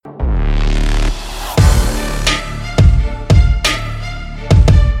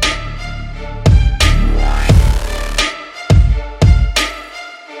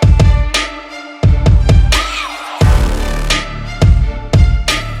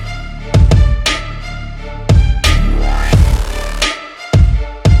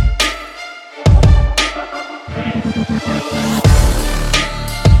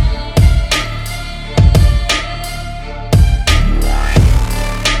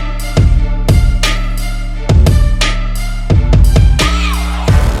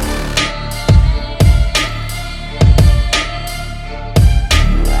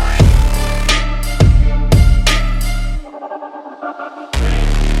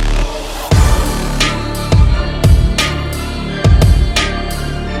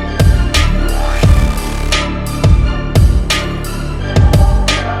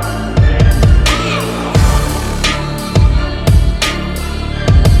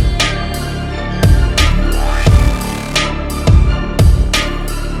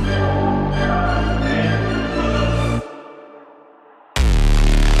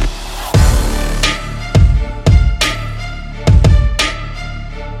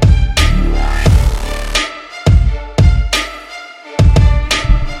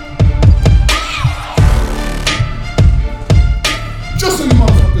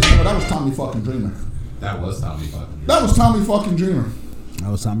That was Tommy fucking Dreamer. That was Tommy fucking Dreamer. That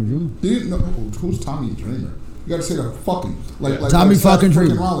was Tommy Dreamer. Who's Tommy Dreamer? You gotta say that fucking like Tommy fucking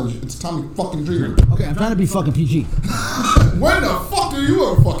Dreamer. Knowledge. It's Tommy fucking Dreamer. Okay, I'm trying to be fucking PG. When the fuck are you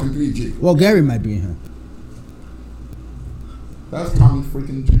a fucking PG? Well, Gary might be in here. That's Tommy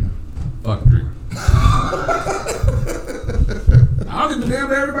freaking Dreamer. Fucking Dreamer. I don't give a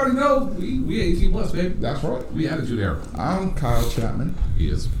damn. Everybody know we 18 plus, baby. That's right. We attitude era. I'm Kyle Chapman. He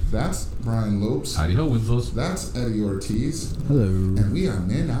is. That's Brian Lopes. Howdy ho, Winslows. That's Eddie Ortiz. Hello. And we are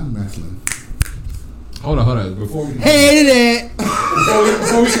Men on Wrestling. Hold on. Before we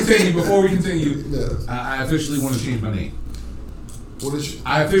continue, Yes. I officially want to change my name. What is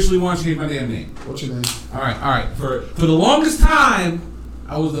I officially want to change my damn name. What's your name? All right. For the longest time,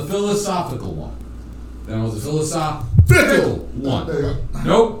 I was the philosophical one. Then I was the philosophical one. There you go.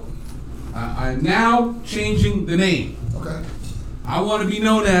 Nope. I'm now changing the name. Okay. I want to be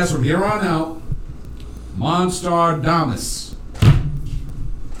known as, from here on out, Monstar Damas.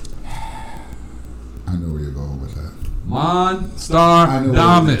 I know where you're going with that. Monstar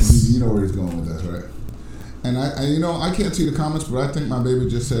Damas. You know where he's going with that, right? And I can't see the comments, but I think my baby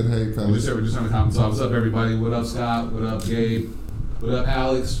just said, "Hey, fellas." We're just on the comments. So, what's up, everybody? What up, Scott? What up, Gabe? What up,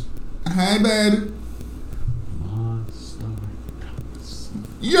 Alex? Hi, baby. Monstar Damas.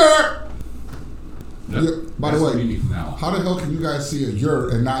 Yer. Yep. By the That's what we way, need from now on. how the hell can you guys see a yer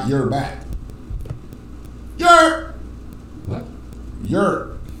and not yer back? Yer. What? Yer.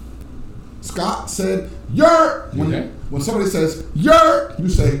 Scott said yer. Okay. When somebody says yer, you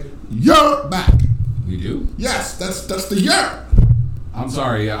say yer back. We do? Yes, that's the yer. I'm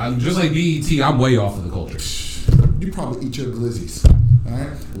sorry. I'm just like BET. I'm way off of the culture. You probably eat your glizzies. All right,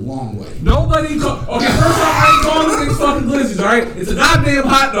 long way. Nobody. Okay, first off, I ain't calling things fucking glizzies. All right, it's a goddamn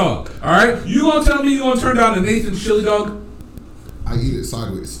hot dog. All right, you gonna tell me you gonna turn down a Nathan's chili dog? I eat it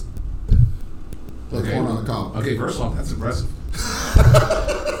sideways. Like corn on the cob. Okay, first off, that's impressive.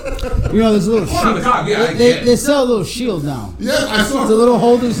 You know, there's a little Corn on the shield. cob, yeah. I They get. sell a little shield now. Yeah, I saw. It's a little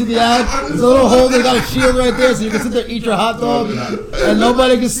holder. You see the ad? It's a little holder. You got a shield right there, so you can sit there, eat your hot dog, and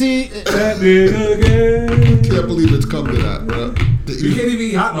nobody can see. That nigga again. Can't believe it's come to that, bro. You can't even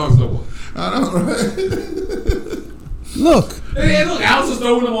eat hot dogs no more. I know, right? Look, Hey, look, Alex is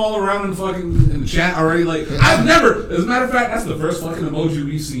throwing them all around in the chat already. Like, I've never. As a matter of fact, that's the first fucking emoji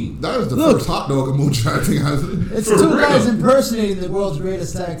we've seen. That is the Look. first hot dog emoji I think I've. it's For two real. guys impersonating the world's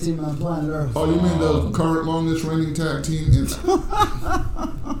greatest tag team on planet Earth. Oh, you mean the current longest reigning tag team in?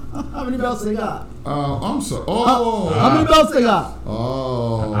 How many belts they got? I'm sorry. Oh. How many belts they got?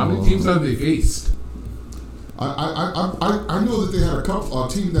 Oh. How many teams have they faced? I know that they had a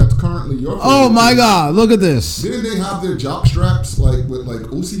team that's currently your favorite Oh my team. God! Look at this. Didn't they have their jock straps like with like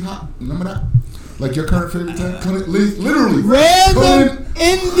Uzi Hot? Remember that? Like your current favorite tag? Literally. Random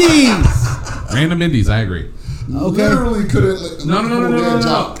Indies. Random indies, I agree. Okay. Literally couldn't. No. hold their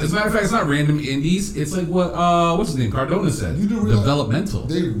jock. As a matter of fact, it's not random indies. It's like what's his name? Cardona said. You do realize Developmental.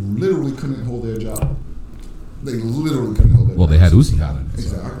 They literally couldn't hold their job. They literally couldn't hold their Well, job. they had Uzi Hot in it.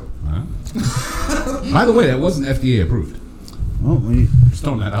 So. Exactly. By the way, that wasn't FDA approved. Oh, when you, Just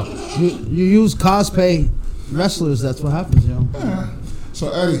throwing that out. you use cosplay wrestlers. That's what happens, yo. Yeah. So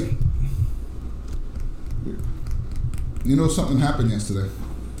Eddie, you know something happened yesterday.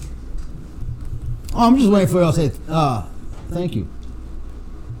 Oh, I'm just waiting for y'all to say thank you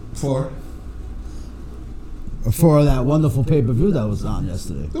For that wonderful pay-per-view that was on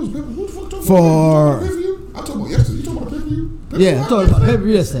yesterday. there was who the fuck talking For- about pay-per-view? I talking about yesterday. You talking about pay-per-view? Yeah, I'm talking about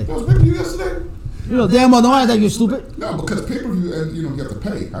pay-per-view yesterday. There was pay-per-view yesterday. You know, damn well, don't act like you're stupid. No, because pay-per-view and you have to pay.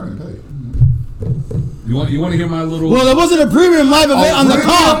 I didn't pay. You want to hear my little? Well, there wasn't a premium live event on the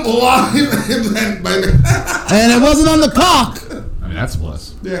cock, Live event, baby. and it wasn't on the cock. I mean, that's a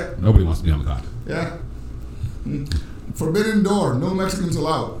plus. Yeah, Nobody wants to be on the cock. yeah. Forbidden door. No Mexicans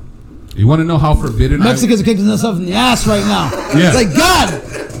allowed. You want to know how forbidden? Mexicans are kicking themselves in the ass right now. Yeah. It's like,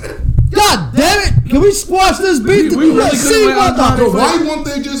 God damn it! Can we squash this beef? We really Let's see couldn't what let the So why won't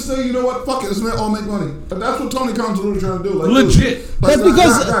they just say, you know what, fuck it, let's all make money? But that's what Tony Khan's really trying to do. Like, Legit. That's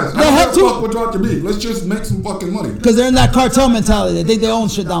because guys, they have to- fuck with Dr. B. Let's just make some fucking money. Because they're in that cartel mentality. They think they own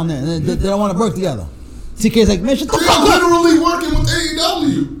shit down there. They don't want to work together. TK's like, man, shut the They're fuck up. literally working with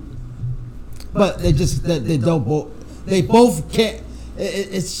AEW. But they just they don't both. They both can't.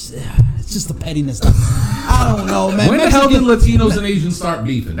 It's just the pettiness. I don't know, man. When the hell did Latinos and Asians start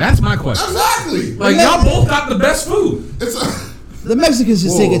beefing? That's my question. Exactly. Like, y'all both got the best food. It's The Mexicans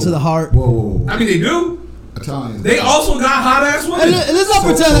just take it to the heart. Whoa. I mean, they do. Italian. They also got hot ass And women. let's not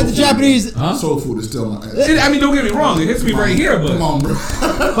pretend like the Japanese. Huh? Soul food is still not. I mean, don't get me wrong. It hits me right here, but Come on, bro.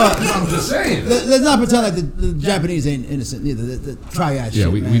 I'm just saying. Let's not pretend like the Japanese ain't innocent neither. The triad shit. Yeah,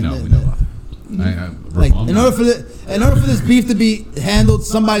 we man. know. We know. Like in order for this beef to be handled,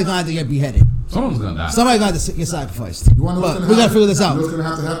 somebody's gonna have to get beheaded. Someone's gonna die. Somebody's gonna have to get sacrificed. You want to know what's But gonna we gotta happen? figure this out. You know what's gonna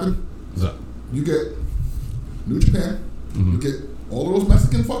have to happen? What's up? You get New Japan. You get all of those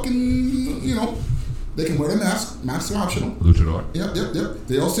Mexican fucking, they can wear their mask. Masks are optional. Luchador. Yep.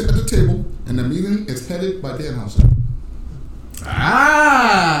 They all sit at the table, and the meeting is headed by Danhausen.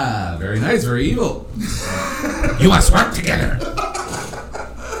 Ah, very nice, very evil. You must work together.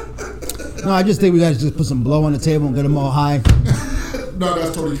 No, I just think we gotta just put some blow on the table and get them all high. No,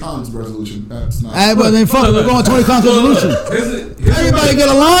 that's Tony Khan's resolution. That's not. Well, then fuck it, we're going Tony Khan's resolution. Everybody get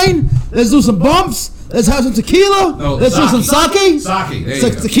a line. Let's do some bumps. Let's have some tequila. No, Let's do some sake. Sake. There you go.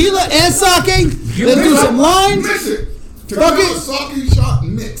 Tequila and sake. Let's do some lines. Mix it. Fuck Tequila it. sake shot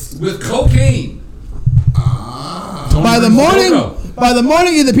mixed. With cocaine. By the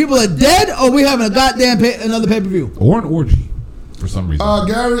morning, either people are dead or we having a goddamn another pay-per-view. Or an orgy, for some reason.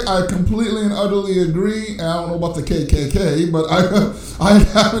 Gary, I completely and utterly agree. I don't know about the KKK, but I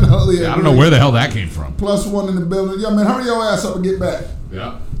definitely agree. I don't know where the hell that came from. +1 in the building. Yo, man, hurry your ass up and get back.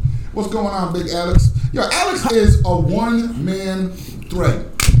 Yeah. What's going on, Big Alex? Yo, Alex is a one-man thread.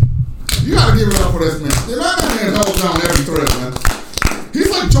 You gotta give it up for this man. That man holds down every thread, man. He's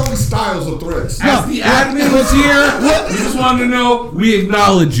like Joey Styles of threads. As the admin was here, we just wanted to know, we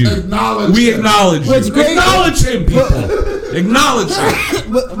acknowledge you. Acknowledge We him. acknowledge you. What's great- Acknowledge him, people. Acknowledge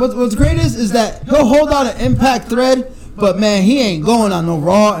him. What's great is that he'll hold out an Impact thread, but man, he ain't going on no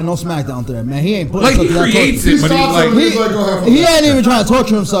Raw and no SmackDown thread, man. He ain't putting Like, he something that creates torture. it, but he's starts like... on He's like, go have fun. He ain't even trying to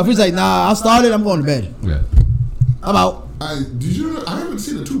torture himself. He's like, nah, I started. I'm going to bed. Yeah. I'm out. I haven't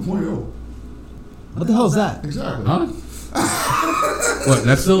seen a 2.0. What the hell is that? Exactly. Huh? What,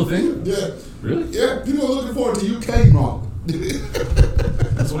 that's still a thing? Yeah. Really? Yeah, people are looking forward to UK Raw.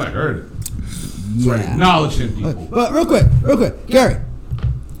 That's what I heard. Yeah. Acknowledge him, people. But real quick, Gary.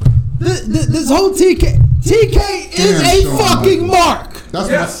 This whole TK is Damn, a Shawn fucking Michaels. mark. That's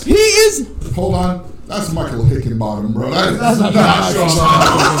Yes. He is. Hold on. That's Michael Hickenbottom, bro. That's Not Shawn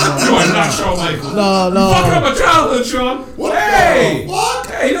Michaels. You are not Shawn Michaels. No. Fuck up my childhood, Shawn. What Hey! the fuck?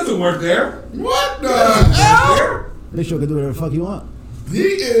 Hey, he doesn't work there. What the hell? Make sure you can do whatever the fuck you want. He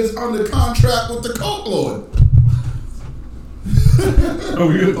is under contract with the Coke Lord. Oh,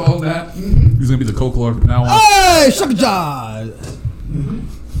 we're gonna call him that? He's gonna be the Coke Lord from now on. Hey, Shaka John.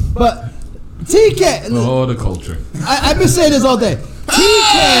 But TK, Oh, the culture. I've been saying this all day. TK.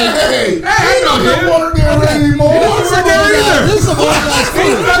 Hey, he I know doesn't him. work there anymore. This is some old ass- this is some old ass He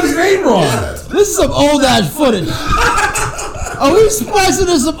footage. got his name wrong. This is some old ass footage. Are we splicing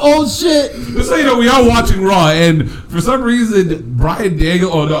in some old shit? Just so you know, we are watching Raw, and for some reason, Daniel Bryan.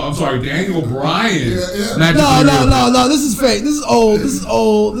 Yeah. No. This is fake. This is old. This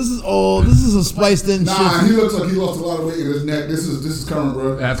is some spliced in Nah, shit. he looks like he lost a lot of weight in his neck. This is current,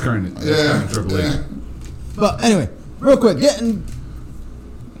 bro. That's current. That's Yeah. current Triple H. Yeah. But anyway, real quick, getting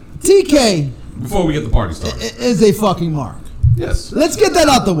TK Before we get the party started. is a fucking mark. Yes. Let's get that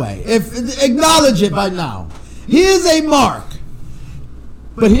out the way. Acknowledge it by now. He is a mark.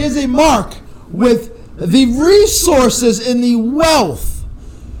 But he is a mark with the resources and the wealth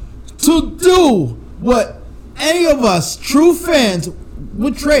to do what any of us true fans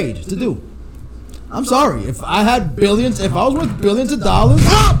would trade to do. I'm sorry. If I had billions, if I was worth billions of dollars.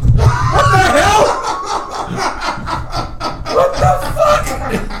 What the hell? What the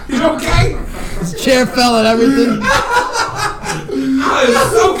fuck? You okay? His chair fell and everything. I am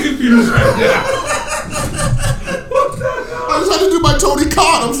so confused right now. I just had to do my Tony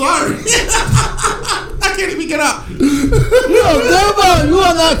Khan. I'm sorry. I can't even get up. You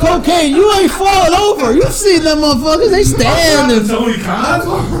on that cocaine. You ain't falling over. You've seen them motherfuckers. They standing. Tony Khan?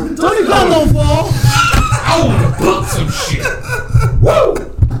 Tony Khan don't fall. I want to book some shit. Woo!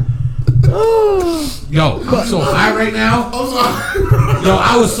 Yo, I'm so high right now. I'm sorry. Yo,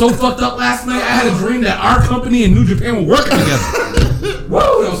 I was so fucked up last night. I had a dream that our company and New Japan were working together. Woo!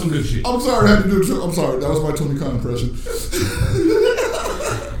 That was some good shit. I'm sorry. I had to do it. I'm sorry. That was my Tony Khan impression.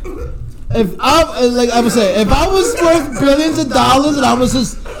 If I would say, if I was worth billions of dollars and I was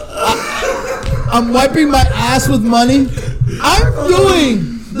just, I'm wiping my ass with money, I'm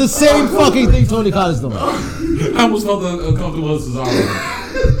doing the same fucking thing Tony Khan is doing. I almost felt uncomfortable as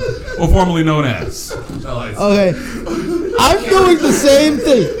Cesaro. Or formerly known as. Okay, I'm doing the same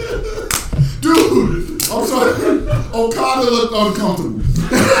thing. Dude, I'm sorry. Okada looked uncomfortable.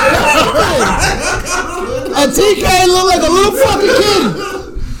 And TK looked like a little fucking kid.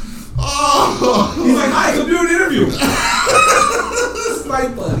 He's like, hi, come do an interview. It's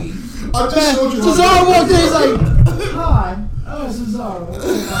like, buddy. I just showed you. Cesaro walked in, he's like, hi, Cesaro.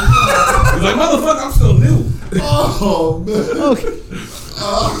 He's like, motherfucker, I'm still new. Oh man. Okay.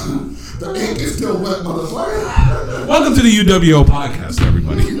 The ink is still wet, motherfucker. Welcome to the UWO podcast,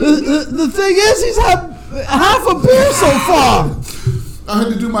 everybody. The thing is, he's had half a beer so far. I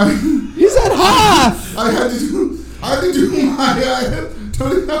had to do my. He's at half. I had to do my.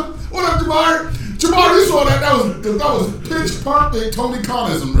 Tony, what up, Jamar? Jamar, you saw that? That was pitch perfect Tony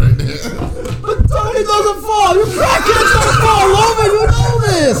Connism right there. But Tony doesn't fall. Your crackheads don't fall over. You know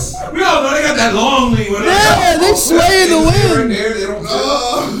this. We all know they got that long lean. Yeah, they sway in the Right wind. there, they don't.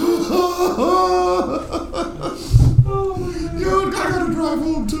 Yo, I gotta drive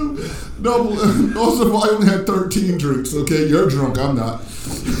home too. Double. Also, I only had 13 drinks. Okay, you're drunk. I'm not.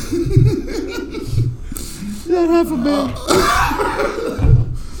 That half a beer.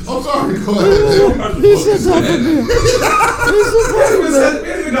 I'm sorry. Go ahead. He says half a beer. He says half a We beer.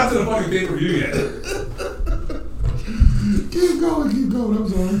 haven't even got to the fucking pay-per-view yet. Keep going. I'm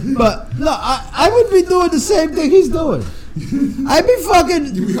sorry. But no, I would be doing the same thing he's doing. I'd be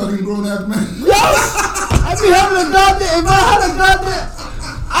fucking. You be hugging grown ass man. Yes! I'd be having a goddamn. If I had a goddamn.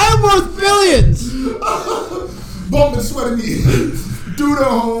 I'm worth billions. Bumping, sweating me. Do the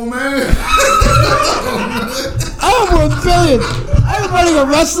home, man. I'm worth billions. I'm running a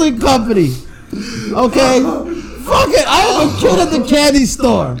wrestling company. Okay? Fuck it. I am a kid at the candy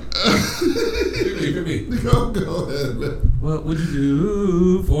store. Could be. Go ahead, man. What would you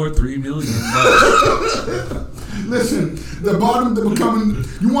do for $3 million? Listen, the bottom that becoming.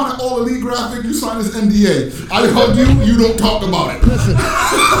 You want an all elite graphic? You sign this NDA. I hug you. You don't talk about it.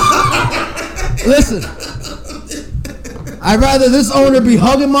 Listen. I'd rather this owner be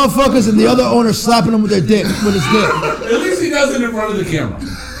hugging motherfuckers than the other owner slapping them with his dick. At least he does it in front of the camera.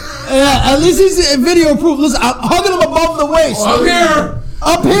 Yeah, at least he's video proof. Listen, I'm hugging him above the waist. Up here.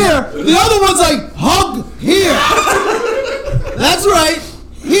 Up here. The other one's like, hug here. That's right.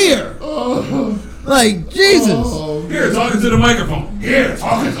 Here. Like, Jesus. Here, talking to the microphone. Here,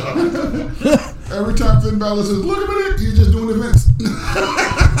 talking to the microphone. Every time Finn Balor says, "Look at it," you're just doing events.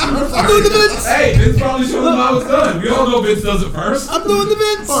 I'm doing the Vince. Hey, Vince probably showed him how it's done. We all know Vince does it first. I'm doing the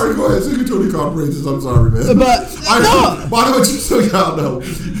Vince. All right, go ahead. Sing it to the corporations. I'm sorry, man. But, no. By the way, just so y'all know,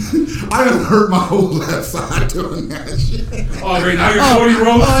 I done hurt my whole left side doing that shit. Oh, great. Now you're Tony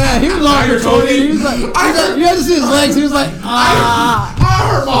Rhodes. Oh, yeah. He was Now on you're the Tony. Tony. He was like, you had to see his legs. He was like, ah. I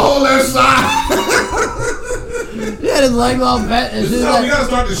hurt my whole left side. He had his legs all bent. And This shit is how we like, gotta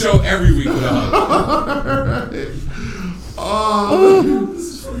start the show every week with a hug.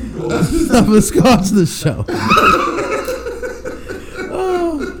 let's go on to the show.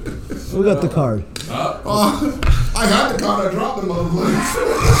 We got the card. I got the card. I dropped the motherfucker.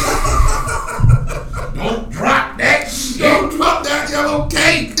 Don't drop that shit. Don't drop that yellow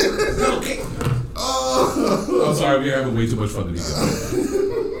cake. Okay. I'm sorry, we are having way too much fun today.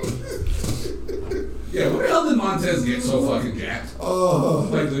 Yeah, where the hell did Montez get so fucking jacked?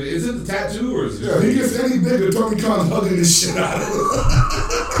 Like, is it the tattoo or is it? Yeah, he gets any bigger. Tony Khan's hugging this shit out of him.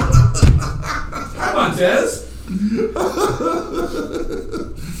 Hi, Montez.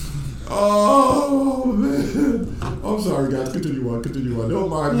 Oh man, I'm sorry, guys. Continue on. Don't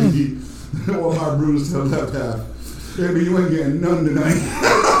mind me. Don't want my bruise to the left half. Baby, you ain't getting none tonight.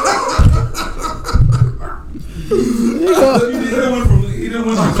 He did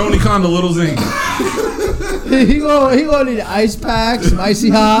one from Tony Khan to Little Zing. He gonna need ice packs, some icy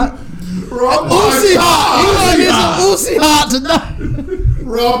hot. Uzi Hot. He gonna need some Uzi Hot tonight.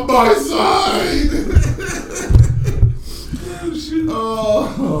 Rub my side.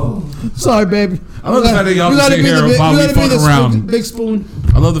 Oh. Sorry, baby. I love the fact that y'all can sit here while we fuck around. Big spoon.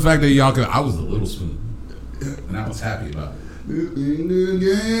 I love the fact that y'all could. I was the little spoon, and I was happy about it.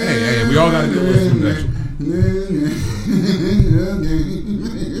 Hey, we all got to do a little spoon action.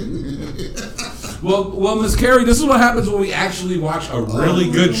 Well, Miss Carrie, this is what happens when we actually watch a really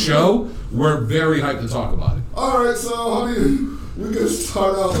good show. We're very hyped to talk about it. All right, so we're gonna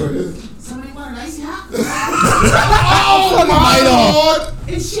start out with. Somebody want an icy hot? Oh my Lord!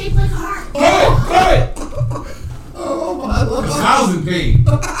 It's shaped like a heart. Go it! Oh my Lord! Kyle's in pain.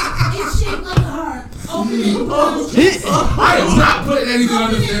 It's shaped like a heart. Open it. I am not putting anything on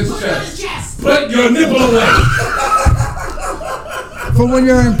this man's Put it on his chest. chest. Put your nipple away. For when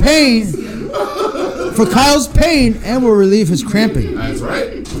you're in pain. For Kyle's pain, and will relieve his cramping. That's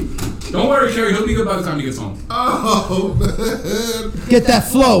right. Don't worry, Carrie. He'll be good by the time he gets home. Oh man! Get that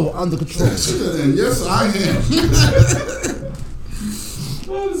flow under control. And yes, I am.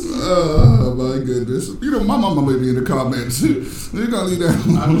 Oh my goodness! You know, my mama may be in the comments. You gonna leave that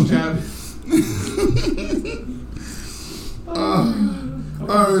alone. I was jabbing.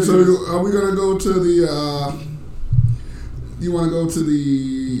 All right, so are we gonna go to the? You want to go to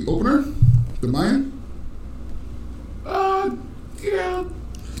the opener, the Mayan? Yeah.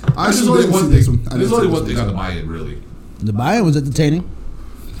 There's only one thing. There's only one thing on the buy-in, really. The buy-in was entertaining.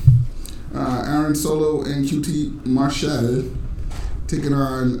 Aaron Solo and QT Marshall taking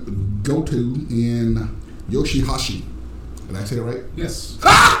on Goto and Yoshihashi. Did I say it right? Yes.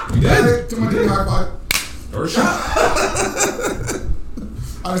 You did? To my high five. First shot.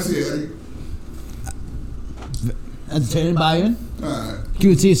 I see it, Eddie. Entertaining buy-in. Alright.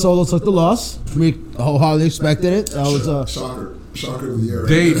 QT Solo took the loss. We wholeheartedly expected it. That was Shocker of the year.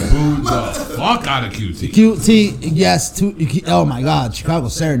 They booed the fuck out of QT. QT. Yes. Oh my God, Chicago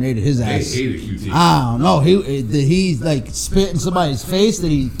serenaded his They ass. hated QT. I don't know. He like spit in somebody's face?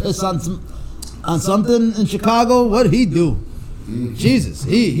 Did he piss on something in Chicago? What did he do? Jesus,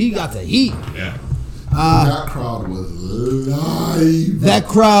 he got the heat. Yeah. That crowd was live. That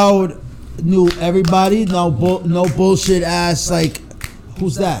crowd knew everybody. No bullshit ass like.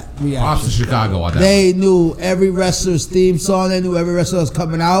 Who's that? Props to Reaction. Chicago on that. They knew every wrestler's theme song. They knew every wrestler was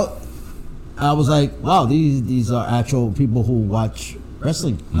coming out. I was like, wow, these are actual people who watch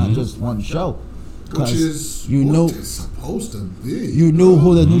wrestling, not just one show. Which is you what know it's supposed to be. you knew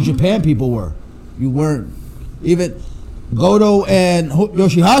who the New Japan people were. You weren't even Goto and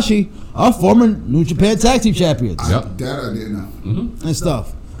Yoshihashi are former New Japan Tag Team Champions Yep. That I didn't know. and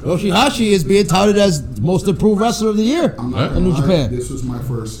stuff. Yoshihashi is being touted as most improved wrestler of the year I'm not in gonna New lie, Japan. this was my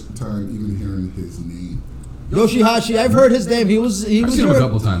first time even hearing his name. Yoshihashi, I've heard his name. He was I've seen him a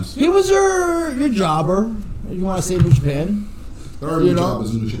couple times. He was your jobber. You want to say New Japan? There are You new know?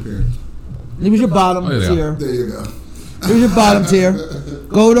 jobbers in New Japan. He was your bottom Oh, yeah. tier. There you go. He was your bottom tier.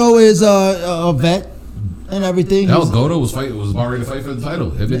 Goto is a vet and everything. Hell, He's- Goto was about ready to fight for the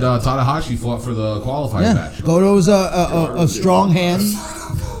title. Him and Tanahashi fought for the qualifying yeah, match. Goto is a strong hand,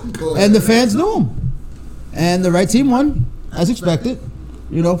 Go and the ahead. fans knew him. And the right team won, as expected.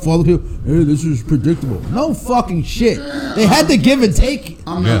 You know, for all the people, hey, this is predictable. No fucking shit. They had the give and take.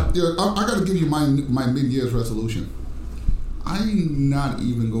 I'm not, I got to give you my mid-year's resolution. I'm not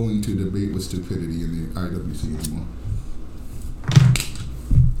even going to debate with stupidity in the IWC anymore.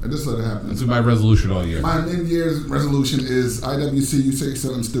 I just let it happen. That's my resolution all year. My mid-year's resolution is IWC, you say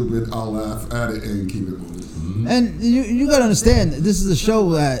something stupid, I'll laugh at it and keep it moving. And you gotta understand, this is a show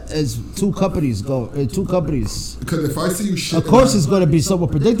that as two companies. Because if I see you shit, Of course, it's going to be somewhat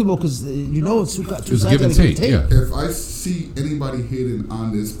predictable because you know it's two It's sides give and gotta take, yeah. if I see anybody hating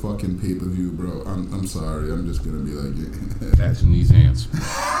on this fucking pay-per-view, bro, I'm sorry. I'm just gonna be like, That's in these hands.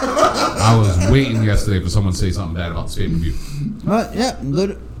 I was waiting yesterday for someone to say something bad about this pay-per-view. But yeah,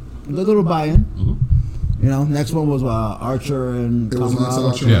 good little buy-in. You know, next one was Archer and it was Lance Camarado.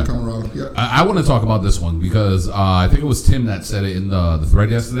 Archer Yeah. and Camarado. Yep. I want to talk about this one because I think it was Tim that said it in the thread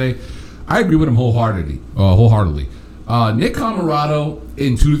yesterday. I agree with him wholeheartedly. Nick Camarado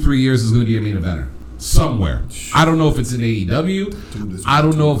in 2 to 3 years is going to be a main eventer somewhere. I don't know if it's in AEW. I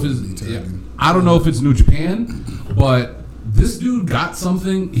don't know if it's New Japan, but this dude got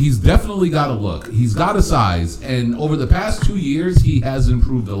something. He's definitely got a look. He's got a size, and over the past 2 years, he has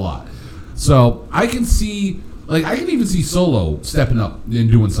improved a lot. So I can see, I can even see Solo stepping up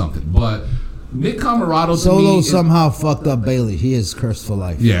and doing something. But Nick Camarado, to Solo me, somehow fucked up Bailey. He is cursed for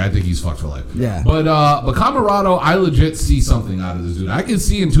life. yeah, I think he's fucked for life. Yeah. But Camarado, I legit see something out of this dude. I can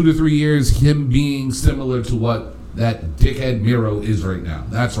see in 2 to 3 years him being similar to what that dickhead Miro is right now.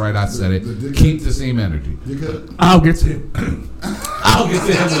 That's right, I said it. the dickhead- Keep the same energy. Dickhead? I'll get to him. I'll get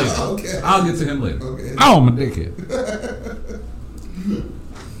to him later. Okay. I'll get to him later. Okay. Oh, I'm a dickhead.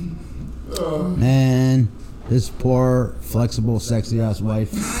 Man, his poor, flexible, sexy ass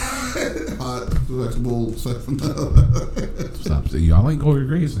wife. Hot, flexible, Stop. Y'all ain't going to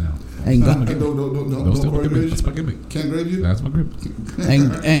graves now. And That's my God, gimmick. don't That's my Corey gimmick. Graves? That's my gimmick. Can't grave you? That's my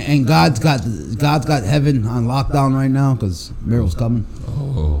gimmick. and God's got heaven on lockdown right now because Miro's coming.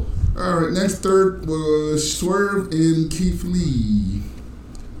 Oh. All right, next third was Swerve and Keith Lee.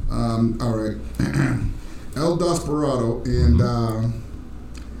 All right, El Desperado and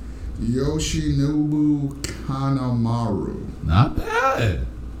Yoshinobu Kanemaru. Not bad.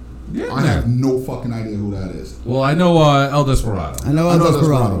 Yeah. I have no fucking idea who that is. Well, I know El Desperado. I know I El know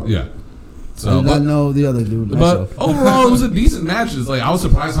Desperado. Desperado. Yeah. I So, do not know the other dude. but myself. overall, it was a decent match. It's I was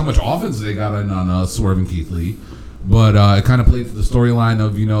surprised how much offense they got in on Swerve and Keith Lee. But it kind of played to the storyline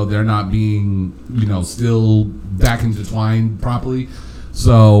of, they're not being, still back intertwined properly.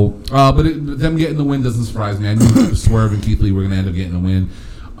 So, but them getting the win doesn't surprise me. I knew Swerve and Keith Lee were going to end up getting the win.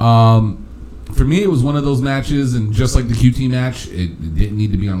 For me, it was one of those matches, and just like the QT match, it didn't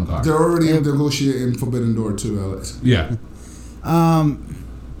need to be on the card. They're already negotiating Forbidden Door too, Alex. Yeah.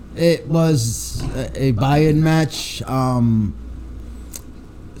 It was a buy-in match.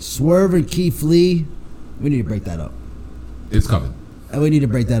 Swerve and Keith Lee. We need to break that up. It's coming. And we need to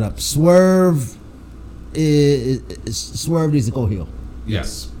break that up. Swerve needs to go heel.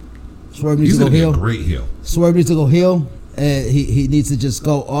 Yes. Swerve needs He's to go going to be a heel. great heel. Swerve needs to go heel. He needs to just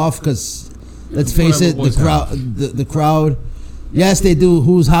go off because, let's face it, the crowd. Yes, they do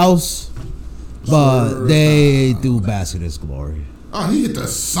Who's House, but Swerve, they do Basket is Glory. Oh, he hit the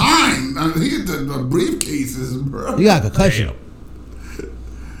sign. He hit the briefcases, bro. You got concussion,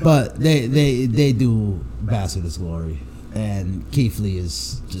 but they do Basket is Glory, and Keith Lee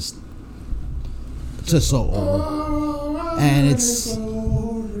is just so over. And it's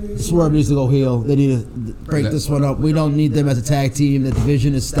Swerve needs to go heel. They need to break this one up. We don't need them as a tag team. The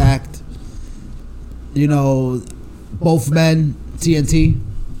division is stacked. You know, both men, TNT.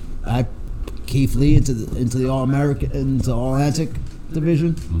 I Keith Lee into the All American, into All Atlantic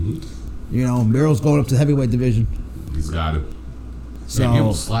division. Mm-hmm. You know, Miro's going up to heavyweight division. He's got it. So And he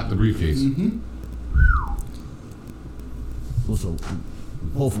will slap the briefcase. Also,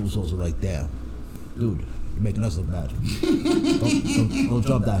 both Usos are like, damn, dude, you're making us look bad. don't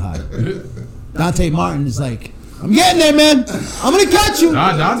jump that high. Dante Martin is like, I'm getting there, man. I'm gonna catch you.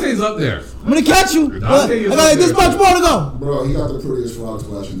 Nah, Dante's up there. I'm gonna catch you. Dante is I got like up this there, much more to go. Bro, he got the prettiest frog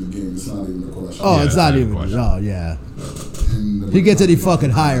splash in the game. It's not even a question. Oh, Yeah, it's not that's even. a question. Oh, yeah. And He gets any fucking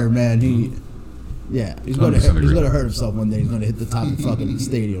higher, man. Yeah, he's gonna 100% agree. hurt himself one day. He's gonna hit the top of the fucking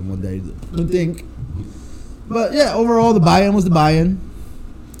stadium one day. I think. But yeah, overall, the buy-in was the buy-in.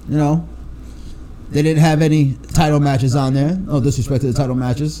 You know, they didn't have any title matches on there. No disrespect to the title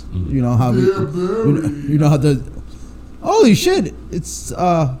matches. You know how you know how the. Holy shit! It's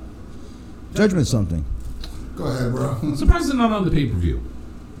Judgment something. Go ahead, bro. I'm surprised they're not on the pay-per-view.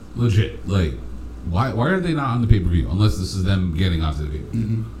 Legit. Like, why are they not on the pay-per-view? Unless this is them getting onto the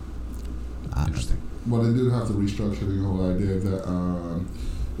pay-per-view. Interesting. Well, they did have to restructure the whole idea that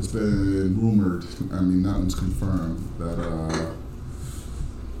it's been rumored. I mean, nothing's confirmed that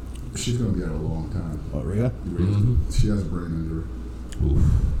she's gonna be out a long time. What, Rhea? She has a brain injury. Oof.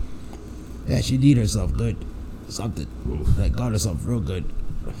 Yeah, she need herself good. Something. Like, got herself real good.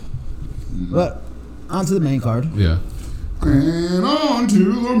 But, on to the main card. Yeah. And on to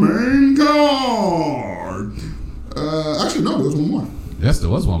the main card. Actually, no, there was one more. Yes, there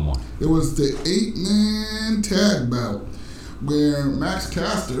was one more. It was the 8-man tag bout where Max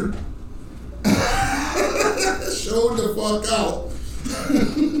Caster showed the fuck out.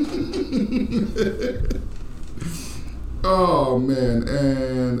 Oh man,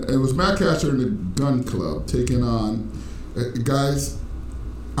 and it was Matt Caster and the Gun Club taking on guys.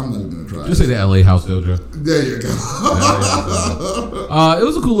 I'm not even gonna try. Just say the LA House Dojo. There you go. It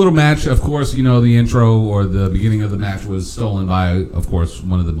was a cool little match. Of course, you know, the intro or the beginning of the match was stolen by, of course,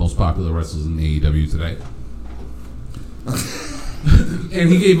 one of the most popular wrestlers in AEW today. And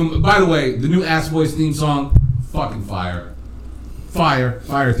he gave him, by the way, the new Ass Boys theme song, fucking fire.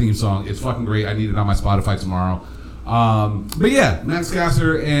 Fire theme song. It's fucking great. I need it on my Spotify tomorrow. But yeah, Max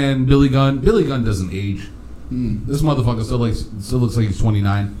Caster and Billy Gunn. Billy Gunn doesn't age. This motherfucker still looks like he's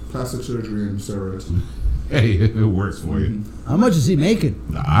 29. Plastic surgery and steroids. Hey, it works for you. How much is he making?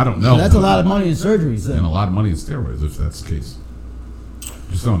 I don't know. That's a lot of money in surgeries. And a lot of money in steroids, if that's the case.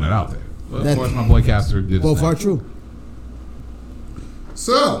 Just throwing that out there. But That- of course, my boy Caster did. Both his are thing. true.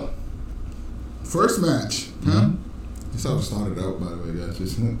 So, first match. That's how it started out, by the way, guys.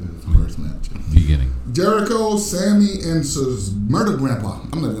 Just the first match. Beginning. Jericho, Sammy, and Murder Grandpa.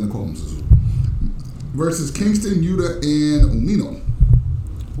 I'm not going to call him Suzu. Versus Kingston, Yuta, and Umino.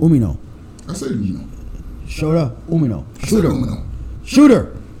 Umino. I said Umino. Shota Umino. I said Shooter. Umino.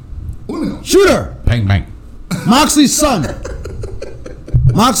 Shooter. Umino. Shooter. Bang, bang. Moxley's son.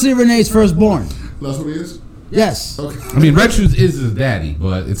 Moxley Renee's firstborn. That's what he is? Yes. Okay. I mean, Red Shoes is his daddy,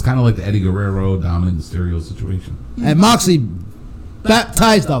 but it's kind of like the Eddie Guerrero, Dominic Mysterio situation. And Moxley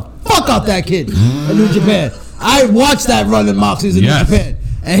baptized the fuck out that kid in New Japan. I watched that run in Moxley's in Yes. New Japan.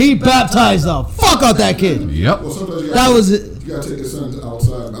 And he baptized the fuck out that kid. Yep. Well, sometimes you That was it. You got to take your son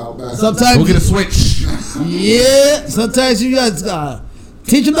outside, out back. Sometimes, Go get a switch. yeah, sometimes you got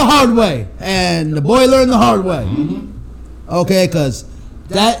teach him the hard way. And the boy learned the hard way. Okay, because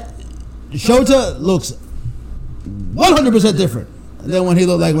that Shota looks 100% different than when he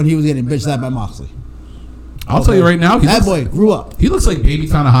looked like when he was getting bitch slapped by Moxley. I'll tell you right now, That boy grew up. he looks like baby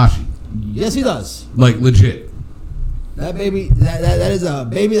Tanahashi. Yes, he does. Like, legit. That baby, that is a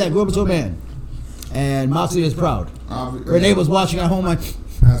baby that grew up into a man. And Moxley is proud. Renee was watching at home like,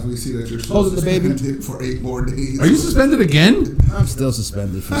 As we see that you're still Holding the baby. suspended for 8 more days. Are you suspended again? I'm still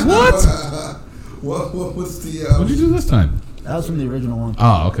suspended. For What? What was the? What'd you do this time? That was from the original one.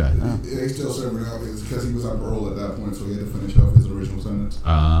 Oh, okay. They still serving out because he was on parole at that point, so he had to finish off his original sentence.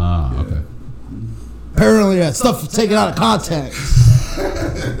 Ah, okay. Apparently that stuff was taken out of context.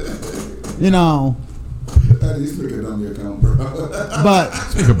 You know, Eddie's picking on your account, bro. but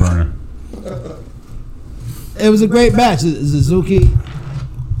Speaker burner. it was a great match. Suzuki,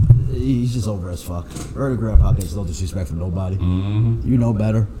 he's just over as fuck. Early Grandpa gets no disrespect from nobody. You know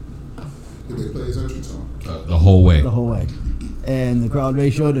better. Did they play his entrance song? The whole way. The whole way. And the crowd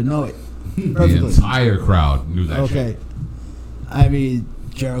ratio didn't know it. The Perfectly. entire crowd knew that Okay. shit. I mean,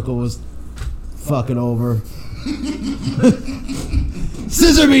 Jericho was fucking over.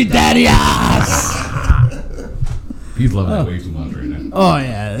 Scissor me, daddy ass! He's loving it way too much right now. Oh,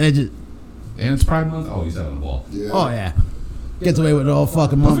 yeah. It just, And it's Pride Month. Oh, he's having a ball. Yeah. oh, yeah. Gets away with it all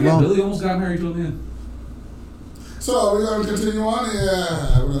fucking Don't month forget, long. Billy almost got married to a man. So we're gonna continue on.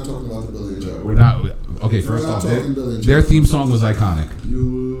 Yeah, we're not talking about the Billy and Joe. We're not. Okay, first not off, talking Billy and their Joe. theme song was iconic. You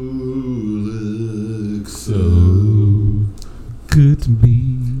look so. Good to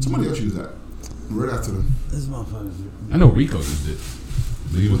me. Somebody else used that right after them. This motherfucker. I know Rico used it.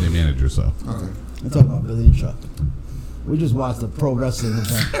 But he was their manager, so. Okay. I'm talking about Billy and Chuck. We just watched the pro wrestling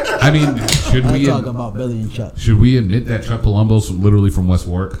event. I mean, should I'm we talking about Billy and Chuck. should we admit that Chuck Palumbo's literally from West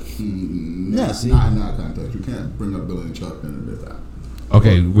Warwick? Yeah, see? Not in that context. You can't bring up Billy and Chuck and admit that.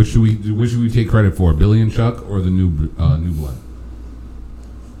 Okay, which should we take credit for, Billy and Chuck or the new blood?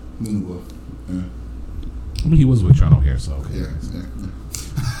 Then what? Yeah. I mean, he was with Sean O'Hare, so okay. Yeah.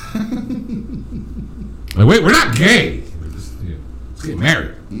 Like, wait, we're not gay. Let's get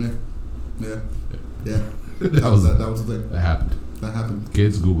married. Yeah. That was That was the thing. That happened. That happened.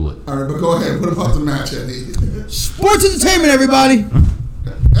 Kids, Google it. All right, but go ahead. What about the match, Eddie? Sports entertainment, everybody.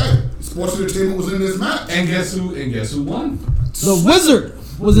 Hey, sports entertainment was in this match. And guess who won? The Wizard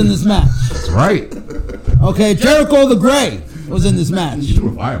was in this match. That's right. Okay, Jericho the Gray was in this match. He threw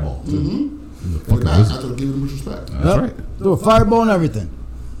a fireball. Too. In The the fucking back, I wizard. told give him respect. That's Yep. right. Threw a fireball and everything.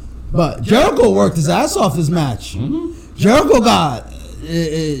 But Jericho worked his ass off this match. Jericho got,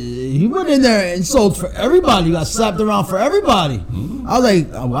 he went in there and sold for everybody. He got slapped around for everybody. I was like,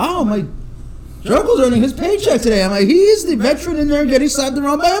 oh, wow, I'm like, Jericho's earning his paycheck today. I'm like, he is the veteran in there getting slapped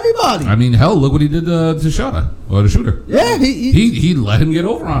around by everybody. I mean, hell, look what he did to Shada, or the shooter. Yeah, He let him get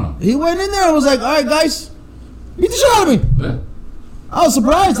over on him. he went in there and was like, all right, guys, beat the shit out of me. Yeah. I was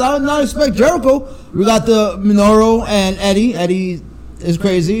surprised. I did not expect Jericho. We got the Minoru and Eddie. Eddie is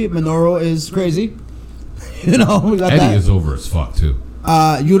crazy. Minoru is crazy. You know, we got Eddie that. is over as fuck too.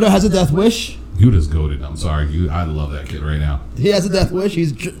 Yuta has a death wish. Yuta's goated. I'm sorry, I love that kid right now. He has a death wish.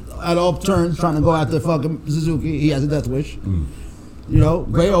 He's at all turns trying to go after fucking Suzuki. He has a death wish. You know,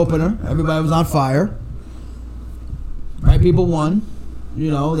 great opener. Everybody was on fire. Right people won.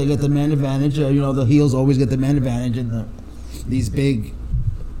 You know, they get the man advantage. You know, the heels always get the man advantage in these big,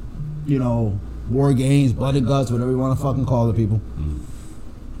 you know, war games, blood and guts, whatever you want to fucking call the people.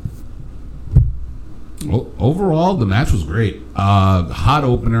 Well, overall, the match was great. Hot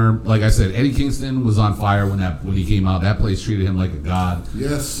opener. Like I said, Eddie Kingston was on fire when he came out. That place treated him like a god.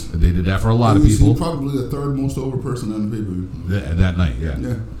 Yes. They did that for a lot of He was people probably the third most over person on the pay-per-view. that night. Yeah.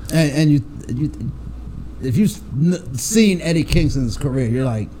 Yeah. And you if you've seen Eddie Kingston's career, you're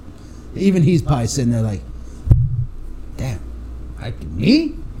like, even he's probably sitting there like, damn,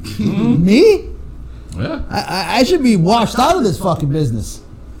 me? Me? Yeah. I should be washed out of this fucking business.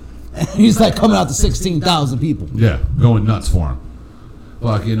 And he's like coming out to 16,000 people. Yeah, going nuts for him.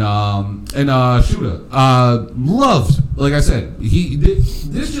 Fucking Shooter loved. Like I said,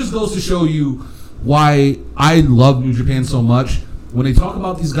 this just goes to show you why I love New Japan so much. When they talk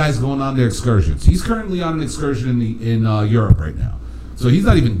about these guys going on their excursions, he's currently on an excursion in Europe right now. So he's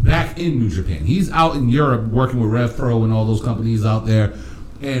not even back in New Japan. He's out in Europe working with Rev Pro and all those companies out there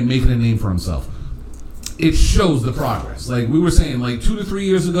and making a name for himself. It shows the progress. Like we were saying, like 2 to 3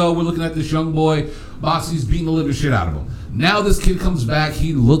 years ago, we're looking at this young boy, Moxie's beating the living shit out of him. Now this kid comes back,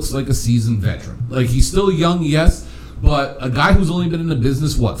 he looks like a seasoned veteran. Like he's still young, yes, but a guy who's only been in the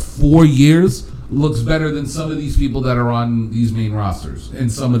business, 4 years, looks better than some of these people that are on these main rosters in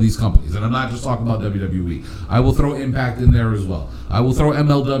some of these companies. And I'm not just talking about WWE. I will throw Impact in there as well. I will throw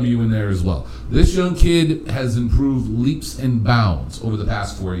MLW in there as well. This young kid has improved leaps and bounds over the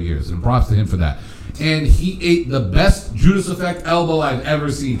past 4 years, and props to him for that. And he ate the best Judas Effect elbow I've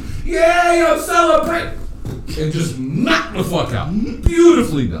ever seen. Yay, I'm celebrating! And just knocked the fuck out.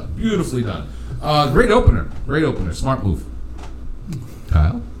 Beautifully done. Beautifully done. Great opener. Great opener. Smart move.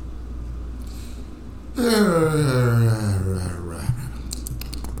 Kyle?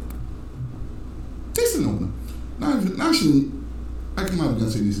 Decent opener. Actually, I came out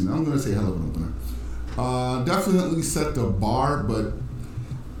against say decent. I'm going to say hell of an opener. Definitely set the bar, but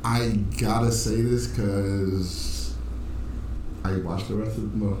I gotta say this because I watched the rest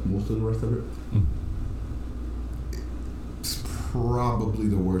of most of the rest of it. probably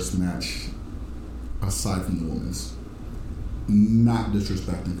the worst match aside from the women's. Not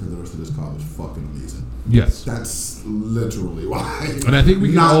disrespecting because the rest of this card was fucking amazing. Yes. That's literally why. And I think we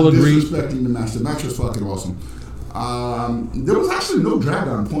can Not all agree. disrespecting the match. The match was fucking awesome. There was actually no drag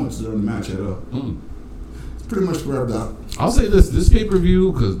on points during the match at all. It's pretty much grabbed out. I'll say this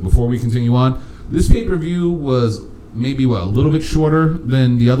pay-per-view, because before we continue on, this pay-per-view was maybe, a little bit shorter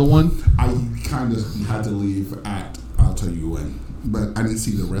than the other one. I kind of had to leave at, I'll tell you when. But I didn't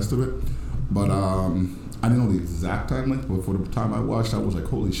see the rest of it. But I didn't know the exact time length, but for the time I watched, I was like,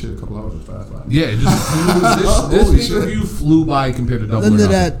 holy shit, a couple hours was fast by. Yeah, it just flew, this Holy shit. pay-per-view flew by compared to Double or Ended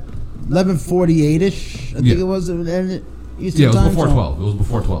Nothing. at 11:48ish. I think Yeah. it was. And it Eastern Yeah, it was time, before so 12. It was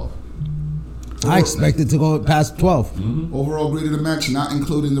before 12. I expected to go past 12. Overall grade of the match, not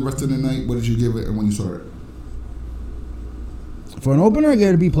including the rest of the night, what did you give it and when you saw it? For an opener, I gave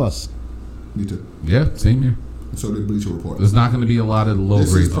it a B plus. Me too. Yeah, same here. So did Bleacher Report. There's not going to be a lot of low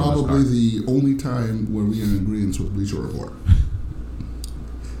This grades is on this probably card. the only time where we are in agreement with Bleacher Report.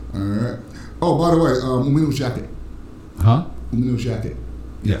 Alright. Oh, by the way, Umino's jacket. Huh? Umino's jacket.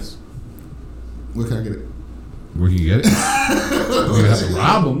 Yes. Where can I get it? Where can you get it? We're going to have to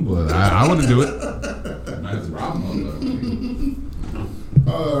rob them, but I want to do it. I might have to rob them.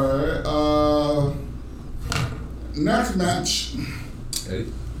 Alright. Next match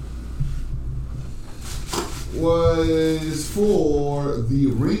Eddie? was for the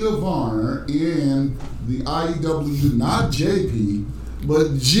Ring of Honor and the IW, not JP,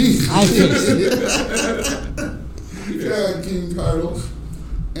 but G. I fixed Tag team titles.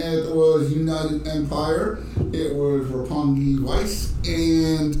 And it was United Empire, it was Roppongi Vice,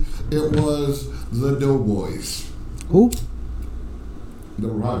 and it was the Doughboys. Who? The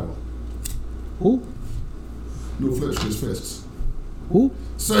Rival. Who? No flips, just fists. Who?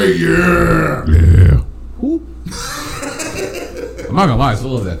 Say yeah! Yeah. Who? I'm not going to lie, I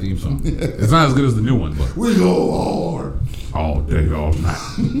still love that theme song. It's not as good as the new one, but We go hard. all day, all night.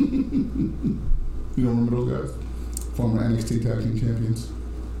 You don't remember those guys? Former NXT Tag Team Champions.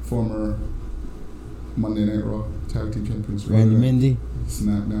 Former Monday Night Raw Tag Team Champions. Randy Mindy.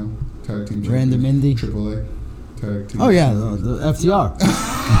 SmackDown Tag Team Champions. Randy Mindy. AAA Tag Team. Oh yeah, the FTR.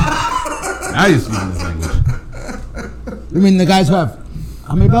 Now you're speaking this language. You mean the guys who have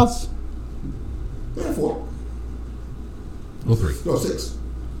how many belts? Yeah, 4. Well, 3. No, 6.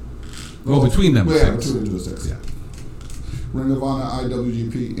 Well, between them, Yeah, 6. between the 6. Yeah. Ring of Honor,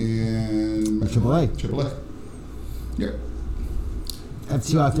 IWGP, and AAA. AAA. Yep.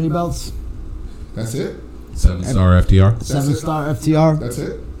 FTR 3 belts. That's it. 7-star FTR. 7-star FTR. That's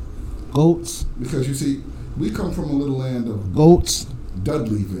it. Goats. Because you see, we come from a little land of Goats.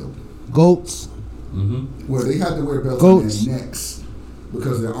 Dudleyville, Goats. where they had to wear belts Goats. on their necks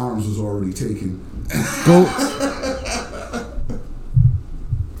because their arms was already taken. Goats.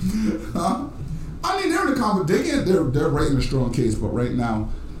 I mean, they're in the competition. They're right in a strong case, but right now,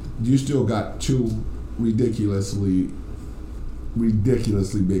 you still got 2 ridiculously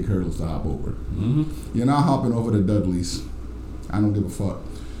big hurdles to hop over. You're not hopping over the Dudleys. I don't give a fuck.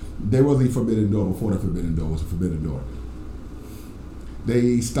 They were the Forbidden Door before the Forbidden Door was a Forbidden Door.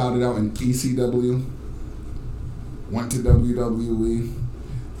 They started out in ECW, went to WWE,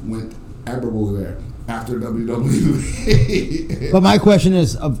 went everywhere after WWE. But my question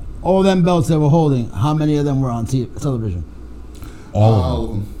is, of all them belts they were holding, how many of them were on television? All of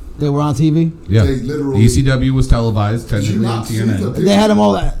them. They were on TV. Yeah. They literally- ECW was televised, Did you technically on not see the TNN. picture? They had them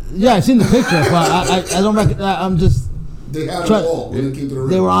all. Yeah, I've seen the picture, but I don't reckon. I'm just. They had Try- it all when it came to the ring.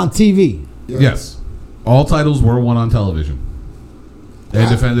 They were on TV. Yeah. Yes. All titles were won on television. They That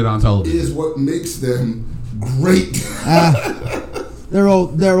defended on television. is what makes them great. They're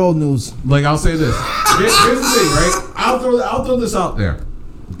old. They're old news. Like, I'll say this. Here's the thing, right? I'll throw this out there.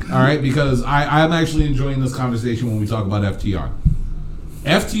 All right? Because I'm actually enjoying this conversation when we talk about FTR.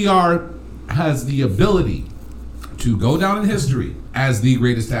 FTR has the ability to go down in history as the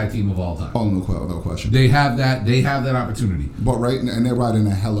greatest tag team of all time. Oh, no question. They have that opportunity. But right now, and they're riding a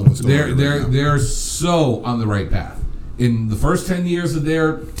hell of a story. They're so on the right path. In the first 10 years of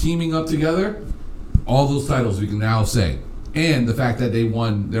their teaming up together, all those titles we can now say. And the fact that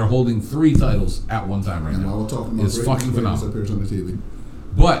they're holding 3 titles at one time right And now while we're talking about is great fucking experience phenomenal. appears on the TV.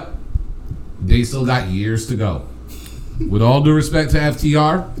 But they still got years to go. With all due respect to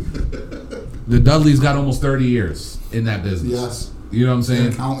FTR, the Dudleys got almost 30 years in that business. Yes. You know what I'm saying?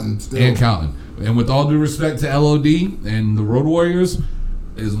 And counting still. And counting. And with all due respect to LOD and the Road Warriors,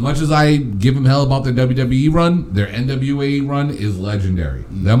 as much as I give them hell about their WWE run, their NWA run is legendary.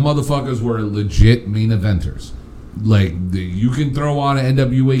 Them motherfuckers were legit main eventers. Like, you can throw on an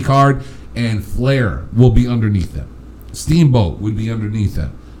NWA card and Flair will be underneath them. Steamboat would be underneath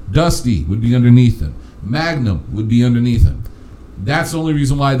him. Dusty would be underneath him. Magnum would be underneath him. That's the only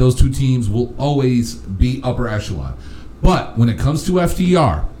reason why those two teams will always be upper echelon. But when it comes to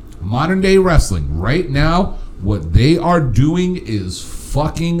FTR, modern day wrestling, right now, what they are doing is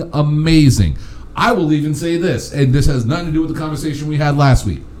fucking amazing. I will even say this, and this has nothing to do with the conversation we had last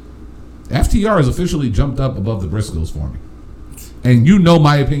week. FTR has officially jumped up above the Briscoes for me. And you know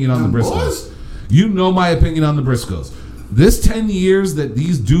my opinion on the Briscoes. You know my opinion on the Briscoes. This 10 years that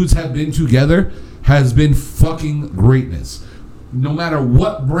these dudes have been together has been fucking greatness. No matter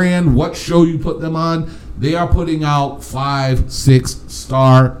what brand, what show you put them on, they are putting out 5, 6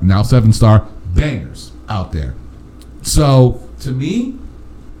 star, now 7 star bangers out there. So, to me,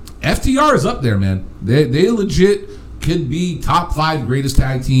 FTR is up there, man. They legit could be top 5 greatest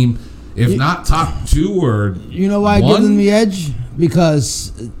tag team, if not top 2 or You know why I give them the edge?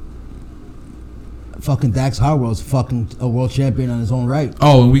 Because fucking Dax Harwell's fucking a world champion on his own right.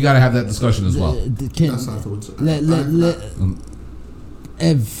 Oh, and we got to have that discussion as well. That's afterwards.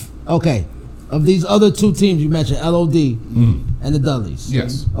 Okay, of these other two teams you mentioned, LOD and the Dudleys.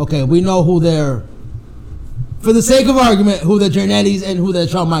 Yes. Okay, we know who they're, for the sake of argument, who the Jannettis and who the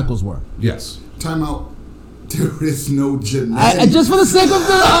Shawn Michaels were. Yes. Time out. There is no Jannetty. Just for the sake of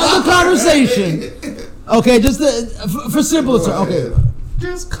the conversation. Okay, just for simplicity. Okay.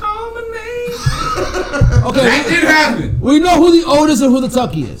 Just call the name. Okay. That did happen. We know who the Otis and who the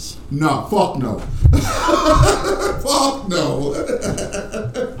Tucky is. No, fuck no. Fuck no.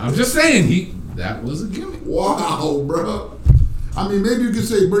 I'm just saying, that was a gimmick. Wow, bro. I mean, maybe you could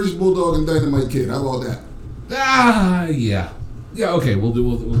say British Bulldog and Dynamite Kid. How about that? Yeah. Yeah, okay, we'll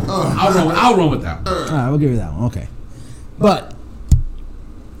I'll run with that. All right, we'll give you that one. Okay. But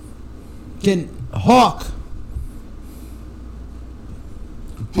can Hawk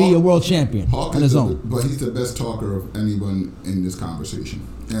be a world champion Hawk on his own? But he's the best talker of anyone in this conversation.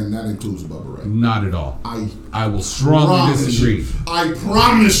 And that includes Bubba Ray. Not at all. I will strongly Promise disagree. you. I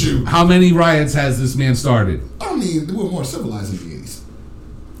promise you. How many riots has this man started? I mean, they were more civilized in the 80s.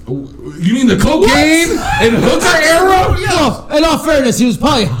 You mean the cocaine and hooker era? No, in all fairness, he was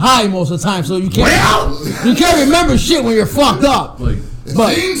probably high most of the time, so you can't remember shit when you're fucked up. Like,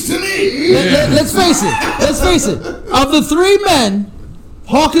 But Seems to me. let's face it. Of the three men,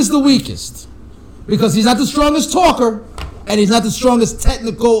 Hawk is the weakest because he's not the strongest talker and he's not the strongest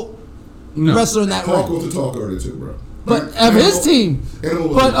technical wrestler in that Hawk ring. was the talker of the two, bro. But of his team,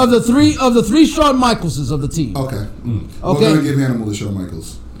 but of the three Shawn Michaelses of the team. Okay. We're gonna give Animal to Shawn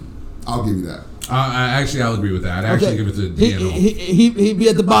Michaels. I'll give you that. I'll agree with that. I'd actually give it to Daniel. He'd be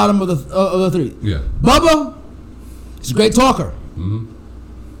at the bottom of the three. Yeah. Bubba, he's a great talker. Mm-hmm.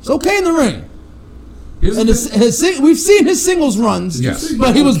 It's okay in the ring. And we've seen his singles runs, yes,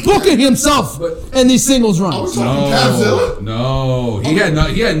 but he was booking himself in these singles runs. No, he had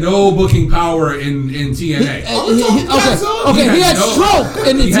no booking power in TNA. Okay, he had stroke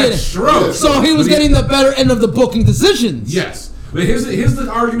in the TNA. Stroke. So he was getting the better end of the booking decisions. Yes. But here's the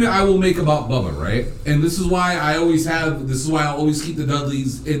argument I will make about Bubba, right? And this is why I always keep the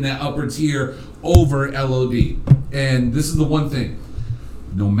Dudleys in that upper tier over LOD. And this is the one thing.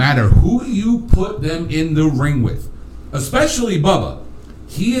 No matter who you put them in the ring with, especially Bubba,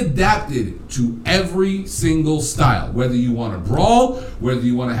 he adapted to every single style. Whether you want to brawl, whether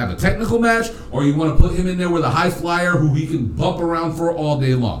you want to have a technical match, or you want to put him in there with a high flyer who he can bump around for all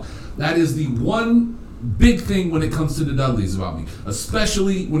day long. That is the one big thing when it comes to the Dudleys about me,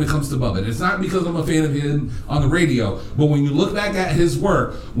 especially when it comes to Bubba. And it's not because I'm a fan of him on the radio, but when you look back at his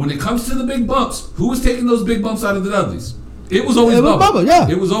work, when it comes to the big bumps, who was taking those big bumps out of the Dudleys? It was always Bubba. Yeah.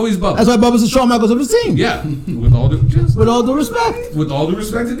 It was always Bubba. That's why Bubba's the Shawn Michaels of his team. Yeah. With all due respect. With all due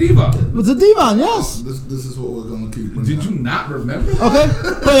respect to Devon. With the Devon, yes. This is what we're going to keep. Did you not remember? Okay.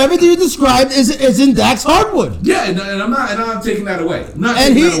 But everything you described is in Dax Hardwood. Yeah, and I'm not taking that away. Not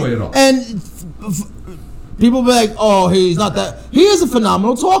taking that away at all. And people be like, "Oh, he's not that." He is a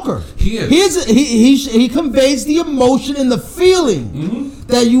phenomenal talker. He is. He conveys the emotion and the feeling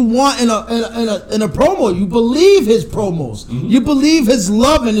that you want in a promo. You believe his promos. You believe his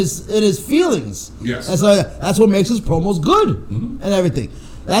love and his feelings. Yes. That's what makes his promos good and everything.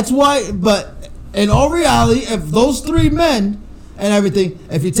 That's why. But in all reality, if those three men and everything,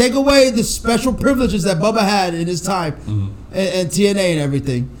 if you take away the special privileges that Bubba had in his time and TNA and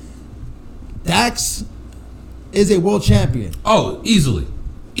everything, Dax is a world champion. Oh, easily.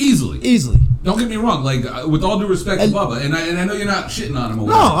 Don't get me wrong. Like, with all due respect to Bubba, and I know you're not shitting on him.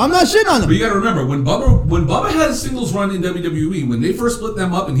 No, I'm not shitting on him. But you got to remember when Bubba had a singles run in WWE, when they first split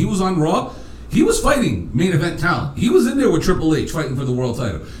them up and he was on Raw, He was fighting main event talent. He was in there with Triple H fighting for the world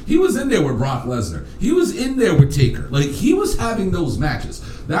title. He was in there with Brock Lesnar. He was in there with Taker. Like, he was having those matches.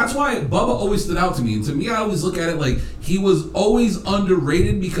 That's why Bubba always stood out to me. And to me, I always look at it like he was always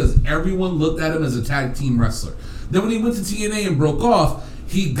underrated because everyone looked at him as a tag team wrestler. Then when he went to TNA and broke off,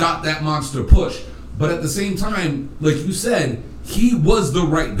 he got that monster push. But at the same time, like you said, he was the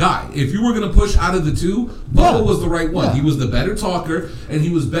right guy. If you were going to push out of the two, Bubba was the right one. Yeah. He was the better talker, and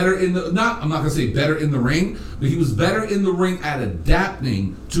he was better in the, I'm not going to say better in the ring, but he was better in the ring at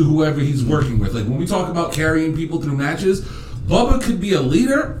adapting to whoever he's working with. Like when we talk about carrying people through matches, Bubba could be a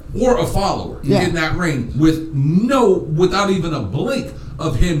leader or a follower in that ring without even a blink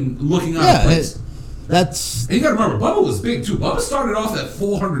of him looking out of place. And you got to remember, Bubba was big too. Bubba started off at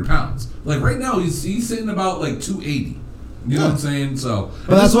 400 pounds. Like right now, he's sitting about like 280. You know what I'm saying? So,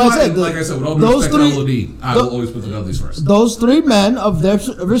 but that's why I said, like I said, with all due respect to LOD, I will always put the Dudleys first. Those three men of their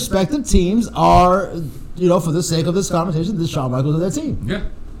respective teams are, for the sake of this conversation, the Shawn Michaels of their team. Yeah.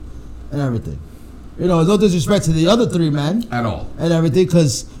 And everything. No disrespect to the other three men. At all. And everything,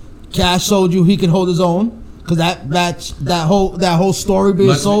 because Cash showed you he can hold his own. Because that match, that whole story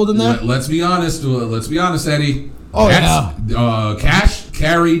being sold in there. Let's be honest. Let's be honest, Eddie. Oh, yeah. Cash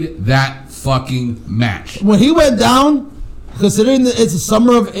carried that fucking match. When he went down, considering that it's a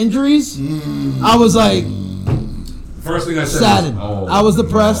summer of injuries, I was like, first thing I said, saddened. I was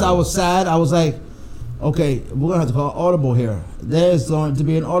depressed. No. I was sad. I was like, okay, we're gonna have to call audible here. There's going to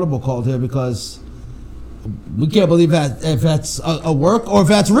be an audible called here because we can't believe that if that's a work or if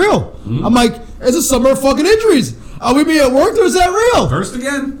that's real. I'm like, it's a summer of fucking injuries. Are we being worked or is that real? Cursed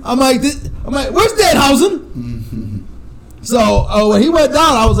again? I'm like, where's Danhausen? So when he went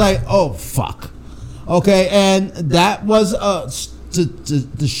down, I was like, oh fuck. Okay, and that was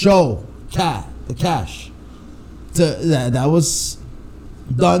to show the Cash. That was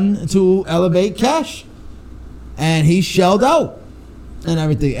done to elevate Cash, and he shelled out and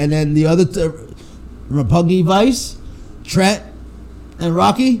everything. And then the other Roppongi Vice, Trent, and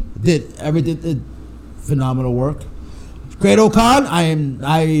Rocky did everything. Did phenomenal work. Great O'Khan,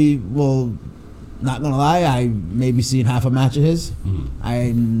 I will not gonna lie, I maybe seen half a match of his.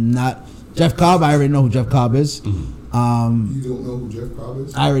 I'm not. Jeff Cobb, I already know who Jeff Cobb is. You don't know who Jeff Cobb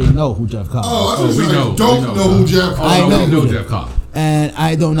is? I already know who Jeff Cobb is. Oh, we know. Don't know who Jeff Cobb is. I know Jeff Cobb. And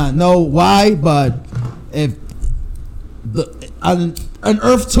I do not know why, but if on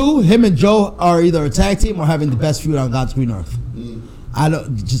Earth 2, him and Joe are either a tag team or having the best feud on God's green earth. I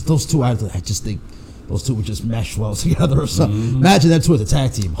don't just those two. I just think those two would just mesh well together or something. Imagine that two as a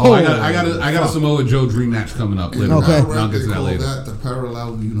tag team. I got a Samoa Joe dream match coming up later. Okay. I'll get to that later. That the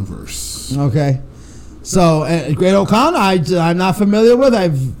parallel universe. Okay. So Great O'Khan, I'm not familiar with.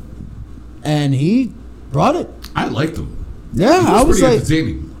 And he brought it. I liked him. Yeah, I was like,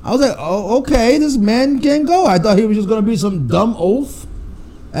 entertaining. I was like, oh, okay, this man can go. I thought he was just gonna be some dumb oaf,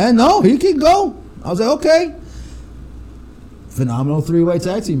 and no, he can go. I was like, okay. Phenomenal 3-way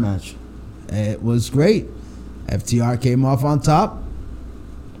tag team match. It was great. FTR came off on top.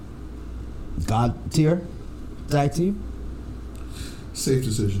 God tier tag team. Safe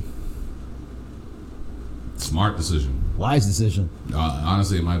decision. Smart decision. Wise decision.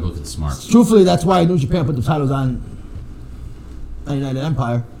 Honestly, in my book, it's smart. Truthfully, that's why New Japan put the titles on United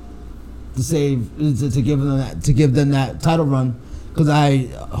Empire to give them that title run, because I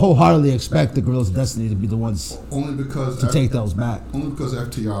wholeheartedly expect the Guerrillas of Destiny to be the ones to take those back. Only because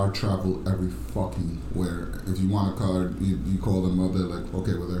FTR travel every fucking where. If you want a card, you call them up. They're like,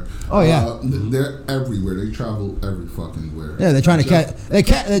 okay, we're there. Oh yeah, they're everywhere. They travel every fucking where. Yeah, they're trying to catch.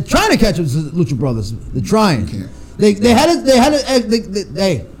 They're trying to catch us, Lucha Brothers. They're trying. You can't. They had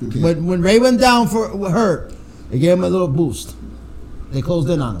it. When Ray went down for hurt, they gave him a little boost. They closed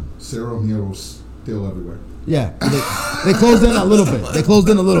in on him. Cero Miro's still everywhere. Yeah, they closed in a little bit.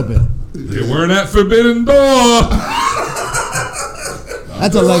 They weren't at Forbidden Door.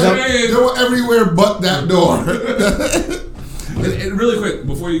 That's a leg up. They were everywhere but that door. And really quick,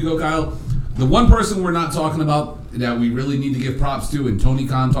 before you go, Kyle, the one person we're not talking about that we really need to give props to, and Tony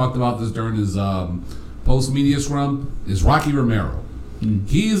Khan talked about this during his post-media scrum, is Rocky Romero.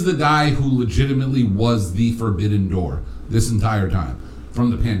 He is the guy who legitimately was the Forbidden Door this entire time. From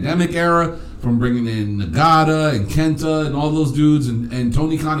the pandemic era, from bringing in Nagata and Kenta and all those dudes, and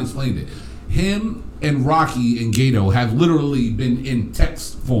Tony Khan explained it. Him and Rocky and Gato have literally been in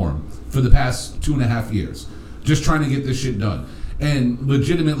text form for the past 2.5 years, just trying to get this shit done. And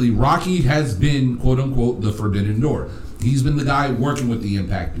legitimately, Rocky has been, quote unquote, the Forbidden Door. He's been the guy working with the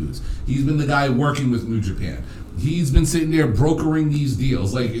Impact dudes. He's been the guy working with New Japan. He's been sitting there brokering these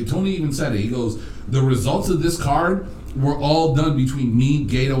deals. Like Tony even said it. He goes, the results of this card were all done between me,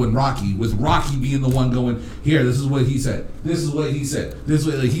 Gato, and Rocky, with Rocky being the one going, here, this is what he said. This is what he said. This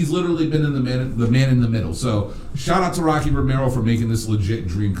way, like, he's literally been in the man in the middle. So shout out to Rocky Romero for making this legit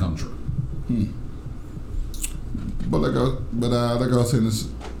dream come true. But like I was saying, this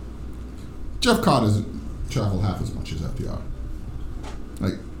Jeff Cobb doesn't travel half as much as FTR.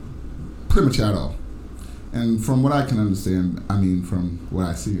 Like, pretty much at all. And from what I can understand, I mean, from what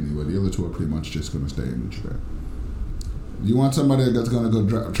I see anyway, the other two are pretty much just going to stay in New Japan. You want somebody that's going to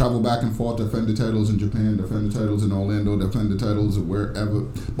go travel back and forth, defend the titles in Japan, defend the titles in Orlando, defend the titles wherever.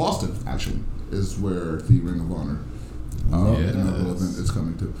 Boston, actually, is where the Ring of Honor event is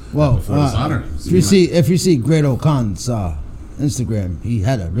coming to. Well, Dishonor. if you see Great O'Con's Instagram, he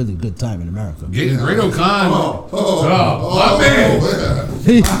had a really good time in America. Getting Great O'Con. My man.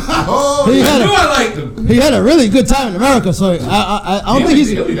 He I liked him. He had a really good time in America, so I don't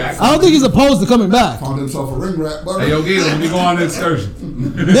think he's opposed to coming back. Found himself a ring rat. Hey, yo, Gator, let me go on an excursion.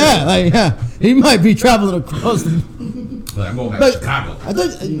 He might be traveling across. I'm going back to Chicago.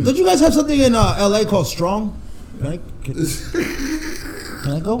 Don't you guys have something in LA called Strong? Can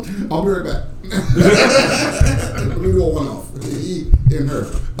I go? I'll be right back. Let me go one off. He and her.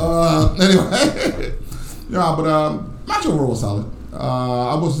 Anyway. Yeah, but match overall was solid.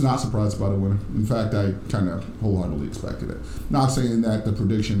 I was not surprised by the winner. In fact, I kind of wholeheartedly expected it. Not saying that the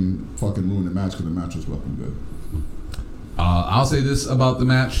prediction fucking ruined the match because the match was fucking good. I'll say this about the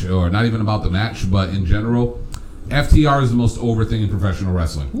match, or not even about the match, but in general, FTR is the most over thing in professional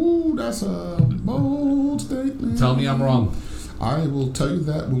wrestling. Ooh, that's a bold statement. Tell me I'm wrong. I will tell you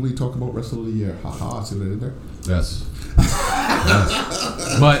that when we talk about Wrestle of the Year. Haha, see what I did there? Yes.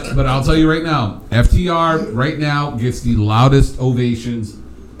 Yes. But I'll tell you right now, FTR right now gets the loudest ovations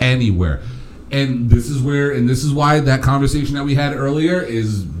anywhere. And this is why that conversation that we had earlier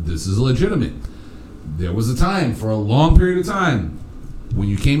is legitimate. There was a time, for a long period of time, when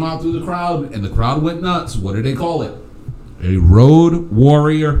you came out through the crowd and the crowd went nuts. What did they call it? A Road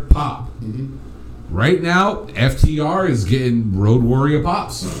Warrior pop. Mm-hmm. Right now, FTR is getting Road Warrior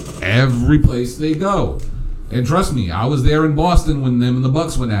pops every place they go. And trust me, I was there in Boston when them and the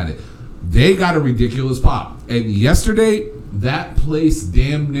Bucks went at it. They got a ridiculous pop. And yesterday, that place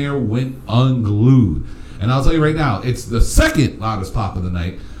damn near went unglued. And I'll tell you right now, it's the second loudest pop of the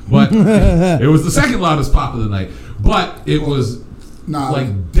night. But it was the second loudest pop of the night. But it was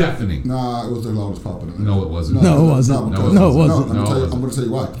deafening. Nah, it was the loudest pop of the night. No, it wasn't. No, it wasn't. I'm going to tell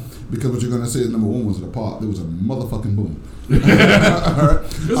you why. Because what you're going to say is number one was the pop. There was a motherfucking boom. It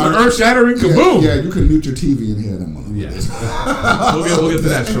was an earth-shattering kaboom. Yeah, you can mute your TV and hear that motherfucker. Yes. We'll get to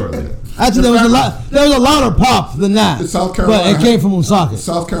that shortly. Actually, there was a louder pop than that. South Carolina, but it came from Woonsocket.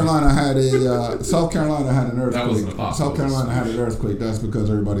 South Carolina had an earthquake. That wasn't a pop. South Carolina had an earthquake. That's because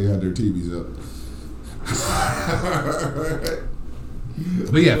everybody had their TVs up.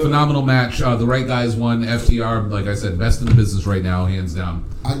 But yeah, phenomenal match. The right guys won. FTR, like I said, best in the business right now, hands down.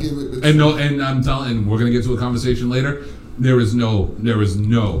 I give it. And I'm telling. We're gonna get to a conversation later. There is no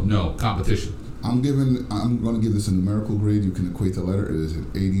competition. I'm going to give this a numerical grade. You can equate the letter. It is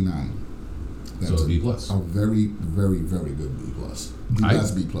an 89. That's a B plus. A very, very, very good B plus.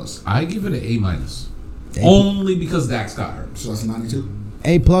 That's B plus. I give it an A minus. Only because Dax got hurt. So that's 92.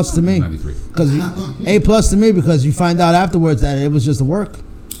 A plus to me. 93. A plus to me because you find out afterwards that it was just a work.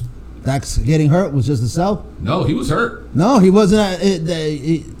 Dax getting hurt was just a sell. No, he was hurt. No, he wasn't.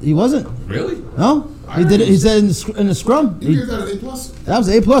 He wasn't. Really? No, he did it. He said in the scrum. You give that an A plus? That was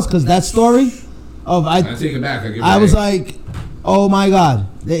A plus because that story of I take it back. I was like, oh my god,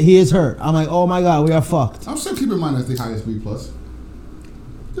 he is hurt. I'm like, oh my god, we are fucked. I'm still keeping in mind that's the highest B plus.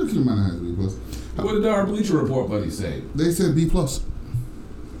 Still keep in mind the highest B plus. What did our Bleacher Report buddy say? They said B plus.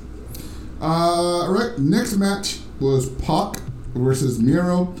 All right. Next match was Pac versus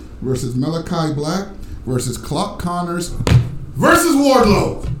Miro versus Malachi Black versus Clark Connors versus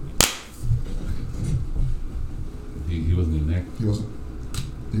Wardlow. He wasn't even there. He wasn't.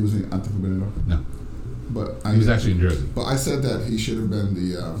 He was at the Forbidden Door. No. But he was actually in Jersey. But I said that he should have been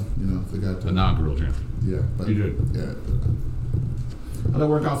the guy. The inaugural champion. Yeah. But You did. Yeah. How'd that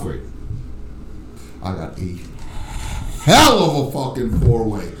work out for you? I got a hell of a fucking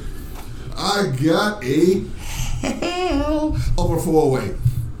 4-way. I got a hell of a 4-way.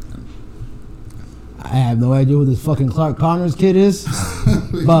 I have no idea who this fucking Clark Connors kid is,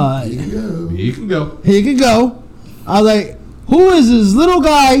 but He can go. he could go. I was like, who is this little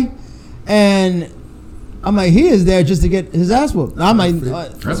guy? And I'm like, he is there just to get his ass whooped. I'm like,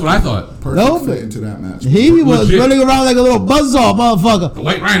 That's what I thought. Perfect No, fit but into that match. he was Legit. running around like a little buzzsaw motherfucker. The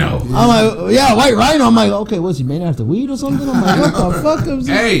White Rhino. I'm like, yeah, White Rhino. I'm like, okay, was he made after weed or something? I'm like, what the fuck?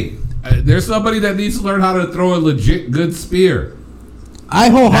 Hey, There's somebody that needs to learn how to throw a legit good spear. I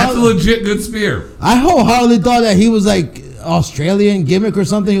That's a wholeheartedly, legit good spear. I wholeheartedly thought that he was like Australian gimmick or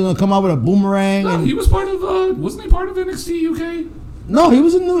something. He was gonna come out with a boomerang. No, And he was part of. Wasn't he part of NXT UK? no, he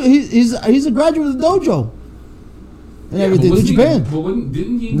was he's a graduate of the dojo and everything. New Japan.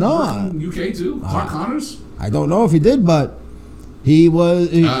 Didn't he No. work in UK too? Clark Connors? I don't know if he did, but he was.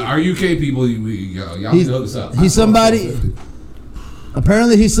 Our UK people, y'all need He's- to hook us up. he's somebody. 450.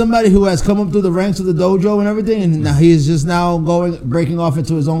 Apparently, he's somebody who has come up through the ranks of the dojo and everything, and now he's just now breaking off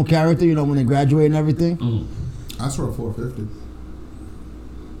into his own character. You know, when they graduate and everything. I saw a 450.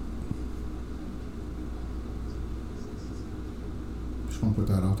 Just want to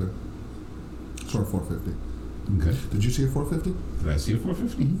put that out there. I saw a 450. Okay. Did you see a 450? Did I see a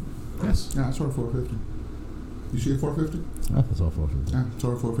 450? Mm-hmm. Yes. Yeah, I saw a 450. You see a 450? That's all 450. Yeah, I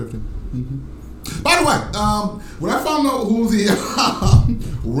saw a 450. By the way, when I found out who the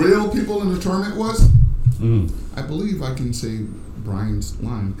real people in the tournament was, I believe I can say Brian's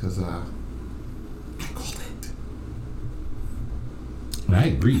line because I called it. And I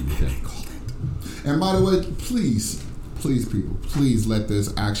agree with that. And by the way, please, people, please let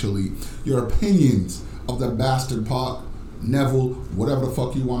this actually, your opinions of the bastard Pac, Neville, whatever the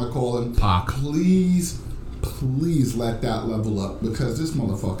fuck you want to call him, Pac. please let that level up because this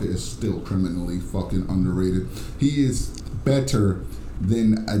motherfucker is still criminally fucking underrated. He is better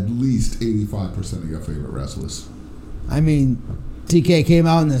than at least 85% of your favorite wrestlers. I mean, TK came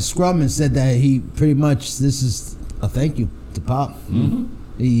out in the scrum and said that he pretty much this is a thank you to Pop.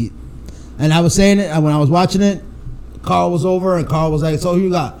 And I was saying it when I was watching it. Carl was over and Carl was like, "So who you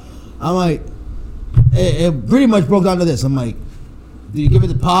got?" I'm like, it pretty much broke down to this. I'm like, do you give it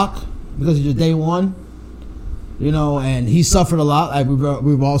to Pac because he's your day one? You know, and he suffered a lot.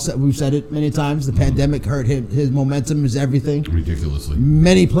 We've said it many times. The pandemic hurt him. His momentum is everything. Ridiculously.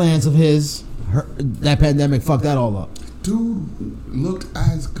 Many plans of his, that pandemic fucked that all up. Dude looked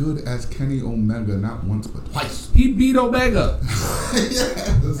as good as Kenny Omega, not once but twice. He beat Omega.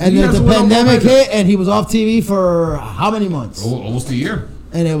 Yes. And He then has the one pandemic Omega. hit, and he was off TV for how many months? Almost a year.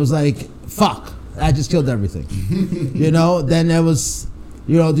 And it was like, fuck, I just killed everything. You know. Then there was,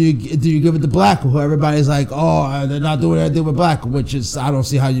 you know, do you give it to Black? Who everybody's like, oh, they're not doing anything with Black, which is I don't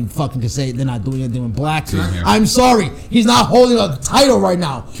see how you fucking can say they're not doing anything with Black. Same here. I'm sorry, he's not holding a title right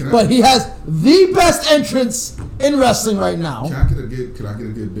now, but he has the best entrance in wrestling right now. Can I get a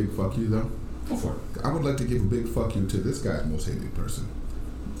good big fuck you though? Go for it. I would like to give a big fuck you to this guy's most hated person,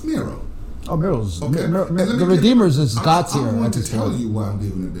 Miro. Oh, Mirror's Okay. And let me the give- Redeemers is God tier. I at want to this tell point. you why I'm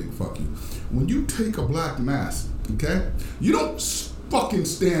giving a big fuck you. When you take a black mask, okay, you don't fucking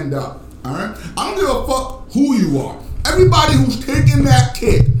stand up. All right, I don't give a fuck who you are. Everybody who's taken that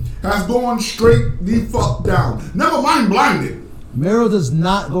kick has gone straight the fuck down. Never mind blinded. Miro does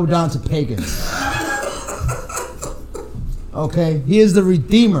not go down to pagans. Okay, he is the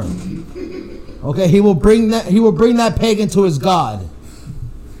redeemer. Okay, he will bring that pagan to his God.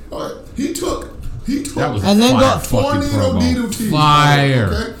 All right, he took. That was And then fire go- fucking tornado promo. DDTs. Fire.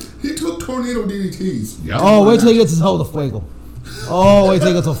 Okay, he took tornado DDTs. Yep. Oh, wait till he gets his hold of Fuego. Oh, wait till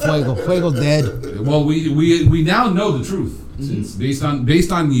he gets to Fuego. Fuego's dead. Well, we now know the truth. Since based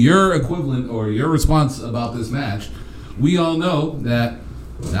on your equivalent or your response about this match, we all know that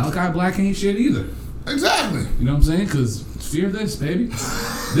Malachi Black ain't shit either. Exactly. You know what I'm saying? Because fear this, baby.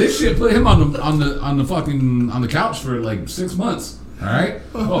 This shit put him on the couch for like 6 months. All right.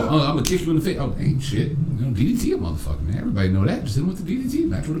 Oh, I'm gonna kick you in the face. Oh, ain't shit. You know, DDT a motherfucker, man. Everybody know that. Just hit him with the DDT.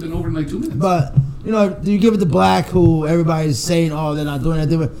 Match would have been over in like 2 minutes. But, you know, do you give it to Black, who everybody's saying, oh, they're not doing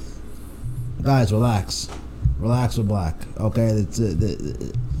anything with? Guys, relax. Relax with Black. Okay?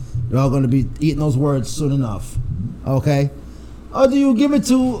 You're all going to be eating those words soon enough. Okay? Or do you give it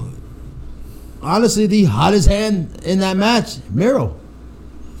to, honestly, the hottest hand in that match, Miro?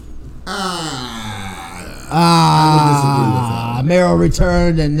 Miro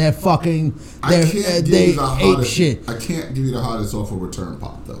returned and they're fucking, they ate shit. I can't give you the hottest offer return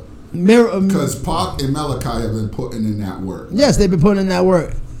Pac though. Miro, Because Pac and Malachi have been putting in that work. yes, they've been putting in that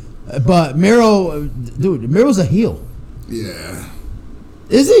work. But Miro, dude, Miro's a heel. Yeah.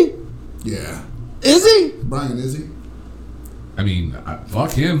 Is he? Yeah. Is he? Brian, is he? I mean,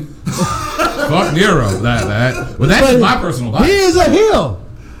 fuck him. Fuck Nero. Well, that's my personal He bias. is a heel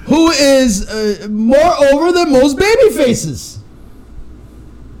who is more over than most baby faces.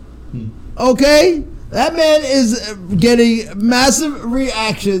 Okay? That man is getting massive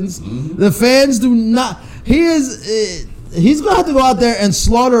reactions. The fans do not. He is. He's gonna have to go out there and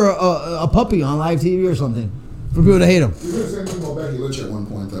slaughter a puppy on live TV or something for people to hate him. You heard the same thing about Becky Lynch at one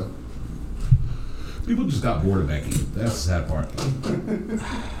point though. People just got bored of Becky. That's the sad part.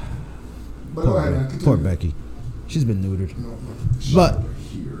 But go ahead, man. Continue. Poor Becky. She's been neutered. No, But-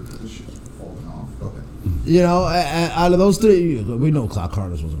 here, this shit's falling off. Go ahead. You know, out of those three, we know Cloud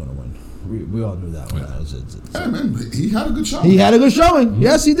Carlos was going to win. We all knew that one. Hey, man, he had a good shot. He had a good showing.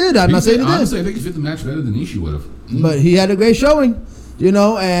 Yes, he did. I'm not saying he did. Honestly, I think he fit the match better than Ishii would have. But he had a great showing, you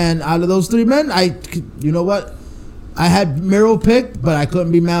know. And out of those three men, you know what? I had Miro picked, but I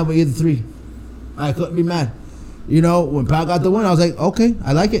couldn't be mad with either three. I couldn't be mad. You know, when Pac got the win, I was like, okay,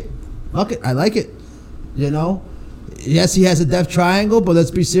 I like it. Fuck it, I like it. You know? Yes, he has a Death Triangle, but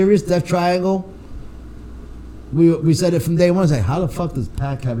let's be serious. Death Triangle, we said it from day one. It's like, how the fuck does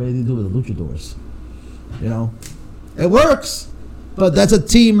Pac have anything to do with the Luchadors? You know? It works, but that's a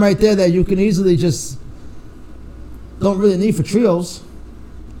team right there that you can easily just don't really need for trios.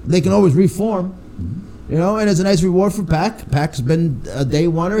 They can always reform, you know, and it's a nice reward for Pac. Pac's been a day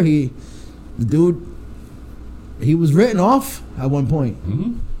oneer. He was written off at one point.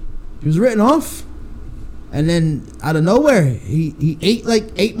 Mm-hmm. He was written off, and then out of nowhere, he ate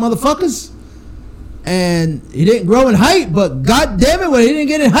like 8 motherfuckers, and he didn't grow in height. But god damn it, when he didn't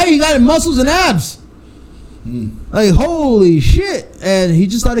get in height, he got in muscles and abs. Like holy shit! And he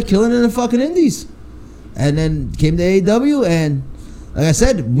just started killing in the fucking indies, and then came to AEW, and like I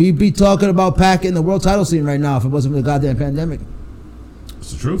said, we'd be talking about Pac in the world title scene right now if it wasn't for the goddamn pandemic.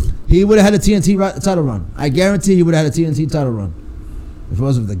 It's the truth. He would have had a TNT title run. I guarantee he would have had a TNT title run if it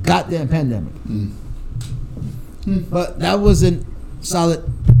wasn't for the goddamn pandemic. But that was a solid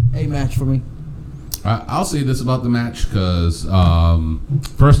A match for me. I'll say this about the match because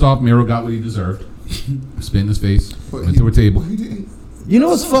first off, Miro got what he deserved. Spit in his face, went to a table. He didn't. You know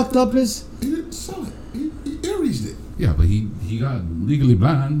what's fucked up is? He didn't sell it. He Aries it. Yeah, but he got legally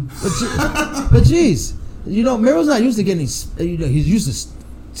blind. But jeez, you know, Miro's not used to getting. You know, he's used to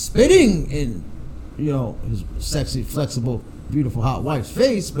spitting in, you know, his sexy, flexible, beautiful, hot wife's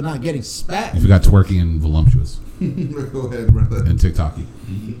face, but not getting spat. You forgot twerking and voluptuous Go ahead, brother. and TikToky,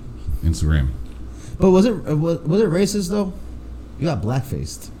 Instagram. But was it racist though? You got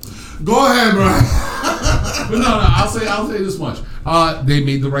black-faced. Go ahead, bro. But no, I'll say this much. They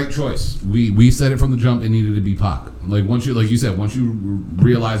made the right choice. We said it from the jump. It needed to be Pac. Once you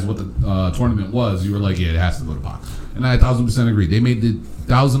realized what the tournament was, you were like, yeah, it has to go to Pac. And I 1,000% agree. They made the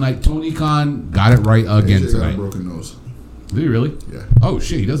Thousand Night. Tony Khan got it right again AJ got a tonight. broken nose. Did he really? Yeah. Oh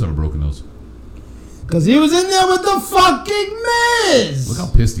shit, he does have a broken nose. Cause he was in there with the fucking Miz. Look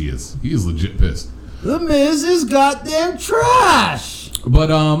how pissed he is. He is legit pissed. The Miz is goddamn trash. But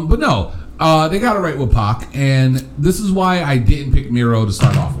no, they got it right with Pac, and this is why I didn't pick Miro to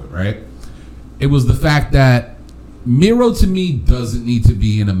start off with. Right? It was the fact that Miro to me doesn't need to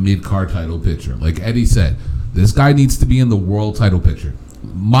be in a mid-card title picture. Like Eddie said, this guy needs to be in the world title picture.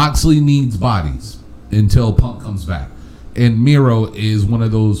 Moxley needs bodies until Punk comes back, and Miro is one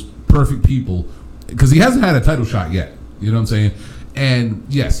of those perfect people because he hasn't had a title shot yet. You know what I'm saying? And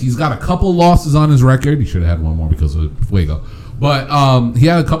yes, he's got a couple losses on his record. He should have had one more because of Fuego. But he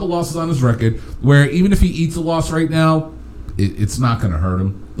had a couple losses on his record where even if he eats a loss right now, it's not going to hurt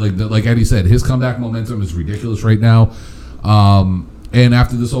him. Like Eddie said, his comeback momentum is ridiculous right now. And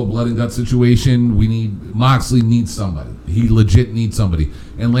after this whole blood and guts situation, Moxley needs somebody. He legit needs somebody.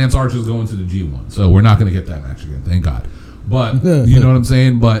 And Lance Archer's going to the G1. So we're not going to get that match again, thank God. But, you know what I'm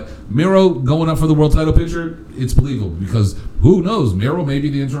saying? But Miro going up for the world title picture, it's believable because who knows? Miro may be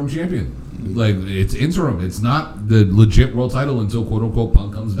the interim champion. Like, it's interim. It's not the legit world title until quote-unquote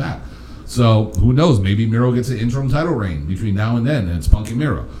Punk comes back. So who knows? Maybe Miro gets an interim title reign between now and then, and it's Punk and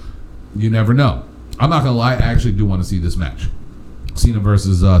Miro. You never know. I'm not going to lie. I actually do want to see this match. Cena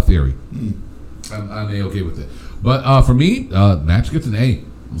versus Theory. I'm A-okay with it. But for me, match gets an A.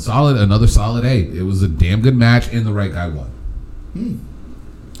 Another solid A. It was a damn good match, and the right guy won.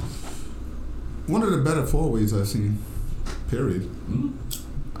 One of the better four-ways I've seen. Period.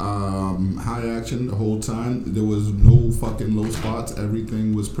 High action the whole time. There was no fucking low spots.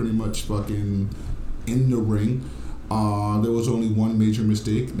 Everything was pretty much fucking in the ring. There was only one major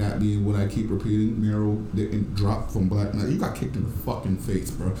mistake, that being what I keep repeating. Miro didn't drop from Black Knight. You got kicked in the fucking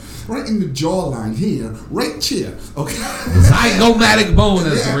face, bro. Right in the jawline here, right here. Okay. The zygomatic bone,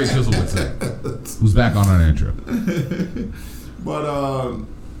 as Ray Chisel would say. Who's back on our intro. But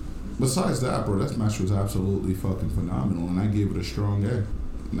besides that, bro, that match was absolutely fucking phenomenal, and I gave it a strong A.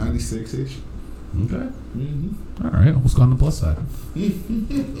 96-ish. Okay. All right. Almost got on the plus side.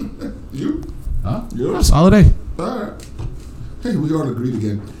 You? Huh? Yeah. Solid A. All right. Hey, we all agreed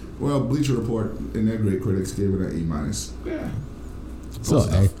again. Well, Bleacher Report and their great critics gave it an A-. Yeah. So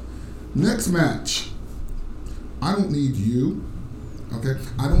A. Next match. I don't need you. Okay?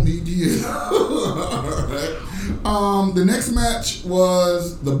 I don't need you. All right. The next match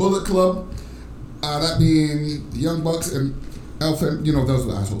was the Bullet Club That being the Young Bucks and Elfin. You know, those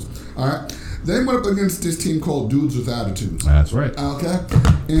are the assholes. All right. They went up against this team called Dudes with Attitudes. That's right. Okay.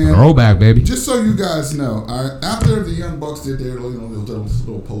 And Throwback, baby. just so you guys know, all right, after the Young Bucks did their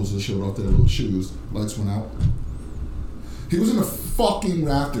little poses, showed off their little shoes, lights went out. He was in the fucking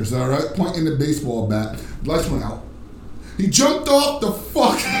rafters, all right, pointing the baseball bat. Lights went out. He jumped off the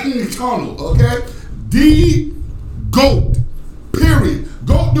fucking tunnel, okay? The GOAT. Period.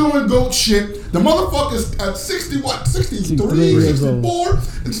 GOAT doing GOAT shit. The motherfucker's at 63, 64,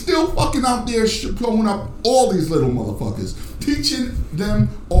 and still fucking out there blowing up all these little motherfuckers. Teaching them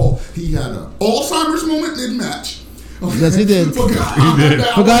all. He had an Alzheimer's moment mid-match. Okay? Yes, he did.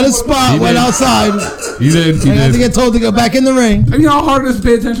 Forgot Forgot his spot, went outside. He did. I had to get told to go back in the ring. And you know how hard it is to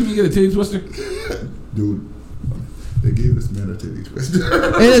pay attention when you get a titty twister? Dude, they gave this man a titty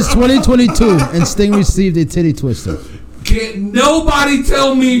twister. It is 2022, and Sting received a titty twister. Can't nobody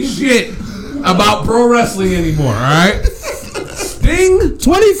tell me shit about pro wrestling anymore, alright? Sting?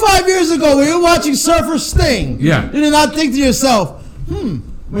 25 years ago, when you were watching Surfer Sting, Yeah. you did not think to yourself,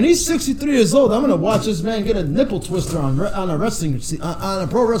 when he's 63 years old, I'm going to watch this man get a nipple twister on a wrestling on a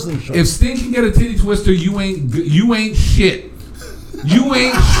pro wrestling show. If Sting can get a titty twister, you ain't shit. You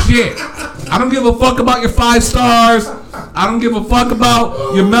ain't shit. I don't give a fuck about your 5 stars. I don't give a fuck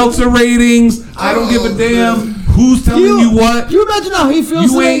about your Meltzer ratings. I don't give a damn who's telling you what. Can you imagine how he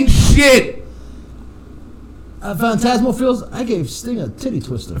feels You today? ain't shit. Phantasmo feels, I gave Sting a titty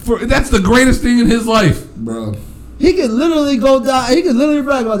twister. That's the greatest thing in his life. Bro. He could literally go down. He could literally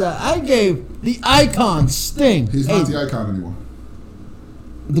brag about that. I gave the icon Sting. He's not the icon anymore.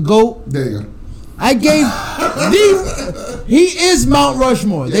 The GOAT. There you go. I gave the. He is Mount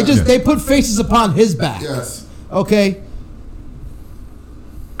Rushmore. They Yeah. they put faces upon his back. Yes. Okay.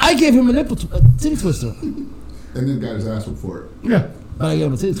 I gave him a titty twister, And then got his ass whooped for it. Yeah. but I gave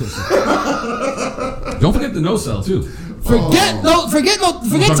him a titty twister. Don't forget the no sell too. Forget Talking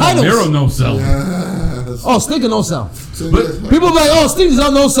about titles. Miro no sell. Yes. Oh, Sting can no sell. So, But- yes, People be like, oh, Sting's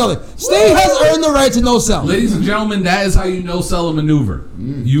not no selling. Sting has earned the right to no sell. Ladies and gentlemen, that is how you no sell a maneuver.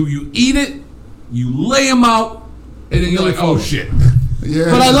 You eat it, you lay them out, and then you're like, oh shit. yeah.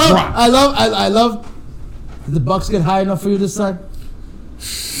 But Drop. I love. Did the Bucks get high enough for you this time?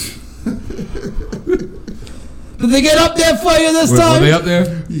 Did they get up there for you this Were time? they up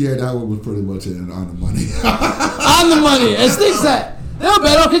there? Yeah, that one was pretty much on the money. On the money. And Sting said, they were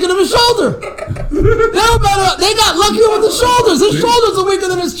better off kicking him his shoulder. They got lucky with the shoulders. His shoulders are weaker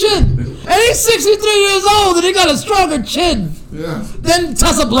than his chin. And he's 63 years old and he got a stronger chin Yeah. than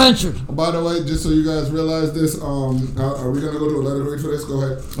Tessa Blanchard. By the way, just so you guys realize this, are we gonna go to a letter grade for this? Go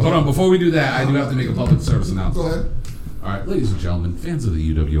ahead. Hold on, before we do that, I do have to make a public service announcement. Go ahead. All right, ladies and gentlemen, fans of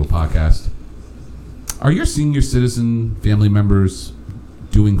the UWO podcast, are your senior citizen family members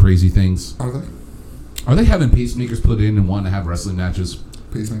doing crazy things? Are they Are they having pacemakers put in and wanting to have wrestling matches?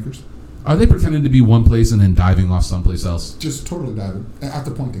 pacemakers? Are they pretending to be one place and then diving off someplace else? Just totally diving after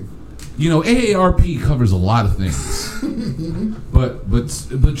pointing. You know, AARP covers a lot of things,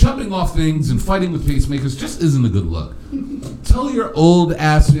 but jumping off things and fighting with pacemakers just isn't a good look. Tell your old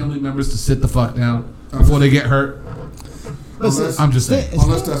ass family members to sit the fuck down before they get hurt. Unless, I'm just saying.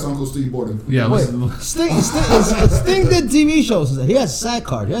 unless that's Uncle Steve Borden. Yeah, Wait, listen, Sting did TV shows. He has a SAG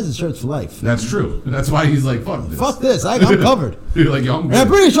card. He has insurance for life. that's true. That's why he's like, fuck this. Fuck this. I'm covered. You're like, yo, I'm And I'm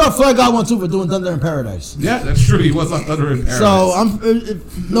good. pretty sure Flair got one too for doing Thunder in Paradise. Yeah, that's true. He was on Thunder in Paradise. So I'm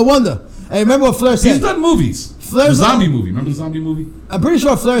no wonder. Hey, remember what Flair He's said? done movies. Flair's the zombie movie. Remember the zombie movie? I'm pretty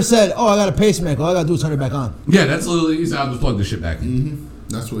sure Flair said, "Oh, I got a pacemaker. All I gotta do is turn it back on." Yeah, that's literally. He said, I'll just plug this shit back in. Mm-hmm.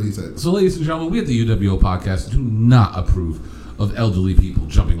 That's what he said. So, ladies and gentlemen, we at the UWO podcast do not approve of elderly people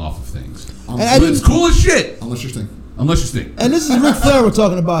jumping off of things. I But didn't- it's cool as shit, Unless you're Sting. unless you stink. And this is Ric Flair we're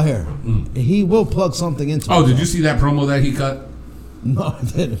talking about here. He will plug something into. Oh, it. did you see that promo that he cut? No, I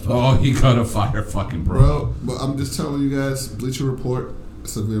didn't. Oh, he cut a fire fucking promo. Bro, but I'm just telling you guys, Bleacher Report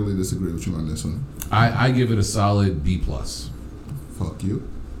severely disagree with you on this one. I give it a solid B+. Fuck you.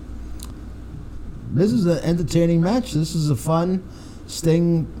 This is an entertaining match. This is a fun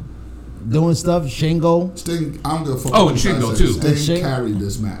Sting doing stuff. Shingo, Sting, I'm gonna fuck Oh, with and you. Shingo, I too. said And Sting Shin- carried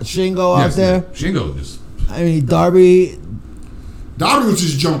this match. Shingo out Yes, there. Shingo just. I mean, Darby Darby was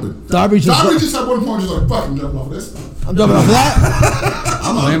just jumping. Darby just. Darby just at one point just like fucking jumping off of this. I'm jumping off of that.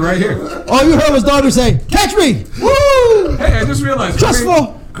 I'm laying right here. All you heard was Darby say, "Catch me!" Woo! Hey, I just realized.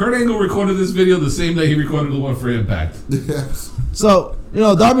 Trustful. Kurt Angle recorded this video the same day he recorded the one for Impact. Yes. So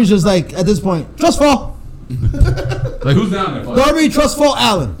Darby's just like at this point, trust fall. Like, who's down there? Fuck? Darby, trust fall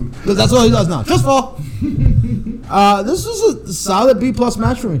Allen, because that's all he does now. Trust fall. This was a solid B+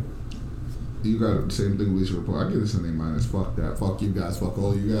 match for me. You got the same thing with Bleacher Report. I give this an A-. Fuck that. Fuck you guys. Fuck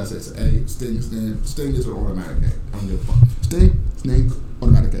all you guys. It's A. Sting is an automatic A. I don't give a fuck. Sting,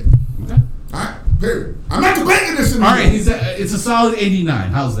 automatic A. Okay. Alright, period. I'm not debating this anymore. All right, it's a solid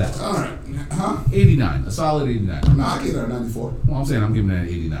 89. How's that? Alright. Huh? 89. A solid 89. No, I give it a 94. Well, I'm saying I'm giving it an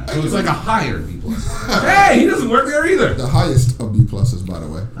 89. So it's like a higher B+. Hey, he doesn't work there either. The highest of B pluses, by the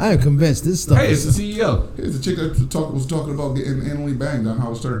way. I am convinced this stuff. Hey, it's the CEO. Here's the chick that was talking about getting anally banged on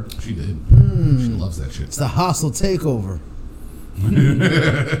Howard Stern. She did. She loves that shit. It's the hostile takeover.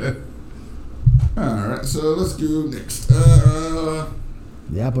 Alright, so let's go next.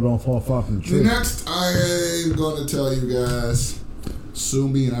 The apple don't fall far from the tree. Next, I am going to tell you guys, sue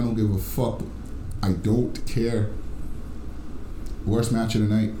me and I don't give a fuck. I don't care. Worst match of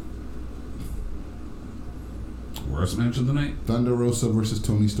the night, Worst match of the night? Thunder Rosa versus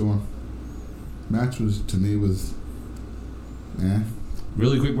Toni Storm. Match to me was,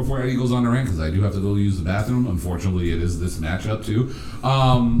 Really quick before Eddie goes on the rant, because I do have to go use the bathroom. Unfortunately, it is this matchup too.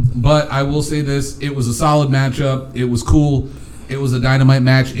 But I will say this. It was a solid matchup. It was cool. It was a dynamite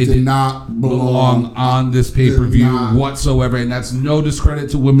match. It did not belong on this pay-per-view whatsoever, and that's no discredit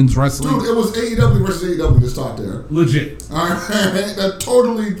to women's wrestling. Dude, it was AEW versus AEW to start there. Legit. Alright, that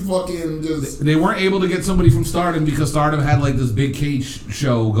totally fucking just... They weren't able to get somebody from Stardom because Stardom had like this big cage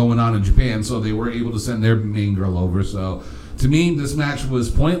show going on in Japan, so they were able to send their main girl over. So to me, this match was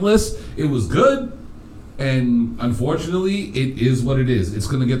pointless. It was good, and unfortunately, it is what it is. It's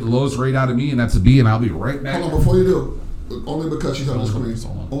going to get the lowest rate out of me, and that's a B, and I'll be right back. Hold on, before you do, only because she's on the screen.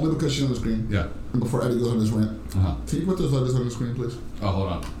 Hold on. Only because she's on the screen. Yeah. And before Eddie goes on his rant. Uh-huh. Can you put those letters on the screen, please? Oh, hold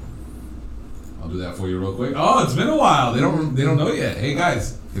on. I'll do that for you real quick. Oh, it's been a while. They don't know yet. Hey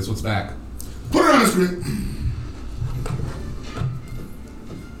guys, guess what's back? Put it on the screen.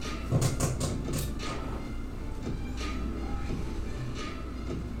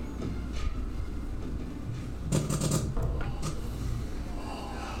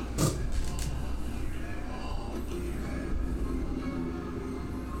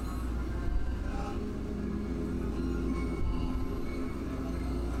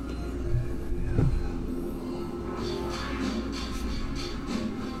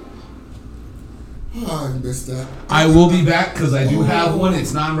 Oh, I missed that. I will be back because I do have one.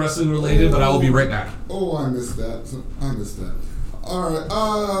 It's non-wrestling related, but I will be right back. Oh, I missed that. I missed that. All right.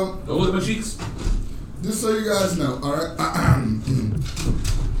 Those are my cheeks. Just so you guys know, all right.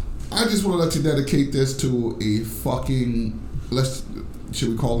 I just want to let you dedicate this to a fucking, should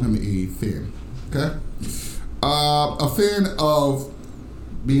we call him a fan? Okay, a fan of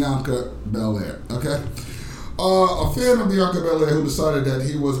Bianca Belair. Okay, a fan of Bianca Belair who decided that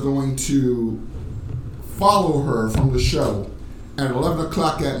he was going to follow her from the show at 11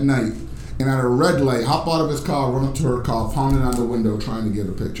 o'clock at night, and at a red light, hop out of his car, run up to her car, pounding on the window, trying to get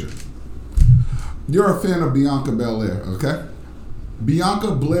a picture. You're a fan of Bianca Belair, okay?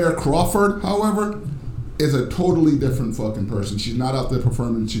 Bianca Blair Crawford, however, is a totally different fucking person. She's not out there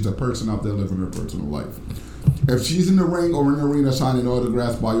performing. She's a person out there living her personal life. If she's in the ring or in the arena signing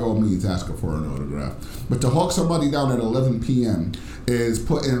autographs, by all means, ask her for an autograph. But to hawk somebody down at 11 p.m. is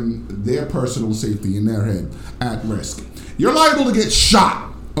putting their personal safety in their head at risk. You're liable to get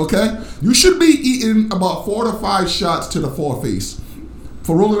shot, okay? You should be eating about 4 to 5 shots to the foreface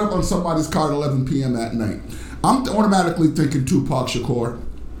for rolling up on somebody's car at 11 p.m. at night. I'm automatically thinking Tupac Shakur,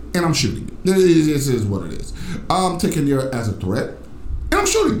 and I'm shooting you. This is what it is. I'm taking you as a threat, and I'm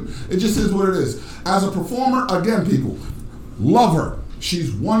shooting you. It just is what it is. As a performer, again, people, love her.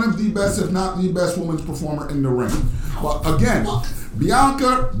 She's one of the best, if not the best, women's performer in the ring. But again,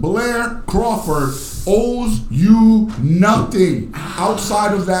 Bianca Blair Crawford owes you nothing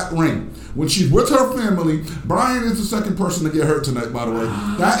outside of that ring. When she's with her family, Brian is the second person to get hurt tonight, by the way.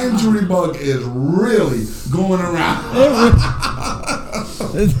 That injury bug is really going around. I'll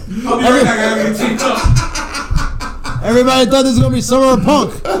be right back. I gotta get taped up. Everybody thought this was going to be Summer of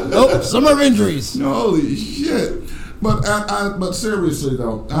Punk. Nope, Summer of Injuries. Holy shit. But seriously,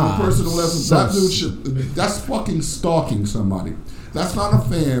 though, on a personal level, that dude should, that's fucking stalking somebody. That's not a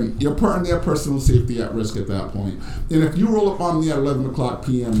fan. You're putting their personal safety at risk at that point. And if you roll up on me at 11 o'clock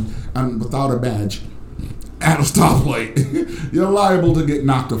p.m. and without a badge at a stoplight, you're liable to get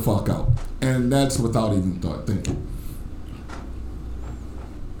knocked the fuck out. And that's without even thinking.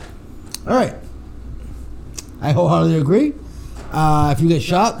 All right. I wholeheartedly agree. If you get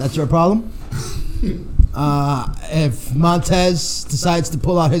shot, that's your problem. If Montez decides to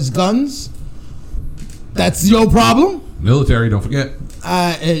pull out his guns, that's your problem. Military, don't forget.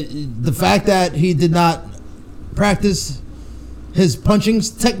 The fact that he did not practice his punching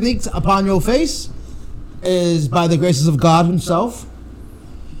techniques upon your face is by the graces of God himself.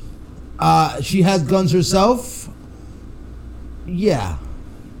 She has guns herself. Yeah.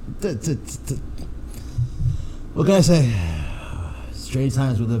 What can I say? Strange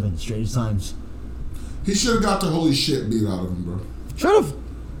times we live in. Strange times. He should have got the holy shit beat out of him, bro. Should have.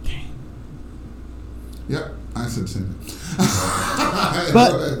 Yep, I said the same thing.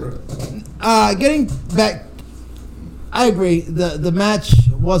 But Go ahead, bro. getting back, I agree. The match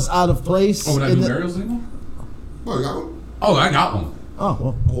was out of place. Oh, would I do burials anymore? Oh, you got one? Oh, I got one. Oh,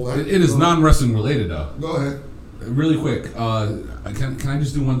 well. Hold on. It is non-wrestling related, though. Go ahead. Really quick, can I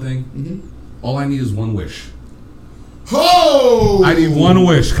just do one thing? Mm-hmm. All I need is one wish. Oh! I need one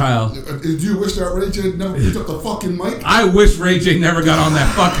wish, Kyle. Did you wish that Ray J never picked up the fucking mic? I wish Ray J never got on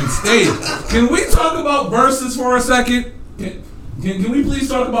that fucking stage. Can we talk about verses for a second? Can we please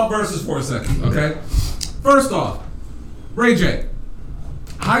talk about verses for a second, okay? First off, Ray J,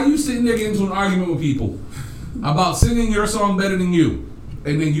 how you sitting there getting into an argument with people about singing your song better than you,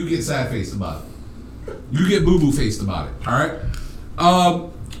 and then you get sad-faced about it? You get boo-boo faced about it, all right?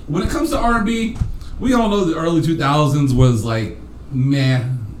 When it comes to R&B, we all know the early 2000s was like mid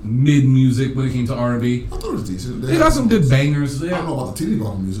music when it came to R&B. I thought it was decent. They got some good bangers. I don't know about the teeny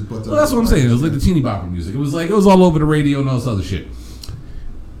bopper music, but Well, that's what I'm saying. It was like the teeny bopper music. It was all over the radio and all this other shit.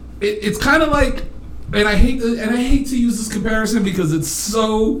 It's kind of like, and I hate to use this comparison because it's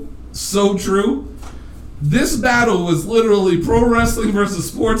so true. This battle was literally pro wrestling versus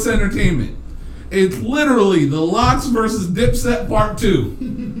sports entertainment. It's literally the Lox versus Dipset Part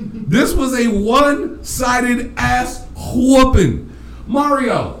 2. This was a one-sided ass whooping.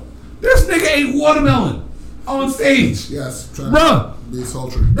 Mario, this nigga ate watermelon on stage. Yes, Bruh, be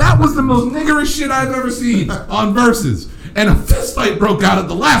sultry. that was the most niggerish shit I've ever seen on Versus. And a fist fight broke out at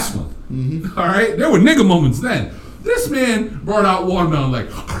the last one. Mm-hmm. All right? There were nigga moments then. This man brought out watermelon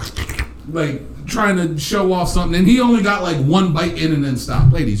like trying to show off something, and he only got like one bite in and then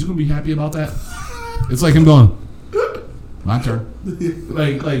stopped. Ladies, you gonna be happy about that? It's like him going, my turn.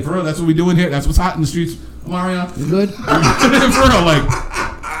 Like for real, that's what we doing here. That's what's hot in the streets. Mario, You good? for real, like,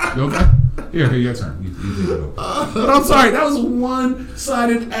 you okay? Here, your turn. You take it over. But I'm sorry, that was a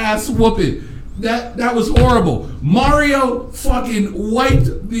one-sided ass whooping. That was horrible. Mario fucking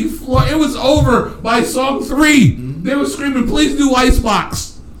wiped the floor. It was over by song 3. They were screaming, please do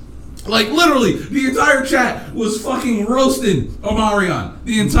Icebox. Like, literally, the entire chat was fucking roasting Omarion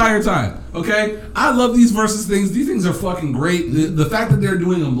the entire time. Okay? I love these versus things. These things are fucking great. The fact that they're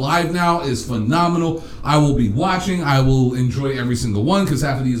doing them live now is phenomenal. I will be watching. I will enjoy every single one because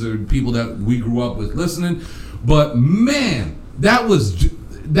half of these are people that we grew up with listening. But, man, that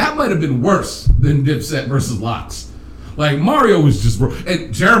might have been worse than Dipset versus Lox. Like, Mario was just...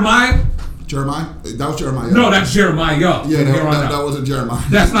 And Jeremiah... Jeremiah? That was Jeremiah. No, that's Jeremiah. Yeah, that wasn't Jeremiah.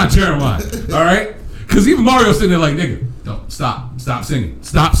 That's not Jeremiah. All right? Because even Mario's sitting there like, nigga, don't stop singing.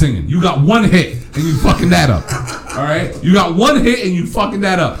 Stop singing. You got one hit and you fucking that up. All right? You got one hit and you fucking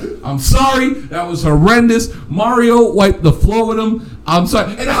that up. I'm sorry. That was horrendous. Mario wiped the floor with him. I'm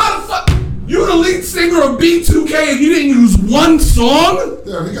sorry. And how the fuck? You the lead singer of B2K and you didn't use one song?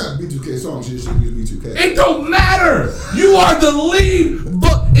 Yeah, he got B2K songs. You should use B2K. It don't matter. You are the lead.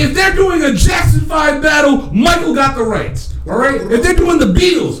 But if they're doing a Jackson 5 battle, Michael got the rights. All right? If they're doing the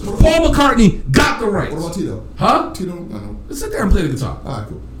Beatles, Paul McCartney got the rights. What about Tito? Huh? Tito? I don't know. Sit there and play the guitar. All right,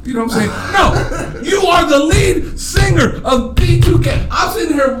 cool. You know what I'm saying? No. You are the lead singer of B2K. I'm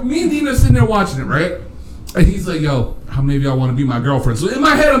sitting here, me and Dina sitting there watching it, right? And he's like, yo, how many of y'all want to be my girlfriend? So in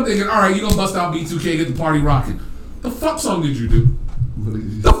my head, I'm thinking, all right, you gonna bust out B2K, get the party rocking. The fuck song did you do?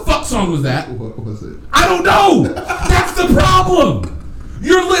 The fuck song was that? What was it? I don't know. That's the problem.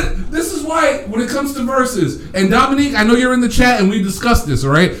 You're lit. This is why when it comes to verses, and Dominique, I know you're in the chat and we discussed this,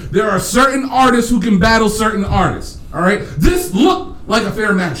 all right? There are certain artists who can battle certain artists, all right? This looked like a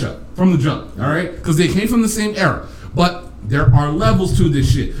fair matchup from the jump, all right? Because they came from the same era. But there are levels to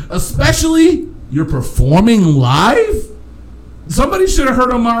this shit. Especially, you're performing live? Somebody should have heard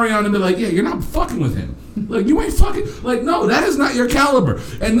Omarion and be like, yeah, you're not fucking with him. Like, you ain't fucking... Like, no, that is not your caliber.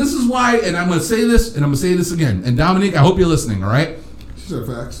 And this is why, and I'm going to say this, and I'm going to say this again. And Dominique, I hope you're listening, all right? She said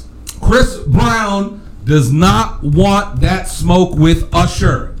facts. Chris Brown does not want that smoke with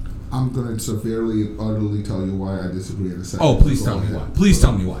Usher. I'm going to severely and utterly tell you why I disagree in a second. Oh, please tell me why. Please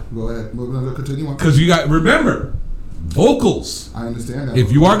tell me why. Go ahead. We're going to continue on. Because you got... Remember, vocals. I understand that.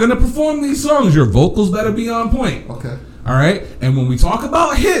 If you are going to perform these songs, your vocals better be on point. Okay. All right? And when we talk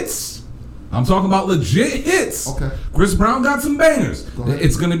about hits, I'm talking about legit hits. Okay. Chris Brown got some bangers. Go ahead.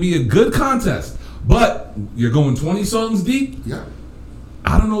 It's going to be a good contest. But you're going 20 songs deep? Yeah.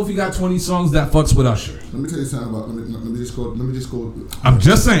 I don't know if you got 20 songs that fucks with Usher. Let me tell you something about. Let me just go. I'm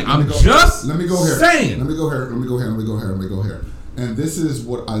just saying. Let me go here. Saying. Let me go here. And this is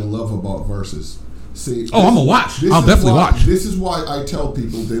what I love about verses. See, Oh, I'm gonna watch. this I'll is definitely why- watch. This is why I tell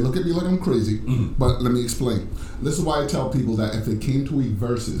people, they look at me like I'm crazy, Mm-hmm. but let me explain. This is why I tell people that if it came to a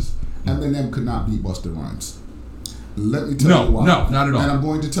verses, Eminem could not beat Busta Rhymes. Let me tell No, you why. no, not at all. And I'm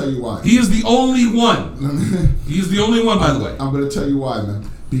going to tell you why. He is the only one. He's the only one, by the way. I'm going to tell you why, man.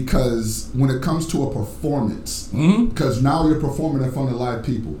 Because when it comes to a performance, Mhm. because now you're performing in front of live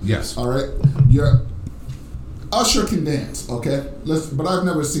people. Yes. All right. Usher can dance, okay? But I've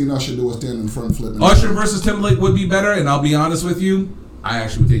never seen Usher do a stand in front flip. Usher versus Timberlake would be better, and I'll be honest with you, I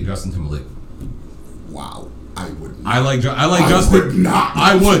actually would take Justin Timberlake. Wow, I wouldn't. I like I Justin. would not.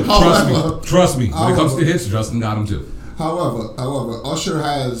 I would. However- Trust me. When it comes to however- hits, Justin got him too. However, Usher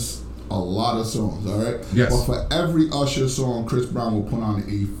has a lot of songs, all right? Yes. But for every Usher song, Chris Brown will put on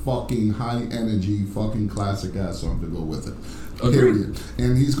a fucking high energy, fucking classic ass song to go with it. Agreed. Period.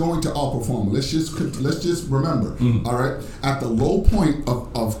 And he's going to outperform. Let's just remember, all right, at the low point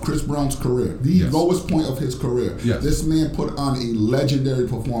of Chris Brown's career, the Yes. lowest point of his career, Yes. this man put on a legendary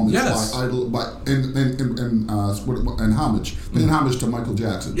performance Yes. in homage, paying homage to Michael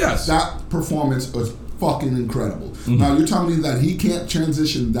Jackson. Yes. That performance was fucking incredible. Mm-hmm. Now you're telling me that he can't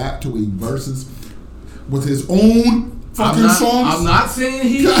transition that to a versus with his own fucking songs? I'm not saying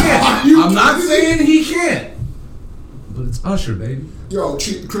he Are can't. you I'm not kidding saying he can't. But it's Usher, baby. Yo,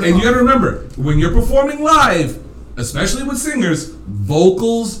 Chris. And you gotta remember, when you're performing live, especially with singers,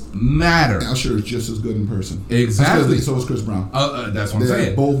 vocals matter. Usher is just as good in person. Exactly. So is Chris Brown. That's what I'm They're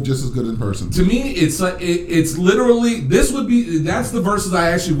saying. both just as good in person. To me, it's like it's literally that's the verses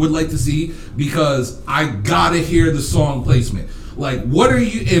I actually would like to see, because I gotta hear the song placement. Like, what are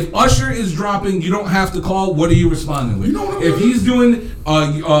you? If Usher is dropping, you don't have to call. What are you responding with? You know what I'm if doing? he's doing,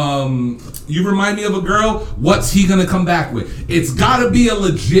 you remind me of a girl. What's he gonna come back with? It's gotta be a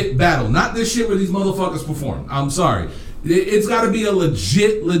legit battle, not this shit where these motherfuckers perform. I'm sorry, it's gotta be a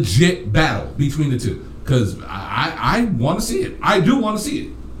legit battle between the two, because I want to see it. I do want to see it.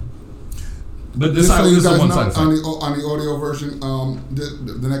 But this Just so you is a guys one know, side on the audio version,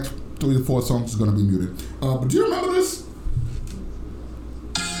 the next 3 to 4 songs is going to be muted. But do you remember this?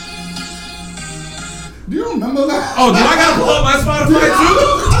 Do you remember that? Oh, do I gotta pull up my Spotify too?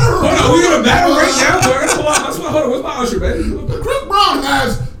 Hold on, we're gonna battle right now. We're gonna pull up my Spotify. Hold on, where's my Usher, baby? Chris Brown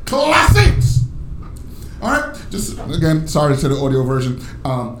has classics. All right, just again, sorry to the audio version.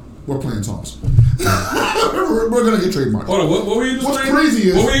 We're playing songs. we're gonna get trademarked. Hold on, what were you just What's playing? crazy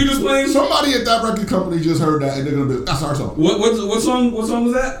is What were you just playing? somebody at that record company just heard that and they're gonna be, that's our song. What song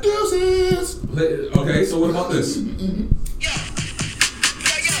was that? Deuces. Okay, so what about this?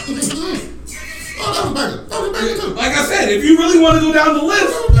 Oh, that was banger. That was banger too. Like I said, if you really want to go down the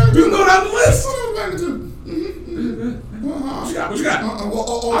list, you can go down the list. That was banger too. What you got? What you got?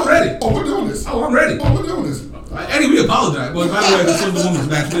 I'm ready. Oh, we're doing this. Oh, I'm ready. Oh, we're doing this. Eddie, we apologize. But by the way, this is the woman's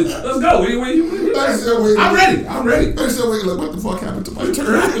match. Let's go. Wait. I'm ready. I'm ready. I said, wait, look, what the fuck happened to my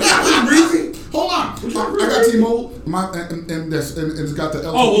turn? Breezy. Hold on. I got T-Mobile, and it's got the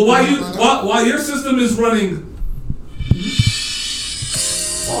LTE. Oh, well, while your system is running.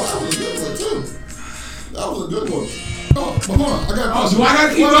 Oh, that was a good one, too. That was a good one. Oh, but hold on. I got a question. Do I gotta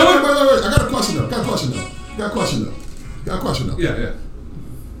keep Wait. going? I got a question, though. Got a question, though. Yeah.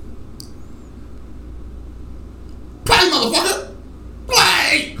 Play, motherfucker!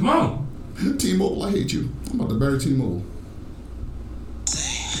 Play! Come on. T-Mobile, I hate you. I'm about to bury T-Mobile.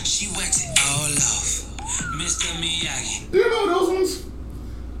 She went it all off. Mr. Miyagi. Do you know those ones?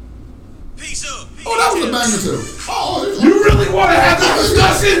 Peace up. Oh, that was a banger, too. Oh, You really want to have this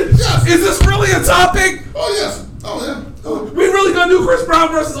discussion? Yes. Is this really a topic? Oh, yes. Oh, yeah. Oh. We really gonna do Chris Brown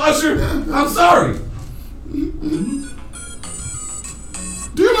versus Usher? I'm sorry.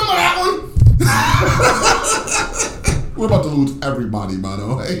 Do you remember that one? We're about to lose everybody, by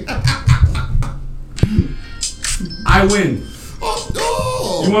the way. I win.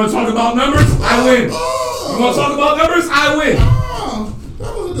 Oh. You want to talk about numbers? I win. Oh. You want to talk about numbers? I win. Oh,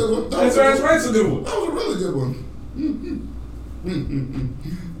 that was a good one. That's right. It's a good one. That was a really good one.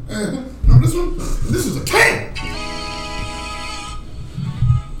 Remember this one? This is a 10.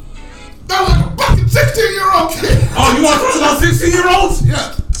 That was like a fucking 16-year-old kid. Oh, you want to talk about 16-year-olds?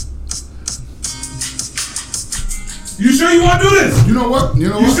 Yeah. You sure you want to do this? You know what? You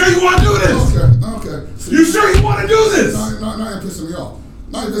sure you want to do this? Okay. You sure you want to do this? Now you're pissing me off.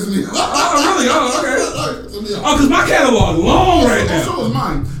 Now you're pissing me off. Oh, really? Oh, okay. Now you're pissing me off. Oh, because my catalog long right now. So is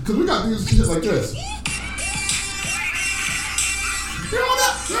mine, because we got these shit like this. You know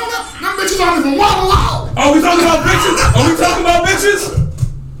that? Them bitches aren't even walking loud. Are we talking about bitches? Are we talking about bitches?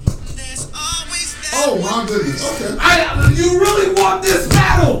 Oh my goodness. Okay. You really want this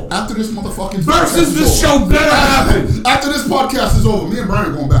battle? After this motherfucker fucking Versus podcast this is show over. better happen. After this podcast is over, me and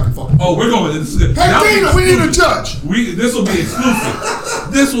Brian going back and fucking. Oh, we're going. This is good. Hey, That'll be Dina, we need a exclusive. judge. This will be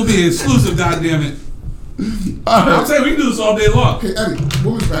exclusive. This will be exclusive. Goddamn it! I'm saying we can do this all day long. Hey, Eddie,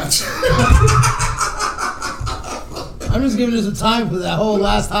 women's match. I'm just giving this a time for that whole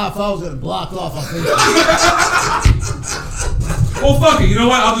last half hour was gonna block off on Facebook. Oh fuck it! You know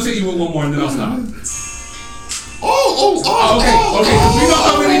what? I'll just hit you with one more and then I'll stop. Okay. We know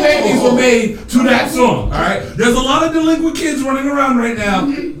how many babies were made to that song. All right. There's a lot of delinquent kids running around right now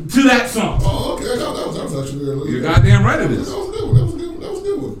to that song. Oh, okay. That was actually really You're goddamn right it is. That was a good one. That was a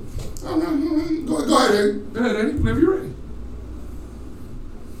good one. Go ahead, Eddie. Go ahead, Eddie. Whenever you're ready.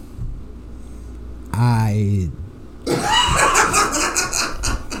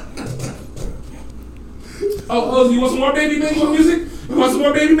 Oh, you want some more baby making music? You want some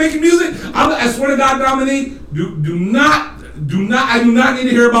more baby making music? I swear to God, Dominique, do not. I do not need to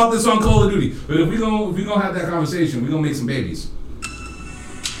hear about this on Call of Duty. But if we gonna have that conversation, we gonna make some babies.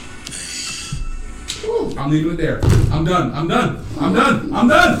 Ooh, I'm leaving it there. I'm done.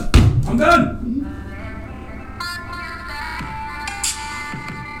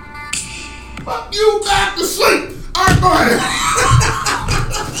 Fuck you back to sleep. All right, go ahead.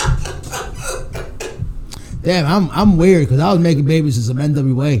 Damn, I'm weird because I was making babies since some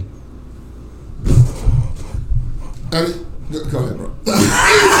NWA. Eddie, go ahead, bro.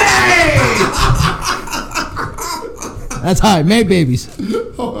 That's how I made babies.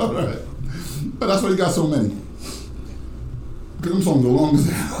 Oh, all right. But that's why you got so many. Because them songs are long as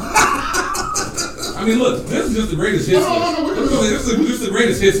hell. I mean, look, this is just the greatest hits. No, This is the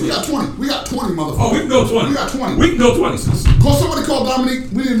greatest hits. We got 20. We got 20, motherfucker. Oh, we can go 20. We got 20. We can go 20. Call somebody called Dominique.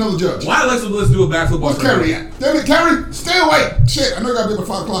 We need another judge. Why Alexa Bliss do a backflip? Where's Carrie at? Damn it, Carrie, stay awake. Shit, I know you got to be up at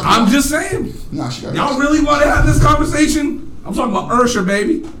 5 o'clock. I'm just saying. Nah, she got Y'all really want to have this conversation? I'm talking about Usher,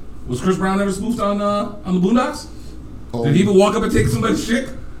 baby. Was Chris Brown ever spoofed on the Boondocks? Oh. Did he even walk up and take somebody's chick?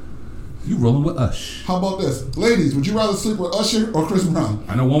 You rolling with Ush. How about this? Ladies, would you rather sleep with Usher or Chris Brown?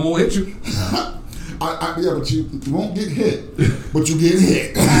 I know one won't hit you. Yeah, but you won't get hit. But you get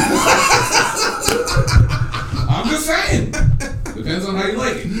hit. I'm just saying. Depends on how you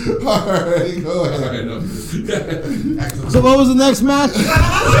like it. All right, go All ahead. right, no. So what was the next match?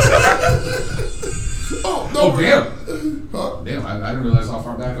 Oh, Oh, damn. Huh? Damn, I didn't realize how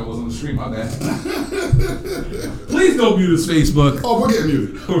far back I was on the stream. My bad. Please don't mute us, Facebook. Oh, we're getting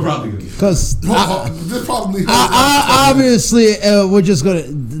muted. We're probably going to Because This probably. obviously we're just gonna.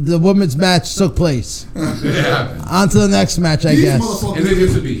 The women's match took place. Yeah. On to the next match, I These guess. motherfuckers. And they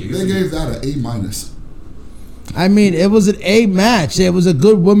gave it a B. They gave that an A-. I mean, it was an A match. It was a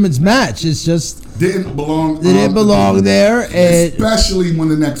good women's match. It's just Didn't belong. they didn't belong there, and Especially when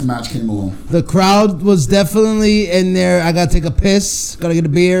the next match came along. the crowd was definitely in there. I gotta take a piss, gotta get a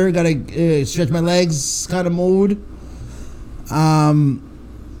beer, gotta stretch my legs, kind of mood.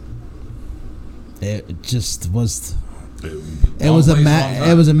 It just was. It was a match.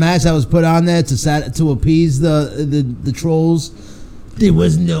 It was a match that was put on there to appease the trolls. There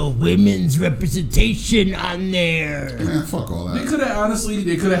was no women's representation on there. Man, fuck all They that. could have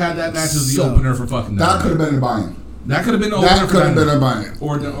had that match as the So- opener for fucking. That could have been a buy-in. That could have been the That opener for could have been a Dynamite. buy-in.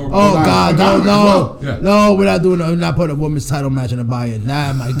 Or Oh God, no, Yeah. no, we're not doing. We're not putting a women's title match in a buy-in.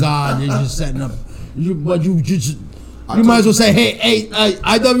 Nah, my God, you're just setting up. You might as well say, hey,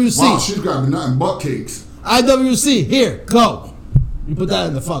 IWC, Wow, she's grabbing nothing but cakes. IWC, here, go. You put that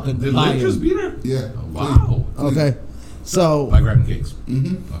in the fucking Did Liv just buy-in. beat her? Yeah. Wow. Okay, so By grabbing cakes.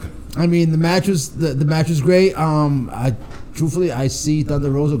 Mm-hmm. Okay. I mean, the match was great. Truthfully, I see Thunder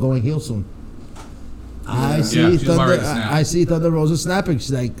Rosa going heel soon. I see Yeah, she's about ready to snap. I see Thunder Rosa snapping.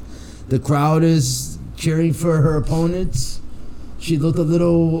 She's like, the crowd is cheering for her opponents. She looked a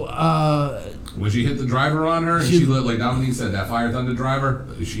little. When she hit the driver on her, and she looked like Dominique said, that Fire Thunder driver.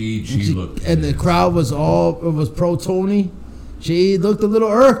 She looked. And the crowd was pro Tony. She looked a little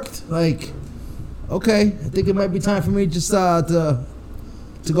irked. Like, okay, I think it might be time for me just to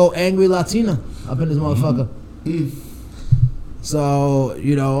go angry Latina up in this motherfucker. So,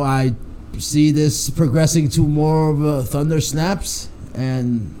 I see this progressing to more of a Thunder snaps,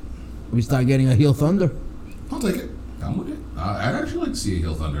 and we start getting a heel Thunder. I'll take it. I'm with it. I'd actually like to see a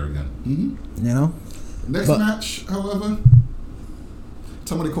heel Thunder again. Next But- match, however,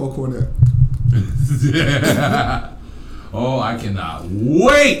 somebody call Cornette. Oh, I cannot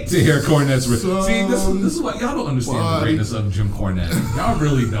wait to hear Cornette's. See, this is what y'all don't understand Why? the greatness of Jim Cornette. Y'all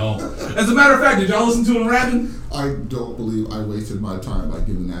really don't. As a matter of fact, did y'all listen to him rapping? I don't believe I wasted my time by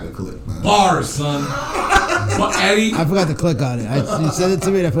giving that a clip, man. Bars, son. But Eddie, I forgot to click on it. You said it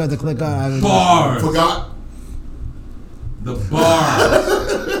to me, and I forgot to click on it. bars. Forgot. The bars.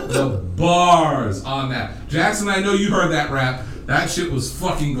 The bars on that. Jackson, I know you heard that rap. That shit was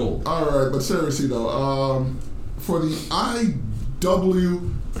fucking gold. All right, but seriously though, for the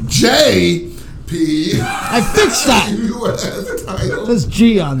IWJP I fixed that. US title, There's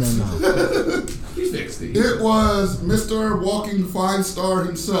G on there now. He fixed it. it was Mr. Walking 5-star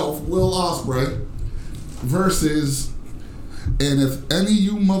himself, Will Ospreay, versus, and if any of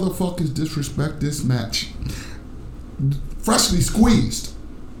you motherfuckers disrespect this match, freshly squeezed,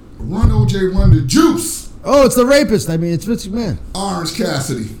 Run OJ Run the Juice, Oh, it's the rapist. I mean, it's Vince McMahon. Orange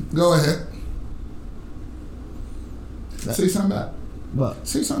Cassidy. Go ahead. Say something bad. What?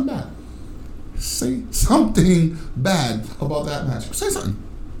 Say something bad. Say something bad about that match. Say something.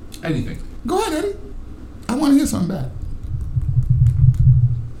 Anything. Go ahead, Eddie. I want to hear something bad.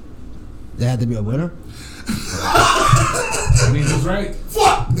 There had to be a winner. I mean, who's right?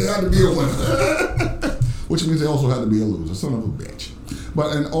 Fuck! There had to be a winner. Which means they also had to be a loser. Son of a bitch.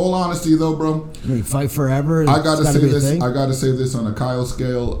 But in all honesty, though, bro, I mean, fight forever. I gotta It's say be a this. thing. I gotta say this on a Kyle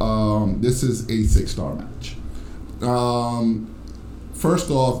scale. This is a 6-star match. First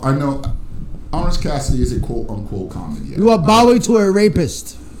off, I know Orange Cassidy is a quote unquote comedy. You are bowing to a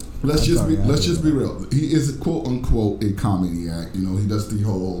rapist. Let's just sorry, be real. He is quote unquote a comedy act. You know, he does the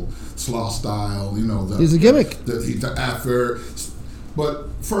whole sloth style. You know, He's a gimmick. the effort. But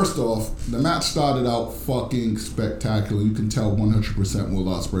first off, the match started out fucking spectacular. You can tell 100% Will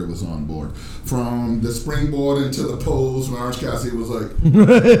Ospreay was on board. From the springboard into the pose, when Orange Cassidy was like,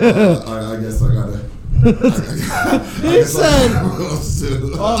 I guess I gotta. He said,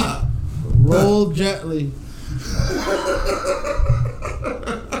 roll gently.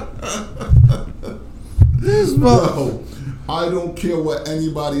 This Bro, I don't care what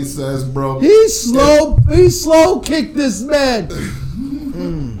anybody says, bro. He slow kicked this man.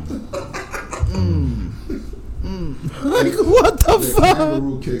 Like, what the The fuck?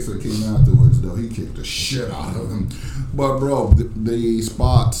 kangaroo kicks that came afterwards, though, he kicked the shit out of him. But bro, the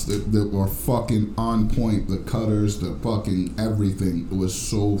spots that were fucking on point, the cutters, the fucking everything, it was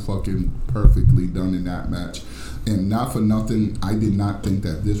so fucking perfectly done in that match. And not for nothing, I did not think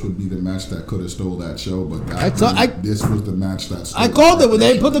that this would be the match that could have stole that show, but this was the match that stole I called it when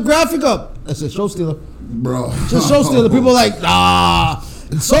they put the graphic up. I said, show stealer. bro. Just show stealer. People were like, nah.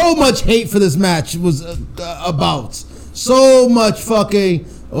 So much hate for this match was about. So much fucking,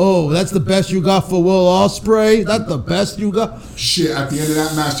 oh, that's the best you got for Will Ospreay? That's the best you got? Shit, at the end of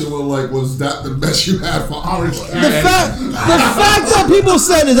that match, they were like, was that the best you had for Orange The Cassidy? fact that people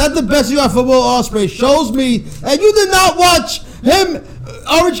said, is that the best you got for Will Ospreay shows me, and you did not watch him,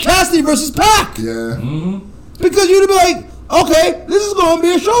 Orange Cassidy versus Pac. Yeah. Because you'd be like, okay, this is going to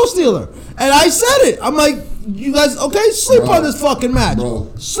be a show stealer. And I said it. I'm like, you guys, okay, sleep Bro. on this fucking match.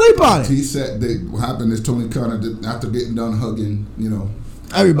 Bro. Sleep on it. He said that what happened is Tony Khan, after getting done hugging, you know,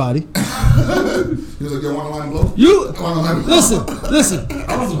 Everybody. he was like, yo, want a line blow? You, Want a line blow? listen.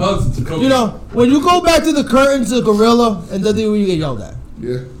 I was about to coach. You know, when you go back to the curtain to Gorilla and WWE, you get yelled at.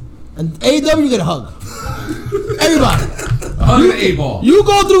 Yeah. And AEW, you get a hug. Everybody. 108 ball. You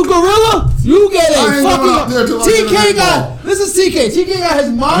go through Gorilla, you get a I ain't going up there fucking. till I get an TK eight got. ball. This is TK. TK got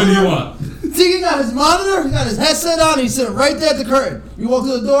his What do monitor. you want? TK got his monitor. He got his headset on. He's sitting right there at the curtain. You walk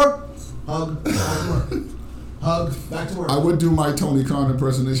through the door. Hug. Back to work. Hug. Back to work. I would do my Tony Khan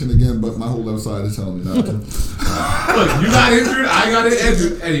impersonation again, but my whole left side is telling me not to. Look, you got injured. I got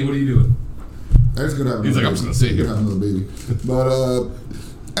injured. Eddie, what are you doing? That's good having He's like, another I'm just gonna sit baby. here. Have another baby. But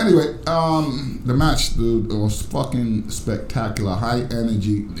anyway, the match, dude, was fucking spectacular. High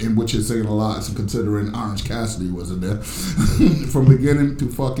energy, in which is saying a lot, considering Orange Cassidy wasn't there. From beginning to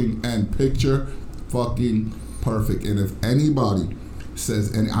fucking end, picture fucking perfect. And if anybody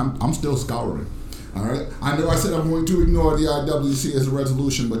says, and I'm still scouring. All right, I know I said I'm going to ignore the IWC as a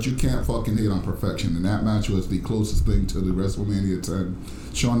resolution, but you can't fucking hate on perfection. And that match was the closest thing to the WrestleMania 10.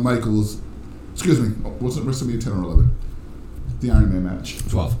 Shawn Michaels, excuse me, was it WrestleMania 10 or 11? The Iron Man match.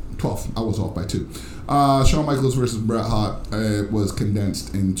 12. 12. I was off by 2. Shawn Michaels versus Bret Hart was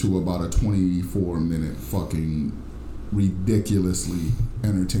condensed into about a 24-minute fucking ridiculously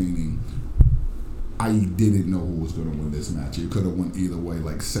entertaining. I didn't know who was going to win this match. It could have went either way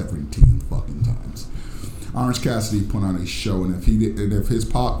like 17 fucking times. Orange Cassidy put on a show, and if his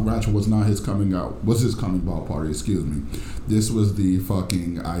pop match was not his coming out party, excuse me, this was the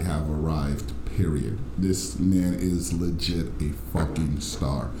fucking I have arrived, period. This man is legit a fucking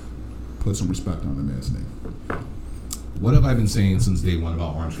star. Put some respect on the man's name. What have I been saying since day one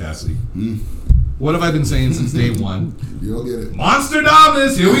about Orange Cassidy? What have I been saying since day one? You'll get it. Monster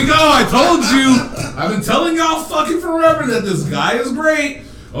Dominus, here we go. I told you. I've been telling y'all fucking forever that this guy is great.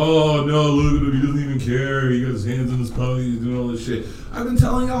 oh no, look at him, he doesn't even care. He got his hands in his pocket, he's doing all this shit. I've been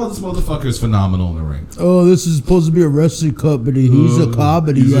telling y'all this motherfucker is phenomenal in the ring. Oh, this is supposed to be a wrestling company. He's a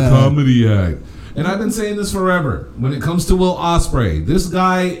comedy He's act. a comedy act. And I've been saying this forever. When it comes to Will Ospreay, this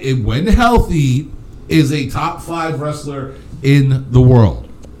guy, when healthy, is a top 5 wrestler in the world.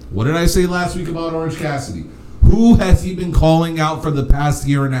 What did I say last week about Orange Cassidy? Who has he been calling out for the past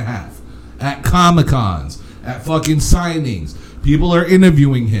year and a half? At Comic-Cons, at fucking signings. People are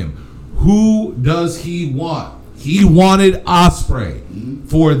interviewing him. Who does he want? He wanted Ospreay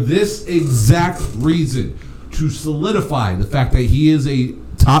for this exact reason, to solidify the fact that he is a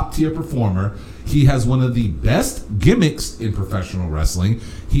top-tier performer. He has one of the best gimmicks in professional wrestling.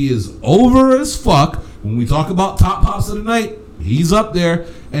 He is over as fuck. When we talk about top pops of the night, he's up there,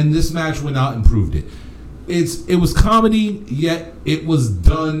 and this match went out and proved it. It was comedy, yet it was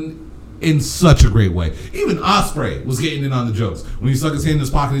done in such a great way. Even Ospreay was getting in on the jokes. When he stuck his hand in his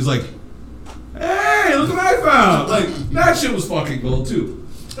pocket, he's like, hey, look what I found. Like, that shit was fucking gold, too.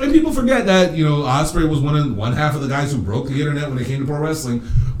 And people forget that, Ospreay was one half of the guys who broke the internet when it came to pro wrestling.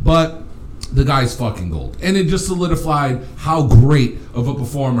 But the guy's fucking gold. And it just solidified how great of a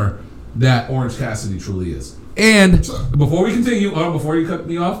performer that Orange Cassidy truly is. And before we continue, before you cut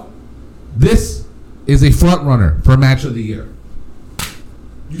me off, this is a front runner for match of the year.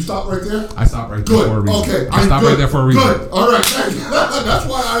 You stop right there? I stopped right there Good. for a reason. Okay. I stopped right there for a reason. Good. All right. That's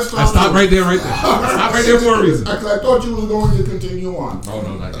why I stopped. I stopped right there. I stopped right there for a reason. I thought you were going to continue on. Oh,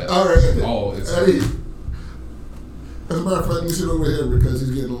 no, not yet. All right. Oh, it's... Eddie. As a matter of fact, let me sit over here because he's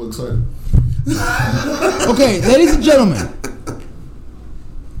getting a little excited. Okay, ladies and gentlemen.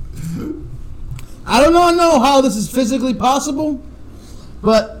 I don't know how this is physically possible,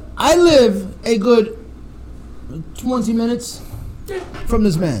 but I live a good 20 minutes from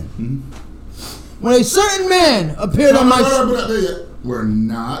this man. When a certain man appeared on my... We're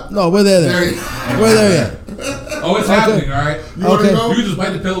not. No, we're there. We're there yet. Oh, it's happening, all right? Okay. You just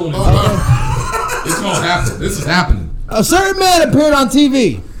bite the pillow when it's happening. It's going to happen. This is happening. A certain man appeared on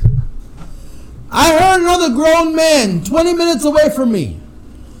TV. I heard another grown man 20 minutes away from me.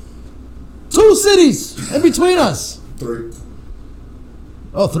 2 cities in between us. 3.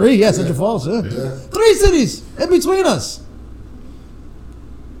 Oh, 3? Yeah, Central Falls. Yeah. 3 cities in between us.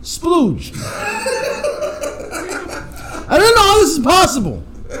 Splooge. I don't know how this is possible.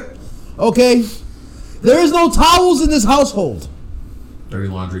 Okay? There is no towels in this household. Dirty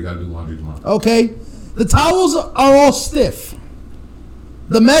laundry, gotta do laundry tomorrow. Okay? The towels are all stiff.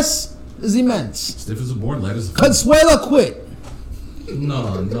 The mess is immense. Stiff as a board, light as a... Consuela quit.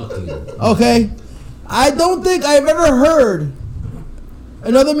 No, nothing. Okay? I don't think I've ever heard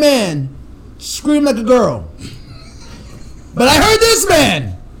another man scream like a girl. But I heard this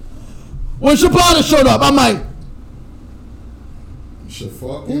man when Shibata showed up. I'm like,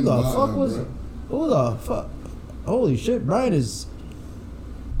 who the fuck was it? Who the fuck? Holy shit, Brian is...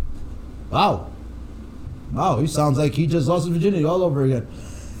 Wow. Wow, he sounds like he just lost his virginity all over again.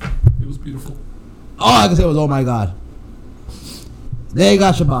 It was beautiful. All I can say was, oh my God. They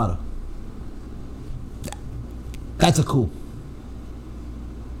got Shibata. That's a coup.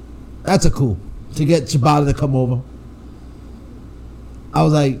 That's a coup. To get Shibata to come over. I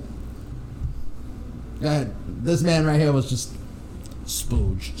was like, God, this man right here was just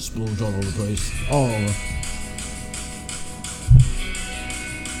splooge all over the place. All over.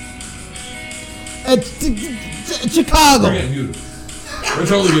 At Chicago. We're getting muted. We're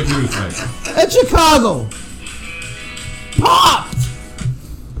totally getting muted tonight. At Chicago. Popped.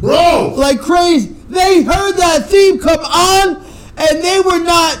 Bro! Like crazy. They heard that theme come on and they were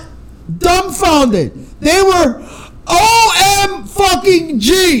not dumbfounded. They were OM fucking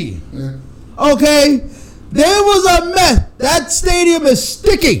G. Yeah. Okay? There was a mess. That stadium is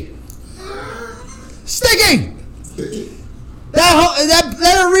sticky. Sticky.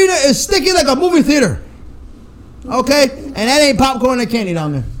 That arena is sticky like a movie theater. Okay? And that ain't popcorn and candy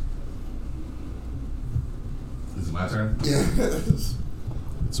down there. Is it my turn? Yeah.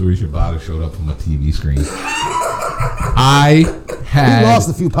 Tsuri Shibata showed up from a TV screen. I had... He lost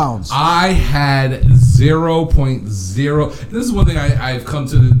a few pounds. I had 0.0... This is one thing I've come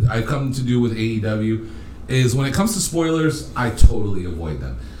to do with AEW is when it comes to spoilers, I totally avoid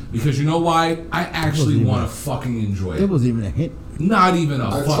them. Because you know why? I actually want to fucking enjoy it. It wasn't even a hint. Not even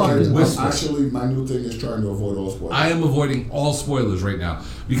a fucking whisper. Actually, my new thing is trying to avoid all spoilers. I am avoiding all spoilers right now.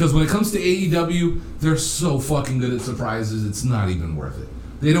 Because when it comes to AEW, they're so fucking good at surprises, it's not even worth it.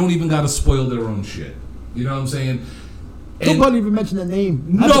 They don't even got to spoil their own shit. You know what I'm saying? And Nobody even mentioned the name.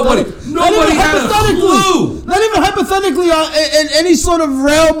 Nobody had a clue. Not even hypothetically in any sort of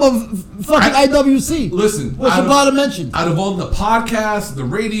realm of fucking IWC. Listen, was Shibata mentioned? Out of all the podcasts, the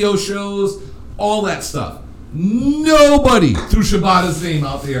radio shows, all that stuff, nobody threw Shibata's name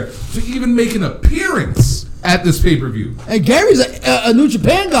out there to even make an appearance at this pay-per-view. And Gary's a New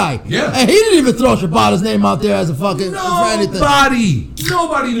Japan guy. Yeah. And he didn't even throw Shibata's name out there as a fucking for anything.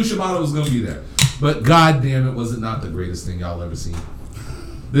 Nobody knew Shibata was going to be there. But god damn it, was it not the greatest thing y'all ever seen?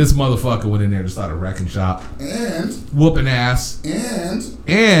 This motherfucker went in there and started wrecking shop. And whooping ass.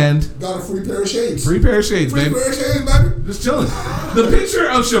 And got a free pair of shades. Free pair of shades, baby. Free pair of shades, baby. Just chilling. The picture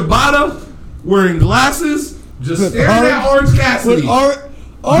of Shibata wearing glasses, just staring at Orange Cassidy.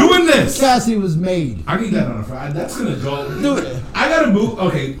 Doing this. Cassidy was made. I need that on a Friday. That's gonna go. Dude. I gotta move.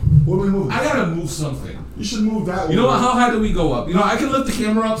 Okay. What are we moving? I gotta move something. You should move that over. You know what? How high do we go up? You know, I can lift the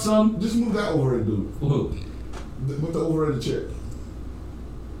camera up some. Just move that over it, dude. Who? With the overrated chick.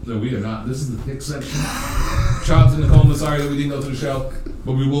 No, we are not. This is the thick section. Chops and Nicole, sorry that we didn't go to the show,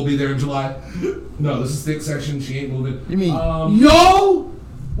 but we will be there in July. No, this is thick section. She ain't moving. You mean no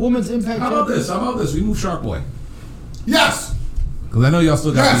Women's Impact? How about this? How about this? We move Shark Boy. Yes. Because I know y'all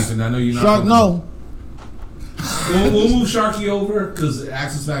still got beef, and I know you're not. Shark, no. We'll move Sharky over because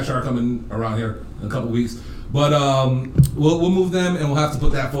Access Smash are coming around here in a couple weeks. But we'll move them, and we'll have to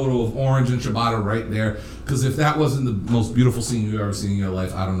put that photo of Orange and Shibata right there. Because if that wasn't the most beautiful scene you've ever seen in your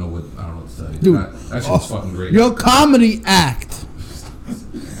life, I don't know what to tell you. Dude, that shit was fucking great. Your comedy act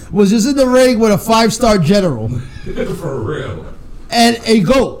was just in the ring with a 5-star general For real. and a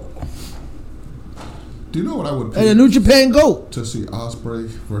goat Do you know what I would and a pick New Japan goat. to see Ospreay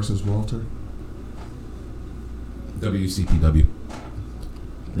versus Walter? WCPW.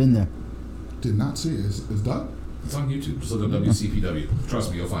 In there. Did not see it. It's done. It's on YouTube. Just look up WCPW.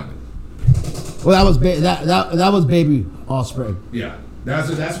 Trust me, you'll find it. Well, that was that was Baby Ospreay. Yeah.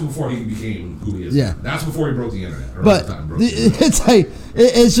 That's before he became who he is. Yeah. That's before he broke the internet. Or But the time broke the internet. it's like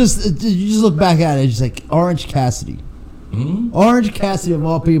it's just you just look back at it. It's just like Orange Cassidy. Mm-hmm. Orange Cassidy of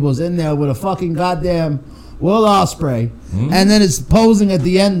all people is in there with a fucking goddamn Will Ospreay, and then it's posing at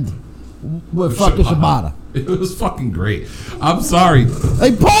the end with fucking Shibata. It was fucking great. I'm sorry.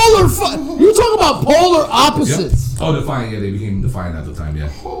 Like polar. You talk about polar opposites. Yep. Oh, Defiant. Yeah, they became Defiant at the time. Yeah.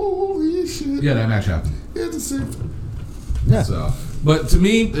 Holy shit. Yeah, that match happened. Yeah, the same. Yeah. So, but to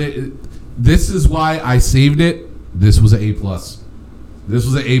me, this is why I saved it. This was an A+. This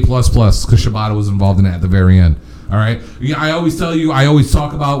was an A++ because Shibata was involved in it at the very end. All right. I always tell you. I always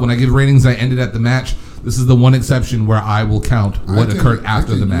talk about when I give ratings. I ended at the match. This is the one exception where I will count what occurred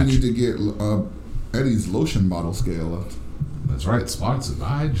after the match. You need to get Eddie's lotion bottle scale up. That's right. Sponsored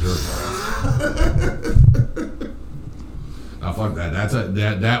by Jerk. Now fuck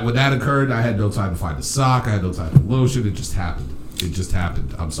that. When that occurred, I had no time to find a sock. I had no time for lotion. It just happened. It just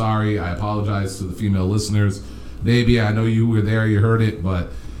happened. I'm sorry. I apologize to the female listeners. Baby, I know you were there. You heard it,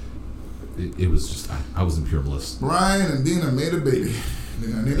 but it was just I was in pure bliss. Brian and Dina made a baby. They're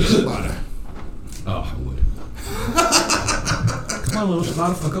gonna name it Shibata. Oh, I would. Come on, little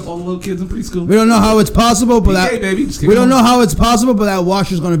Shibata, fuck up all the little kids in preschool. We don't know how it's possible, but PK, baby. Just keep we don't going. know how it's possible, but that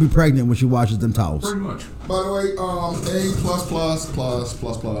washer's going to be pregnant when she washes them towels. Pretty much. By the way, A+++++++.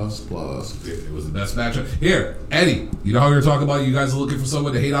 It was the best match. Here, Eddie, you know how we were talking about you guys are looking for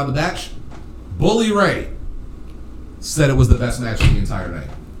someone to hate on the match? Bully Ray said it was the best match of the entire night.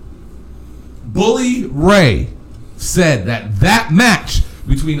 Bully Ray said that match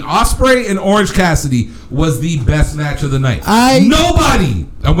between Ospreay and Orange Cassidy was the best match of the night. Nobody,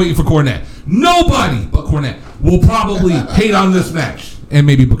 I'm waiting for Cornette. Nobody but Cornette will probably hate on this match, and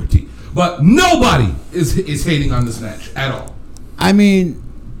maybe Booker T. But nobody is hating on this match at all. I mean,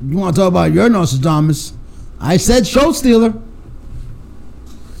 you want to talk about your Nostradamus? I said show stealer.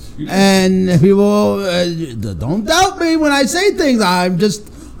 And people don't doubt me when I say things. I'm just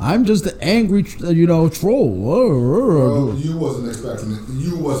an angry, troll. Well, you wasn't expecting it.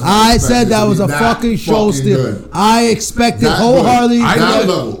 I said that was a fucking show stealer. I expected wholeheartedly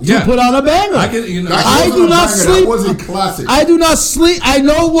to put on a banger. I do not sleep. That wasn't classic. I do not sleep. I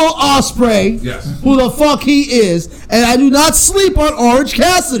know Will Ospreay, who the fuck he is, and I do not sleep on Orange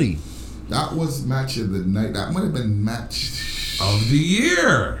Cassidy. That was match of the night. That might have been match of the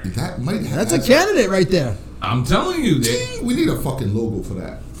year. That's a candidate right there. I'm telling you, Ding, we need a fucking logo for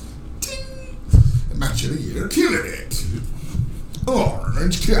that. Ding. Match of the year candidate.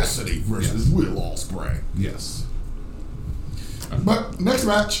 Orange Cassidy versus Will Ospreay. Yes. But next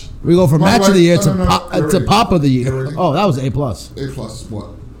match, we go from match of the year to pop of the year. Oh, that was A+. A+ what?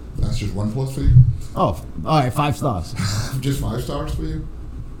 That's just 1+ for you? Oh, all right, 5 stars. Just 5 stars for you?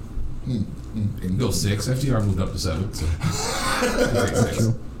 Go 6. FTR moved up to 7. So. Take 6.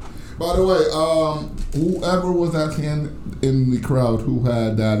 By the way, whoever was that kid in the crowd who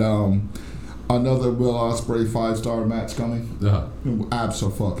had that another Will Ospreay 5-star match coming,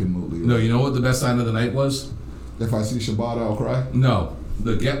 absolutely. No, you know what the best sign of the night was? If I see Shibata, I'll cry. No,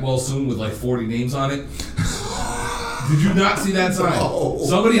 the Get Well Soon with like 40 names on it. Did you not see that sign? No.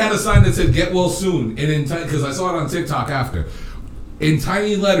 Somebody had a sign that said "Get Well Soon," and because I saw it on TikTok after, in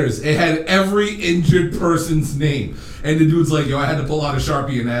tiny letters, it had every injured person's name, and the dude's like, "Yo, I had to pull out a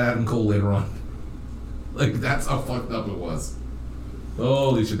Sharpie and add Adam Cole later on." Like that's how fucked up it was.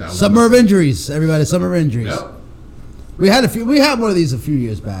 Holy shit! That was Summer of injuries, everybody. Summer of injuries. Yep. We had one of these a few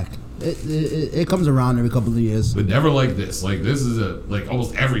years back. It comes around every couple of years. But never like this. Like this is like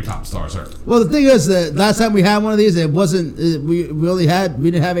almost every top star's hurt. Well, the thing is that last time we had one of these, it wasn't. We didn't have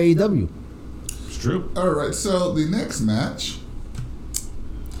AEW. It's true. All right, so the next match,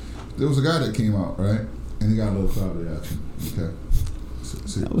 there was a guy that came out, right, and he got a little crowd reaction. Okay,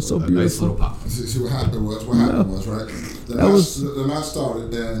 see, That was so A beautiful. nice little pop. see what happened was. What happened was, right. The match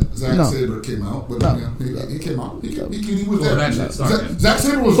started, then Zack Sabre came out, but he came out. He was Well, there. the match didn't start yet. Zack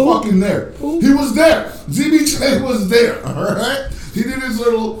Sabre was fucking there. He was there. ZBJ was there. All right. He did his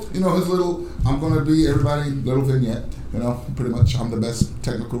little, I'm gonna be everybody little vignette. Pretty much I'm the best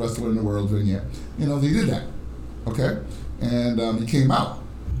technical wrestler in the world vignette. He did that. Okay, and he came out,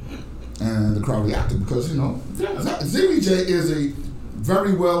 and the crowd reacted because ZBJ is a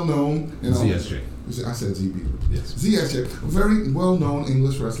very well known. ZSJ. I said ZB. Yes. ZSJ, very well known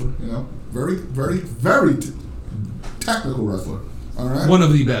English wrestler. Very, very, very technical wrestler. All right. One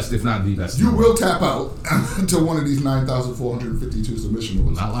of the best, if not the best. You will tap out to one of these 9,452 submission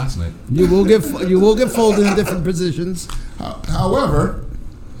rules. Not last night. You will get folded in different positions. However,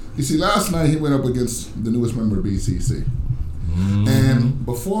 you see, last night he went up against the newest member of BCC, and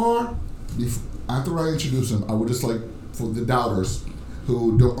after I introduce him, I would just like for the doubters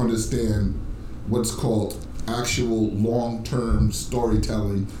who don't understand what's called actual long-term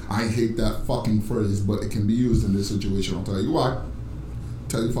storytelling. I hate that fucking phrase, but it can be used in this situation. I'll tell you why.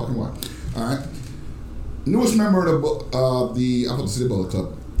 Tell you fucking why. All right. Newest member of the I'm about to say the Bullet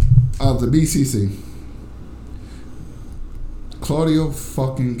Club of the BCC, Claudio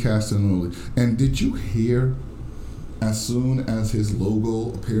fucking Castagnoli. And did you hear? As soon as his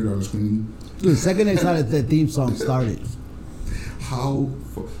logo appeared on the screen, Dude, the second they started, the theme song started.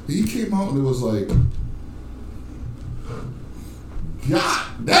 He came out and it was like, God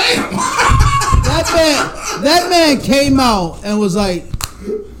damn! That man came out and was like,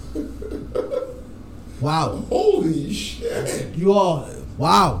 wow. Holy shit! You all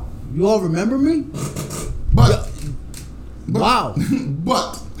remember me? But Wow.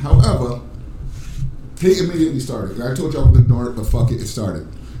 But, however, he immediately started. And I told y'all to ignore it, but fuck it, it started.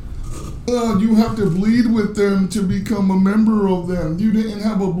 You have to bleed with them to become a member of them. You didn't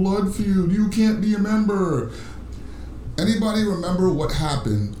have a blood feud. You can't be a member. Anybody remember what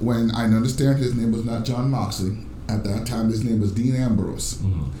happened when, I understand his name was not John Moxley. At that time, his name was Dean Ambrose.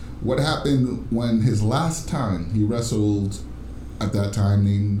 Mm-hmm. What happened when his last time he wrestled, at that time,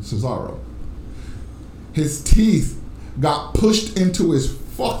 named Cesaro? His teeth got pushed into his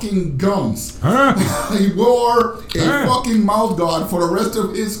fucking gums. He wore a fucking mouth guard for the rest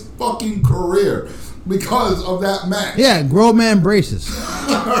of his fucking career because of that match. Yeah, grown man braces.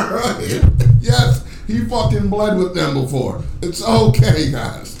 Right. Yes, he fucking bled with them before. It's okay,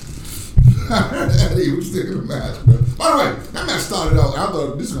 guys. He was thinking of the match. But by the way, that match started out, I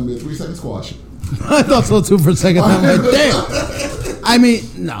thought this was going to be a 3-second squash. I thought so too for a second. I'm like, damn. I mean,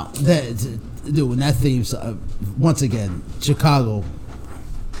 no. Dude, when that theme song, once again, Chicago,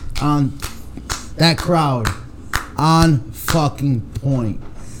 on that crowd, on fucking point.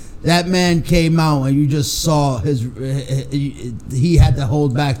 That man came out and you just saw he had to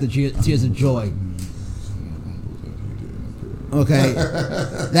hold back the tears of joy. Okay,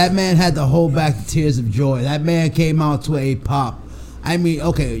 that man had to hold back the tears of joy. That man came out to a pop. I mean,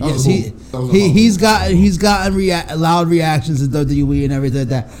 okay, yes, he's gotten loud reactions in WWE and everything like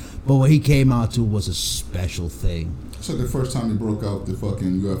that. But what he came out to was a special thing. So the first time he broke out the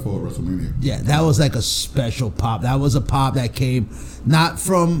fucking UFO at WrestleMania. Yeah, that was like a special pop. That was a pop that came not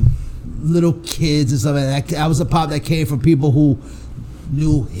from little kids and stuff like that. That was a pop that came from people who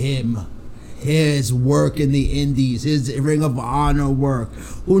knew him, his work in the indies, his Ring of Honor work,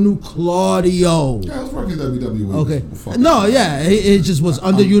 who knew Claudio. Yeah, I was working WWE. Okay. No, yeah, it just was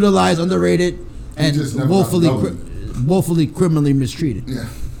underutilized, underrated, and woefully criminally mistreated. Yeah.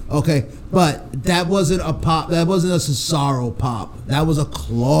 Okay, but that wasn't a pop. That wasn't a Cesaro pop. That was a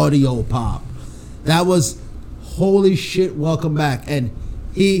Claudio pop. That was holy shit. Welcome back, and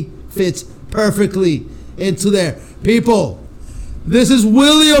he fits perfectly into there. People, this is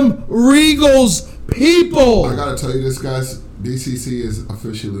William Regal's people. I gotta tell you this, guys. BCC is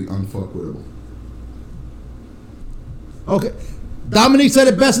officially unfuckwittable. Okay. Dominique said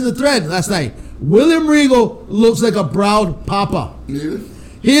it best in the thread last night. William Regal looks like a proud papa. Neither?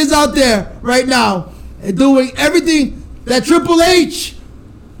 He is out there right now doing everything that Triple H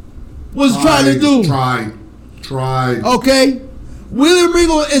was trying to do. Tried. Okay? William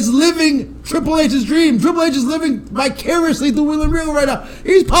Regal is living Triple H's dream. Triple H is living vicariously through William Regal right now.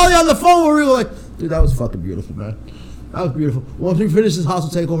 He's probably on the phone with Regal like, dude, that was fucking beautiful, man. That was beautiful. Once we finish this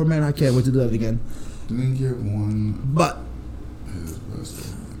hostile takeover, man, I can't wait to do that again. Didn't give one But his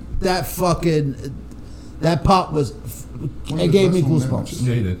best. that pop was, it gave me goosebumps.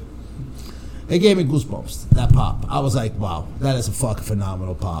 Yeah, he did. It gave me goosebumps, that pop. I was like, wow, that is a fucking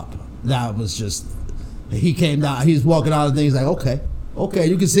phenomenal pop. That was just, he came down, he's walking out of the thing, he's like, okay.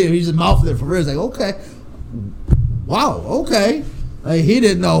 You can see him, he's just mouthing it for real. He's like, okay. Wow, okay. Like, he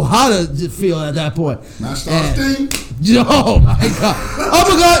didn't know how to feel at that point. Match starting. Oh my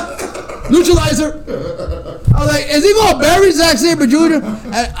god. Neutralizer. I was like, is he going to bury Zack Sabre Jr.?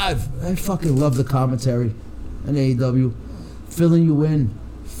 I fucking love the commentary in AEW. Filling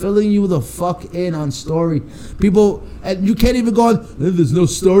you the fuck in on story. People, and you can't even go on, there's no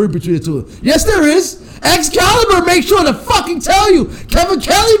story between the two of them. Yes, there is. Excalibur makes sure to fucking tell you. Kevin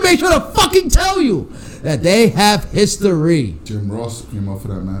Kelly makes sure to fucking tell you that they have history. Jim Ross came up for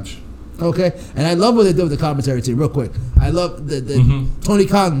that match. Okay, and I love what they do with the commentary team. Real quick, I love the Tony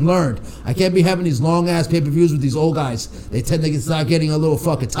Khan learned. I can't be having these long ass pay per views with these old guys. They tend to start getting a little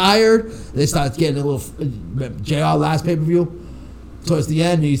fucking tired. They start getting a little. JR last pay per view, towards the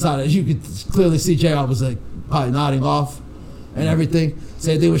end, you could clearly see JR was like probably nodding off and everything.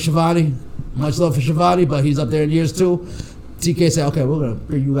 Same thing with Shivani. Much love for Shivani, but he's up there in years too. TK said, "Okay, we're gonna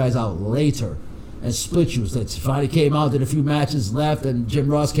bring you guys out later." And split you. So Friday came out, did a few matches left, and Jim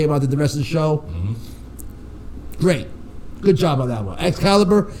Ross came out, did the rest of the show. Mm-hmm. Great. Good job on that one.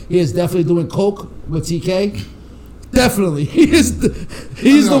 Excalibur, he is definitely doing coke with TK. Definitely. He's the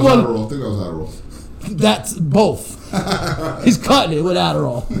one. I think that was Adderall. That's both. He's cutting it with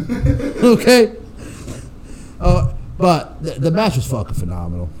Adderall. Okay? But the match was fucking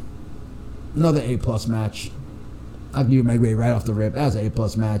phenomenal. Another A+ match. I'll give you my grade right off the rip. That was an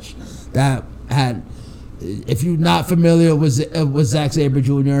A+ match. That had, if you're not familiar with Zack Sabre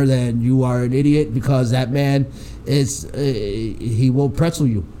Jr., then you are an idiot, because that man is, he will pretzel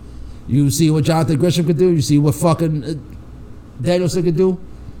you. You see what Jonathan Gresham could do. You see what fucking Danielson could do.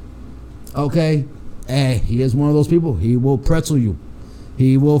 Okay? And he is one of those people. He will pretzel you.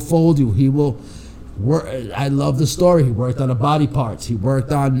 He will fold you. He will work. I love the story. He worked on the body parts. He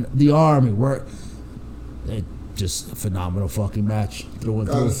worked on the arm. He worked. Just a phenomenal fucking match through and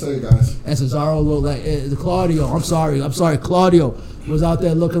through. Gotta say, guys. And Cesaro looked like Claudio. I'm sorry. Claudio was out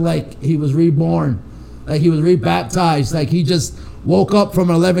there looking like he was reborn, like he was rebaptized, like he just woke up from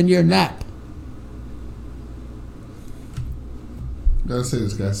an 11-year nap. Gotta say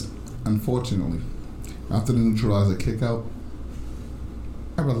this, guys. Unfortunately, after the neutralizer kick out,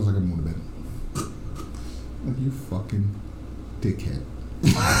 my brother's like, I'm going to bed. Like, you fucking dickhead.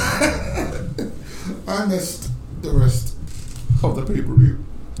 I missed the rest of the pay-per-view.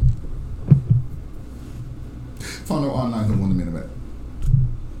 Found out online who won the main event.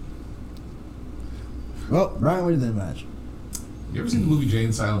 Well, Ryan, what do you think of the match? You ever seen the movie Jay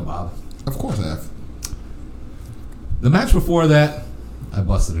and Silent Bob? Of course I have. The match before that, I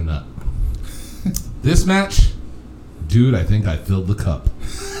busted a nut. This match, dude, I think I filled the cup.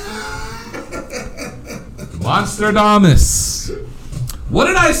 Monsterdamus. What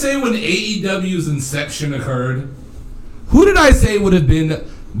did I say when AEW's inception occurred? Who did I say would have been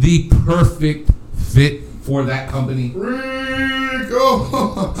the perfect fit for that company? Rico!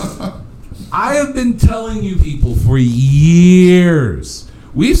 I have been telling you people for years.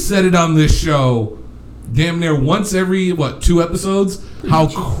 We've said it on this show damn near once every, 2 episodes? How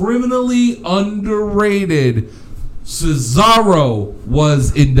criminally underrated Cesaro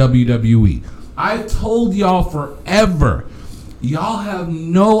was in WWE. I've told y'all forever. Y'all have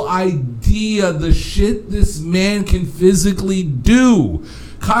no idea the shit this man can physically do.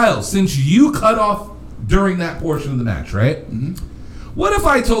 Kyle, since you cut off during that portion of the match, right? Mm-hmm. What if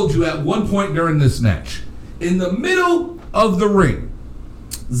I told you at one point during this match, in the middle of the ring,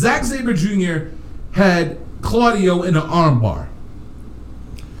 Zack Sabre Jr. had Claudio in an armbar.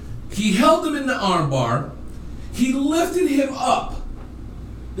 He held him in the armbar. He lifted him up.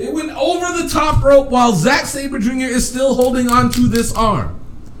 They went over the top rope while Zack Sabre Jr. is still holding onto this arm.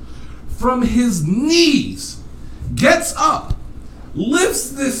 From his knees, gets up,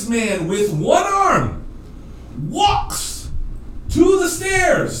 lifts this man with one arm, walks to the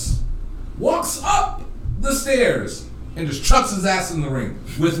stairs, walks up the stairs, and just chucks his ass in the ring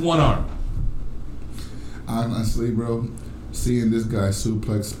with one arm. Honestly, bro, seeing this guy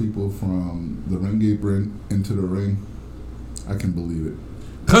suplex people from the ring apron into the ring, I can believe it.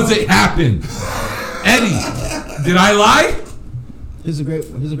 Because it happened. Eddie, did I lie? Here's a great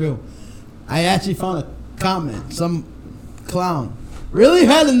one. I actually found a comment. Some clown really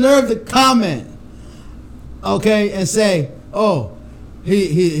had the nerve to comment, okay, and say, "Oh,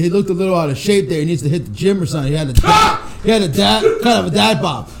 he looked a little out of shape there. He needs to hit the gym or something." He had a kind of a dad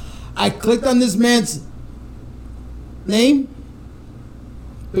bob. I clicked on this man's name.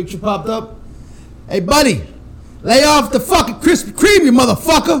 Picture popped up. Hey, buddy, lay off the fucking Krispy Kreme, you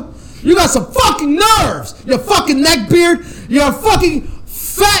motherfucker. You got some fucking nerves. Your fucking neckbeard. You're a fucking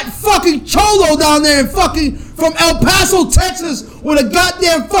fat fucking cholo down there in fucking from El Paso, Texas, with a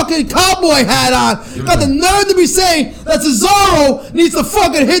goddamn fucking cowboy hat on. Got the nerve to be saying that Cesaro needs to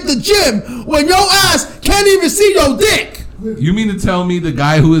fucking hit the gym when your ass can't even see your dick. You mean to tell me the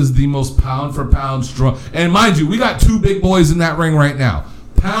guy who is the most pound for pound strong, and mind you, we got two big boys in that ring right now.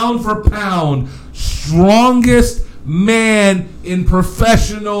 Pound for pound, strongest man in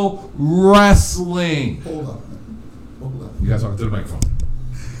professional wrestling. Hold up. You guys talking to the microphone.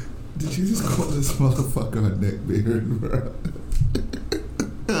 Did you just call this motherfucker a neckbeard, bro?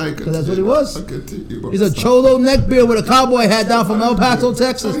 Because that's what he was. I continue, bro. He's a cholo neckbeard with a cowboy hat down from El Paso,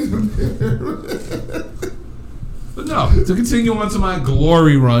 Texas. But no, to continue on to my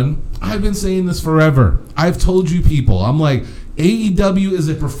glory run, I've been saying this forever. I've told you people, I'm like, AEW is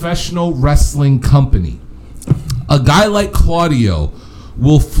a professional wrestling company. A guy like Claudio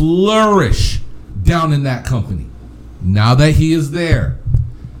will flourish down in that company. Now that he is there,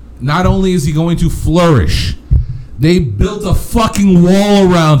 not only is he going to flourish, they built a fucking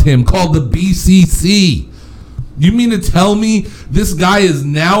wall around him called the BCC. You mean to tell me this guy is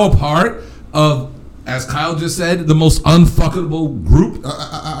now a part of, as Kyle just said, the most unfuckable group?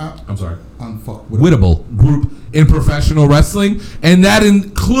 I'm sorry. Unfuckwittable group in professional wrestling? And that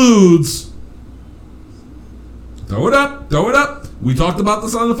includes... Throw it up. We talked about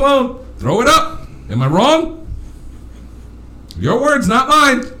this on the phone. Throw it up. Am I wrong? Your words, not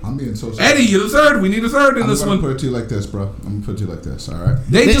mine. I'm being so sorry. Eddie, you're the third. We need a third in this one. I'm going to put it to you like this, bro. I'm going to put it to you like this, all right?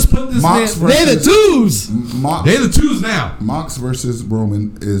 They just put this Mox man... They're the twos. They're the twos now. Mox versus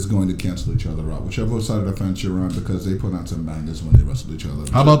Roman is going to cancel each other out. Whichever side of the fence you're on, because they put on some bangers when they wrestle each other.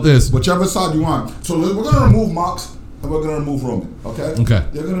 How about this? Whichever side you want. So we're going to remove Mox and we're going to remove Roman, okay? Okay.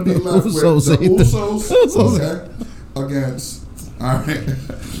 You're going to be left with the Usos, okay? Against... All right.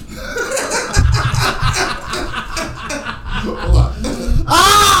 Hold on.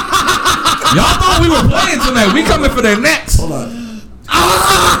 Y'all thought we were playing tonight. We coming for their necks. Hold on.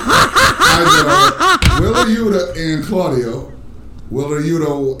 Willer Yuta and Claudio, Willer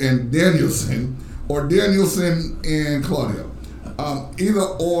Yuta and Danielson, or Danielson and Claudio. Either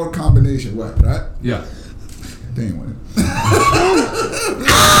or combination, right? Yeah. They ain't winning.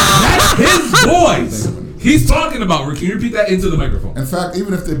 That's his voice. He's talking about. Can you repeat that into the microphone? In fact,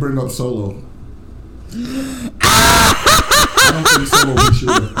 even if they bring up Solo, I don't think Solo beats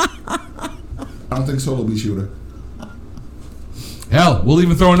Shooter. I don't think Solo beats Shooter. Hell, we'll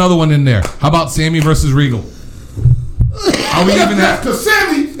even throw another one in there. How about Sammy versus Regal? Are we even that? Because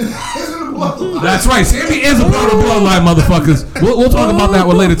Sammy is in the bloodline. That's right. Sammy is a part of the bloodline, motherfuckers. We'll talk about that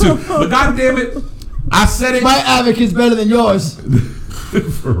one later too. But God damn it, I said it. My advocate's better than yours.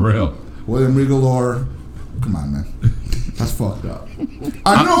 For real. William Regal or... Come on, man. That's fucked up.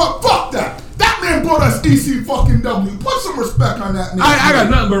 I know what? Fuck that. That man brought us EC fucking W. Put some respect on that man. I got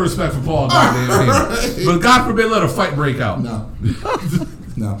nothing but respect for Paul. Right. But God forbid let a fight break out. No.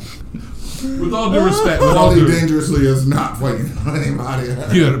 No. With all due respect. With all Paulie due dangerously is not fighting anybody.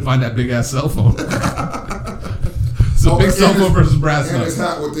 You gotta find that big ass cell phone. It's a big cell phone versus brass and nuts. his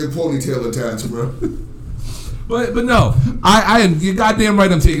hat with the ponytail attached, bro. But no, you're goddamn right.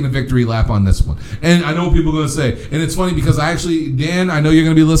 I'm taking a victory lap on this one, and I know what people are gonna say. And it's funny because Dan, I know you're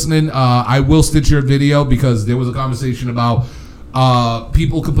gonna be listening. I will stitch your video because there was a conversation about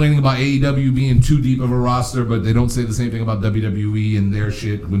people complaining about AEW being too deep of a roster, but they don't say the same thing about WWE and their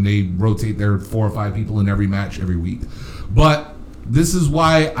shit when they rotate their 4 or 5 people in every match every week. But this is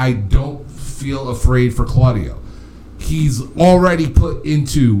why I don't feel afraid for Claudio. He's already put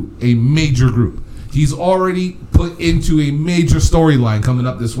into a major group. He's already put into a major storyline coming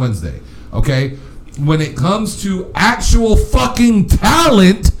up this Wednesday. Okay? When it comes to actual fucking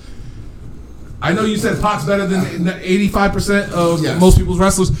talent, I know you said Pac's better than 85% of most people's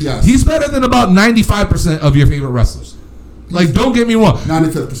wrestlers. Yes. He's better than about 95% of your favorite wrestlers. Like, don't get me wrong.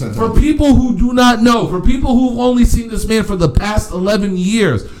 95th percentile. For people who do not know, for people who've only seen this man for the past 11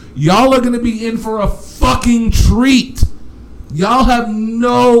 years, y'all are going to be in for a fucking treat. Y'all have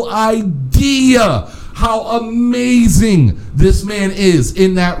no idea how amazing this man is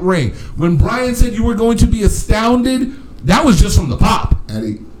in that ring. When Brian said you were going to be astounded, that was just from the pop.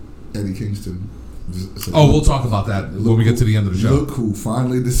 Eddie Kingston. Oh, we'll talk about that when we get to the end of the show. Look who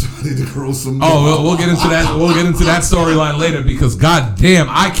finally decided to grow some. Oh, we'll get into that. We'll get into that storyline later because goddamn,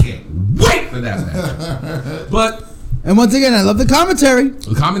 I can't wait for that match. But And once again, I love the commentary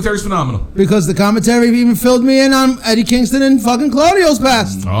the commentary's phenomenal. because the commentary even filled me in on Eddie Kingston and fucking Claudio's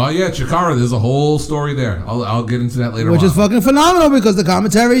past, Oh yeah, Chikara. There's a whole story there. I'll get into that later which on. is fucking phenomenal because the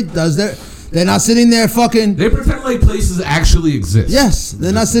commentary does their. They're not sitting there fucking. They pretend like places actually exist. Yes,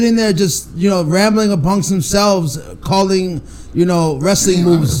 they're not sitting there just rambling amongst themselves, calling wrestling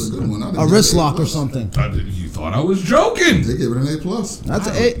moves That's a good one. I a wrist lock or something. You thought I was joking? They gave it an A+. That's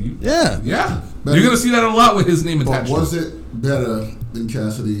Wow, it. Yeah. Yeah. Better- You're gonna see that a lot with his name But attached. was to it. it better than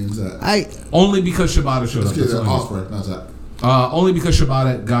Cassidy and Zack? Only because Shibata showed up. Let's That's get all I Osprey, not Zack. need. Only because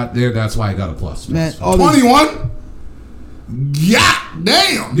Shibata got there. That's why I got a plus. Man, all these, 21? God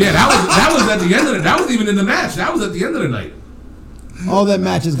damn! Yeah, that was at the end of it. That was even in the match. That was at the end of the night. all that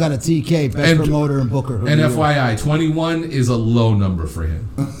matches got a TK, best And- promoter and booker. And FYI, 21 is a low number for him.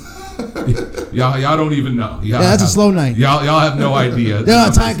 y'all don't even know. that's a slow night. Y'all have no idea. They're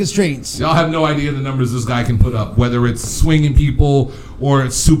on time constraints. Y'all have no idea the numbers this guy can put up, whether it's swinging people or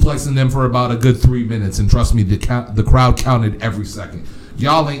it's suplexing them for about a good 3 minutes. And trust me, the crowd counted every second.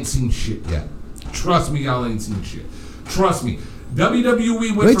 Y'all ain't seen shit yet. Trust me, y'all ain't seen shit. Trust me. WWE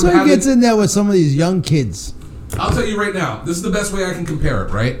went Wait from till he having... gets in there with some of these young kids. I'll tell you right now, this is the best way I can compare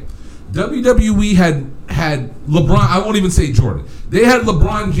it, right? WWE had LeBron, I won't even say Jordan. They had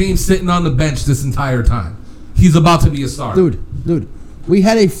LeBron James sitting on the bench this entire time. He's about to be a star. Dude, we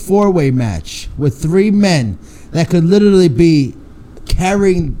had a 4-way match with 3 men that could literally be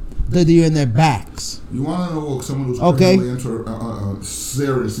carrying the deal in their backs. You want to know someone who's Okay. criminally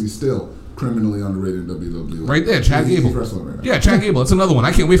seriously still criminally underrated in WWE? Right there, Chad He's Gable. wrestling right now. Yeah, Chad Gable. That's another one.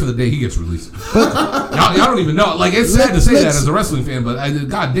 I can't wait for the day he gets released. y'all don't even know. Like, it's sad to say that as a wrestling fan, but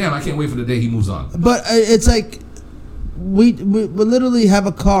goddamn, I can't wait for the day he moves on. But it's like we literally have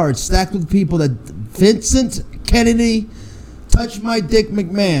a card stacked with people that Vincent Kennedy, Touch My Dick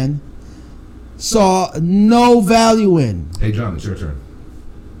McMahon saw no value in. Hey, John, it's your turn.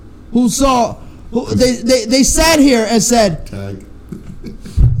 They sat here and said Tag.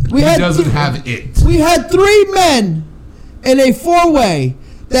 we He had doesn't have it. we had 3 men in a 4-way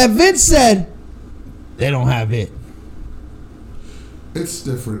that Vince said they don't have it. It's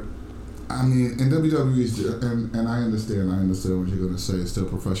different. I mean, in WWE, and I understand what you're going to say. It's still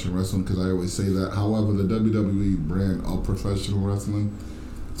professional wrestling because I always say that. However, the WWE brand of professional wrestling,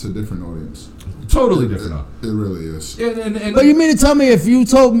 it's a different audience. Totally different. It really is. And But you mean to tell me if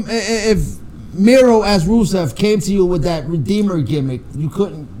Miro as Rusev came to you with that Redeemer gimmick, you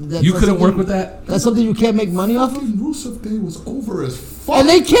couldn't work with that? That's something you can't make money off of? Rusev Day was over as fuck. And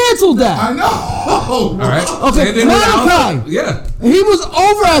they canceled that. I know. All right. Okay, And then Malachi. Yeah. He was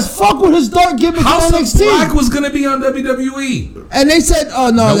over as fuck with his dark gimmick in House of NXT. Black was going to be on WWE. And they said, "Oh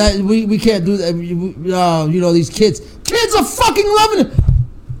no, Nope. that we can't do that. These kids are fucking loving it."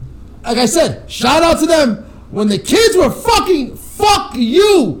 Like I said, shout out to them when the kids were fucking fuck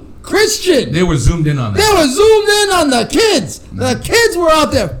you, Christian. They were zoomed in on They that. were zoomed in on the kids. The kids were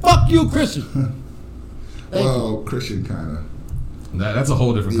out there. Fuck you, Christian. Well, Christian kind of. That's a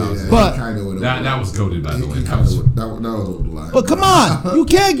whole different concept. But- that was goated, by the way. That was over the line. But come on, you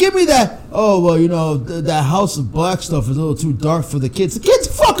can't give me that. Oh well, that House of Black stuff is a little too dark for the kids. The kids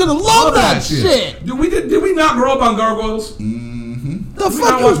fucking love that shit. Did we not grow up on gargoyles? The Did we not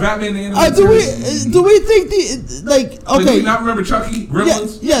fuck watch Batman the Animated do Series? we think Did okay? we not remember Chucky?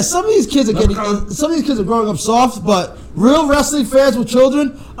 Gremlins? Yeah, some of these kids are growing up soft, but real wrestling fans with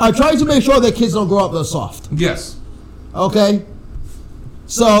children are trying to make sure their kids don't grow up that soft. Yes. Okay,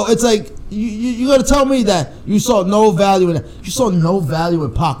 so it's like you got to tell me that you saw no value in it. You saw no value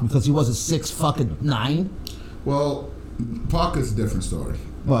in Pac because he wasn't 6'9". Well, Pac is a different story.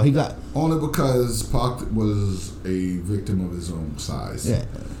 Well, he got Only because Pac was a victim of his own size. yeah.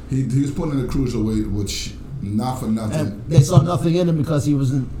 He was put in a cruiserweight, which not for nothing. And they saw nothing in him because he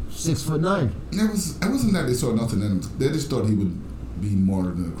wasn't 6'9". It wasn't that they saw nothing in him. They just thought he would be more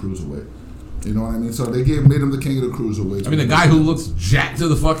than a cruiserweight. You know what I mean? So they made him the king of the cruiserweights. I mean, the guy who looks jacked to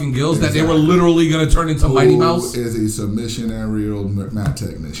the fucking gills that they were literally going to turn into Mighty Mouse is a submission aerial mat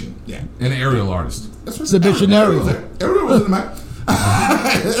technician. Yeah. and an aerial artist. That's what Submission aerial. Everyone was in the mat. I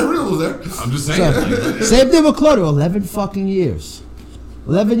Ariel was there. I'm just saying. So, same thing with Claudio. 11 fucking years.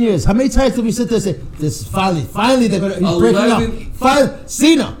 11 years. How many times did we sit there and say, "This is finally they're gonna he's breaking 11. out"? Finally,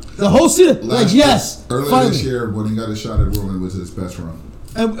 Cena, the whole Cena, like yes, Earlier finally. this year, when he got a shot at Roman, was his best run.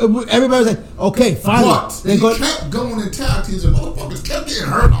 And everybody was like, "Okay, finally." But They're he going, kept going in tag teams, and motherfuckers kept getting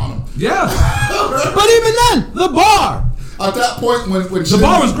hurt on him. Yeah. but even then, the bar. At that point, when The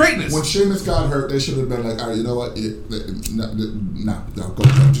bar was greatness. When Sheamus got hurt, they should have been like, all right, you know what? No, go.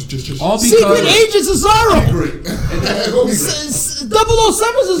 Just. All Secret because Agent Cesaro. Great. Go be great. 007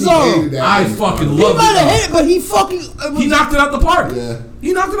 Cesaro. I fucking He love might have hit it. it, but he fucking. He knocked it out the park. Yeah.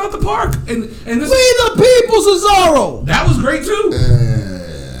 He knocked it out the park. And this We the people, Cesaro. that was great too.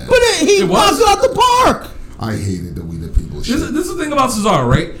 But he It knocked was? it out the park. I hated the We the People shit. This is the thing about Cesaro,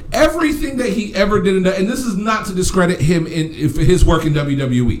 right? Everything that he ever did, and this is not to discredit him for his work in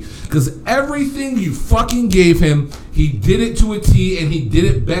WWE, because everything you fucking gave him, he did it to a T, and he did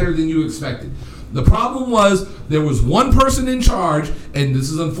it better than you expected. The problem was there was one person in charge, and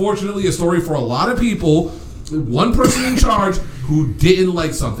this is unfortunately a story for a lot of people, one person in charge who didn't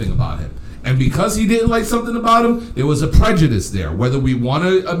like something about him. And because he didn't like something about him, there was a prejudice there, whether we want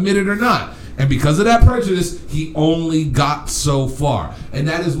to admit it or not. And because of that prejudice, he only got so far. And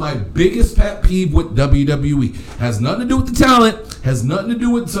that is my biggest pet peeve with WWE. Has nothing to do with the talent. Has nothing to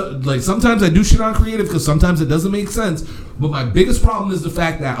do with, like, sometimes I do shit on creative because sometimes it doesn't make sense. But my biggest problem is the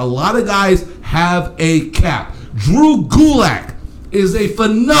fact that a lot of guys have a cap. Drew Gulak is a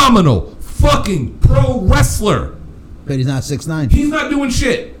phenomenal fucking pro wrestler. But he's not 6'9". He's not doing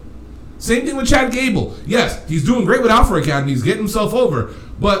shit. Same thing with Chad Gable. Yes, he's doing great with Alpha Academy. He's getting himself over.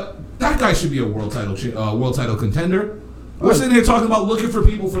 But that guy should be a world title contender. We're sitting here talking about looking for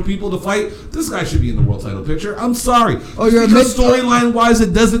people to fight. This guy should be in the world title picture. I'm sorry. Oh, you're because storyline wise,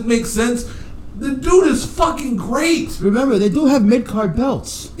 it doesn't make sense. The dude is fucking great. Remember, they do have mid-card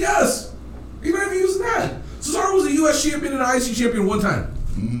belts. Yes. Even if he was that. Cesaro was a U.S. champion and an IC champion one time.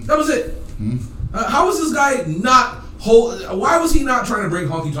 That was it. How was this guy not why was he not trying to break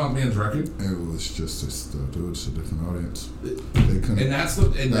Honky Tonk Man's record? It was just a different audience. And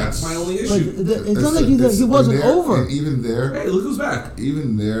that's my only But issue. it's not like he wasn't over. And even there, Hey, look who's back.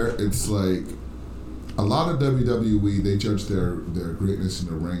 even there, it's like a lot of WWE. They judge their greatness in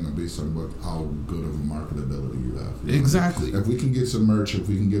the ring based on how good of a marketability you have. You know? Exactly. If we can get some merch, if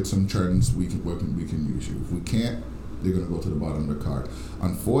we can get some trends, we can use you. If we can't, they're gonna go to the bottom of the card.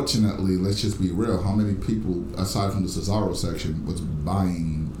 Unfortunately, let's just be real. How many people, aside from the Cesaro section, was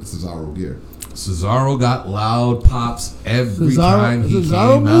buying Cesaro gear? Cesaro got loud pops every Cesaro- time he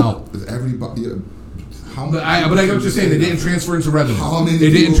Cesaro came moved? out. Everybody. How But I get what you're saying. They didn't transfer into revenue. How many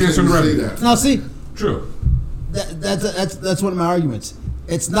They didn't people transfer can into you say revenue. that? Now, see, True. that's one of my arguments.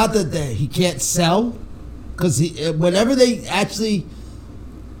 It's not that he can't sell, because whenever they actually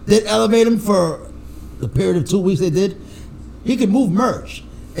did elevate him for the period of 2 weeks they did, he could move merch.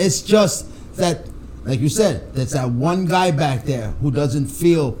 It's just that, like you said, there's that one guy back there who doesn't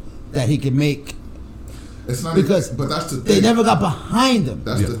feel that he can make, It's not because but that's the thing. they never got behind him.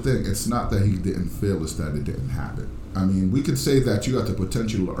 That's Yeah. the thing. It's not that he didn't feel; it's that it didn't happen. I mean, we could say that you have the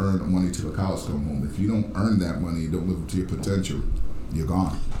potential to earn money till the cows come home. If you don't earn that money, you don't live up to your potential, you're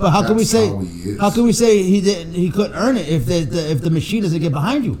gone. But how can we That's say? how he is. How can we say he couldn't earn it if the machine doesn't get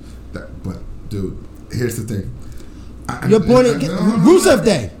behind you? But dude, here's the thing. Your point is Rusev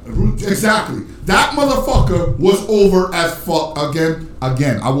Day. Exactly. That motherfucker was over as fuck.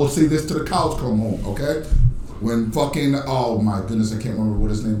 Again, I will say this till the cows come home, okay? When fucking, oh my goodness, I can't remember what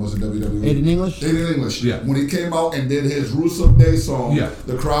his name was in WWE. Aiden English? Aiden English. Yeah. When he came out and did his Rusev Day song, Yeah.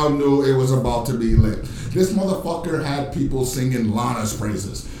 the crowd knew it was about to be lit. This motherfucker had people singing Lana's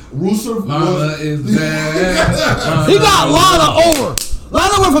praises. Rusev Lana was... is bad. He got Lana over.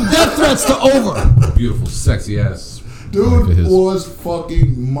 Lana went from death threats to over. Beautiful, sexy ass. Dude His- was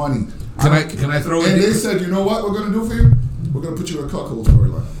fucking money. Can I throw in? And they said, you know what we're going to do for you? We're going to put you in a cuckold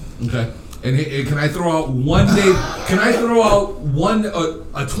storyline. Okay. And can I throw out one day? Can I throw out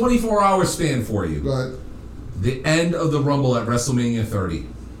a 24-hour span for you? Go ahead. The end of the Rumble at WrestleMania 30.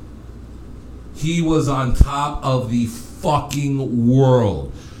 He was on top of the fucking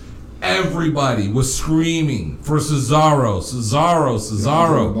world. Everybody was screaming for Cesaro.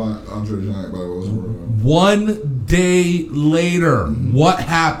 Andre the Giant, by the way, wasn't working. 1 day later, what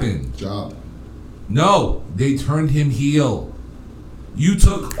happened? Job. No, they turned him heel. You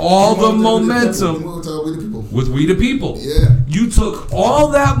took all the momentum with We the People. Yeah. You took all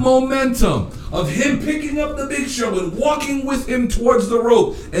that momentum of him picking up the Big Show and walking with him towards the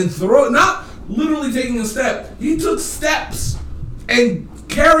rope and not literally taking a step. He took steps and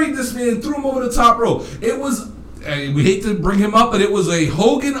carried this man, threw him over the top rope. It was we hate to bring him up, but it was a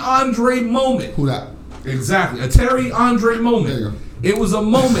Hogan Andre moment. Who that? Exactly, a Terry Andre moment. There you go. It was a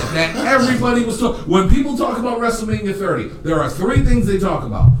moment that everybody was talking. When people talk about WrestleMania 30, there are 3 things they talk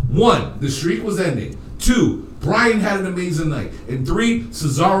about. 1, the streak was ending. 2, Bryan had an amazing night. And 3,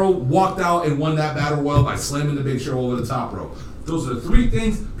 Cesaro walked out and won that battle royal by slamming the Big Show over the top rope. Those are the 3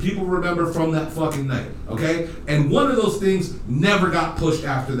 things people remember from that fucking night, okay? And one of those things never got pushed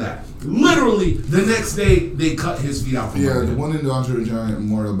after that. Literally, the next day, they cut his feet out from Yeah, under the him. one in the Andre the Giant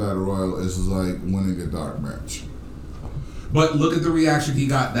Memorial Battle Royal is like winning a dark match. But look at the reaction he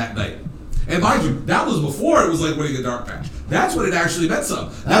got that night. And mind you, that was before it was like winning a dark match. That's when it actually meant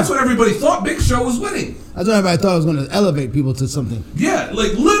something. That's when everybody thought Big Show was winning. That's when everybody thought it was going to elevate people to something. Yeah,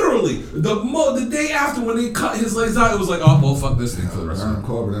 like literally, the day after when they cut his legs out, it was like, oh, well, fuck this thing for the rest of Baron it.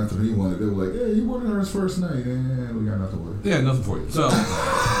 Corbin, after he won it, they were like, "Yeah, he won her his first night, and we got nothing with it." Yeah, nothing for you. So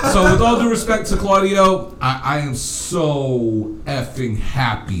with all due respect to Claudio, I am so effing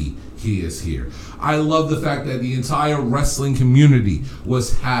happy he is here. I love the fact that the entire wrestling community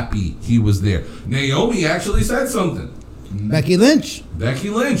was happy he was there. Naomi actually said something. Becky Lynch. Becky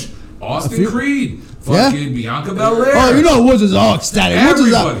Lynch, Austin few- Creed, Yeah. fucking Bianca Belair. Oh, you know Woods is all ecstatic.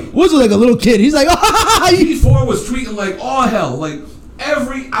 Everybody. Woods was like a little kid. He's like, P4 was tweeting like all hell. Like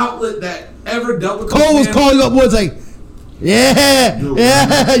every outlet that ever dealt with Cole was this man- calling up Woods like,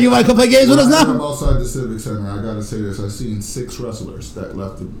 yeah, you want to come play games with us When I'm now? outside the Civic Center, I gotta say this. I've seen 6 wrestlers that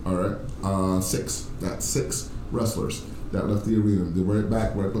left the. All right, 6. That's 6 wrestlers that left the arena. They're right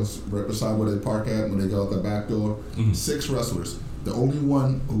back, right beside where they park at when they go out the back door. 6 wrestlers. The only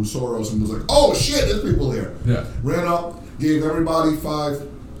one who saw us and was like, "Oh shit, there's people here." Yeah. Ran up, gave everybody 5.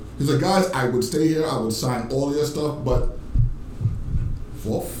 He's like, "Guys, I would stay here. I would sign all your stuff, but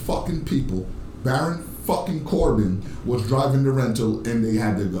 4 fucking people, Baron fucking Corbin was driving the rental and they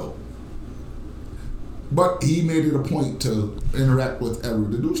had to go." But he made it a point to interact with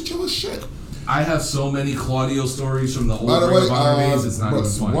everyone. The dude's chill as shit. I have so many Claudio stories from the old By the Ring way, of Honor days. It's not but even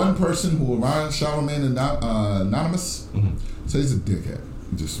funny. one person who Ryan Charlemagne Anonymous says he's a dickhead.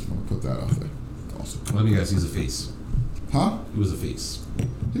 Just want to put that out there. Also, Let me guess, he's a face. huh? He was a face.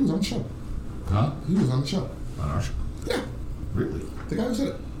 He was on the show. Huh? He was on the show. On our show. Yeah, Really? the guy who said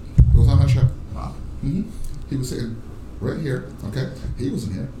it. It was on my show. Wow. He was sitting right here. Okay, he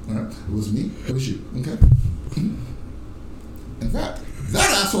wasn't here. All right, it was me. It was you. Okay. In fact, that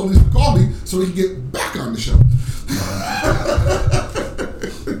asshole needs to call me so he can get back on the show.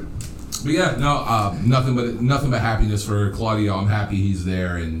 But yeah, no, nothing but happiness for Claudio. I'm happy he's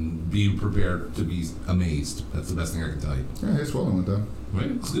there, and be prepared to be amazed. That's the best thing I can tell you. Yeah, his swelling went down.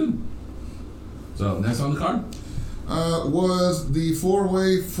 Right? It's good. So next on the card. Was the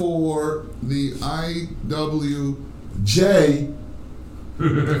 4-way for the IWJ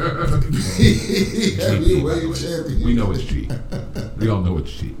heavyweight champion. We know it's G. We all know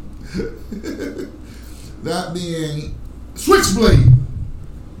it's G. That being Switchblade,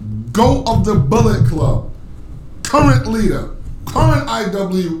 Go of the Bullet Club, current leader, current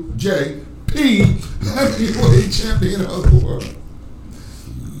IWJP heavyweight champion of the world,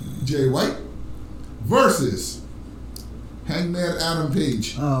 Jay White versus Hangman Adam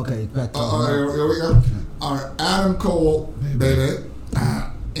Page. Oh, okay. Back to Here we go. Adam Cole, baby.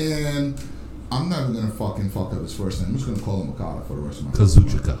 And I'm not even gonna fucking fuck up his first name. I'm just gonna call him Okada for the rest of my life.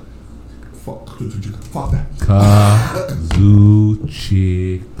 Kazuchika. Fuck that.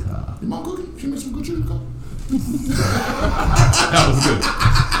 Kazuchika. Your mom cooking? She made some good chicken cook. That was good.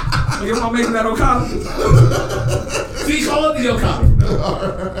 Look at mom making that Okada. See, call it the Okada from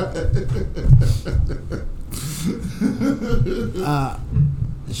now.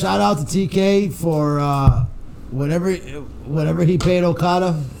 Shout out to TK for whatever he paid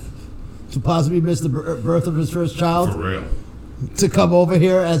Okada to possibly miss the birth of his first child For real. to come over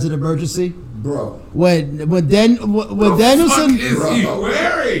here as an emergency. Bro. When What Danielson, is he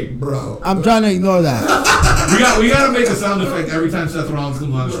wearing? Bro. I'm trying to ignore that. We gotta make a sound effect every time Seth Rollins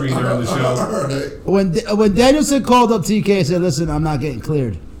comes on the screen during the show. Alright. When Danielson called up TK and said, "Listen, I'm not getting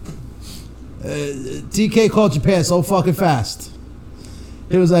cleared," TK called Japan so fucking fast.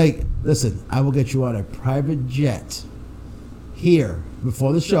 He was like, "Listen, I will get you on a private jet here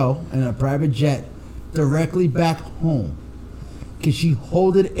before the show, and a private jet directly back home. Can she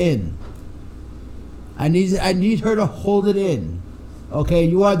hold it in? I need her to hold it in. Okay,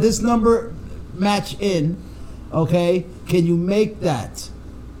 you are this number match in. Okay, can you make that?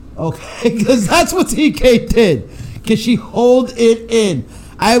 Okay, because that's what TK did. Can she hold it in?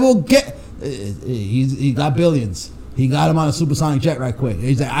 I will get. He got billions. He got him on a supersonic jet right quick.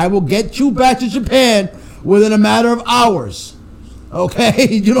 He's like, I will get you back to Japan within a matter of hours. Okay,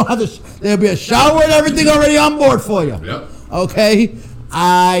 you don't have to. There'll be a shower and everything already on board for you. Yep. Okay,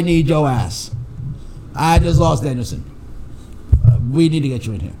 I need your ass. I just lost Danielson. We need to get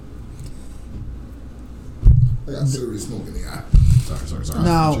you in here. I got serious smoke in the eye. Sorry.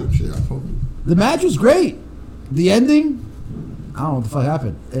 Now, Shit, I told you. the match was great. The ending, I don't know what the fuck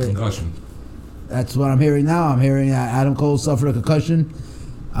happened. Concussion. That's what I'm hearing now. I'm hearing that Adam Cole suffered a concussion.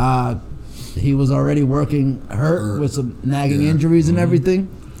 He was already working hurt with some nagging injuries and everything.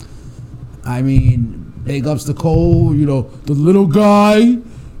 I mean, big ups to Cole, you know, the little guy, you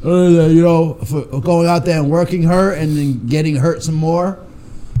know, for going out there and working hurt and then getting hurt some more.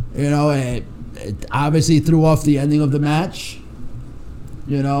 You know, it obviously threw off the ending of the match.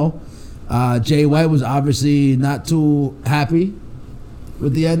 You know, Jay White was obviously not too happy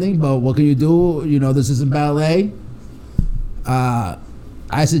with the ending, but what can you do? You know, this isn't ballet.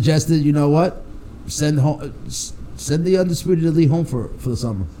 I suggested, you know what? Send the Undisputed Elite home for the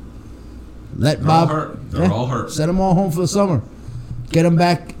summer. Let They're Bob. all hurt. They're all hurt. Send them all home for the summer. Get them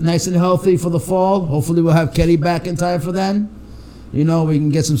back nice and healthy for the fall. Hopefully, we'll have Kenny back in time for then. You know, we can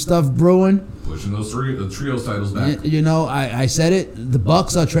get some stuff brewing. Pushing those the trios titles back. You know, I said it. The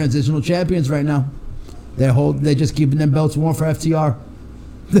Bucks are transitional champions right now. They're just keeping them belts warm for FTR.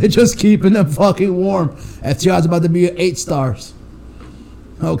 They're just keeping them fucking warm. FTR's about to be 8 stars.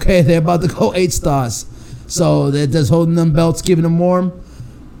 Okay, they're about to go 8 stars. So they're just holding them belts, keeping them warm.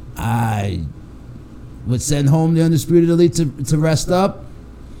 I would send home the Undisputed Elite to rest up.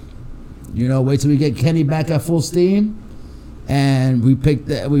 You know, wait till we get Kenny back at full steam. And we picked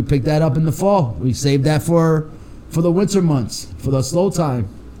that up in the fall. We saved that for the winter months, for the slow time.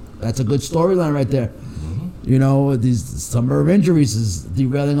 That's a good storyline right there. You know, these summer of injuries is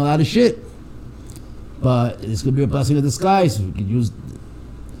derailing a lot of shit. But it's gonna be a blessing in disguise. We could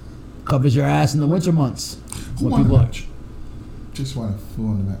covers your ass in the winter months. Who won the match? Just want to. Who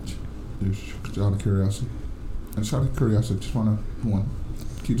won the match? Just out of curiosity. Just out of curiosity, just want to. Who won?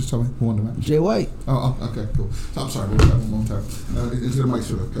 Can you just tell me who won the match? Jay White. Oh, okay, cool. I'm sorry, we'll have one more time. Into the mic,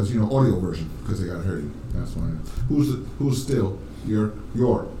 because audio version, because they got to hear you. That's why. Who's still your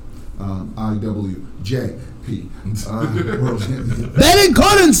IWJP world champion? Ben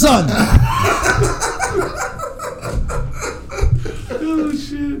Conan, son. Oh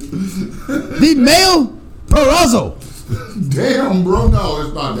shit! The male Perazzo. Damn, bro, no,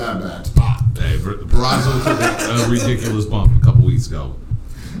 it's not that bad. Stop. Hey, Perazzo took a ridiculous bump a couple weeks ago.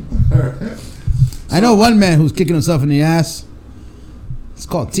 I know one man who's kicking himself in the ass. It's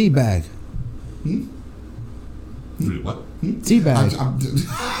called Teabag. What? Teabag.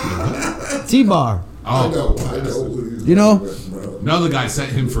 T-Bar. I Oh, know. You know? another guy set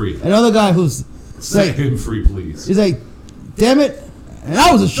him free. Another guy who's Set like, him free, please. he's like, damn it. And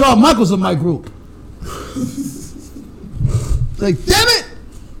I was a Shawn Michaels of my group. Like, damn it.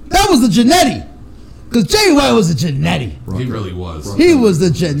 That was the Jannetty. Because Jay White was a Jannetty. He really was. He was the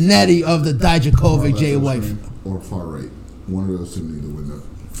Jannetty of the Dijakovic Jay White. Or far right. One of those two need to win the.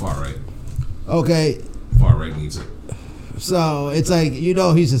 Far right. Okay, Far right needs it. so it's like, you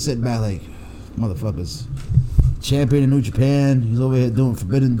know, he's just sitting back like, motherfuckers. Champion in New Japan. He's over here doing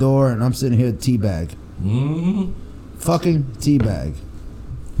Forbidden Door, and I'm sitting here Teabag. Mm-hmm. Fucking Teabag.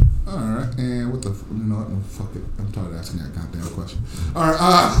 Alright, and what the. You know what? No, fuck it. I'm tired of asking that goddamn question.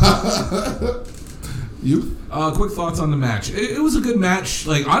 Alright, you? Quick thoughts on the match. It was a good match.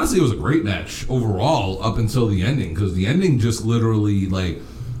 Like, honestly, it was a great match overall up until the ending, because the ending just literally,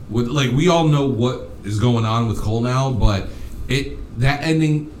 we all know what is going on with Cole now, but that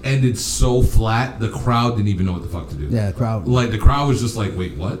ending ended so flat, the crowd didn't even know what the fuck to do. Yeah, crowd. Like, the crowd was just like,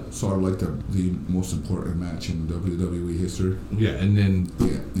 wait, what? Sort of like the most important match in WWE history. Yeah, and then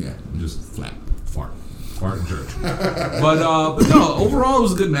Yeah. just flat. Fart in church. but no, overall it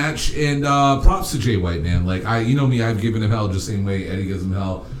was a good match, and props to Jay White, man. Like, you know me, I've given him hell just the same way Eddie gives him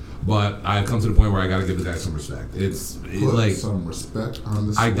hell, but I've come to the point where I gotta give the guy some respect. Put some respect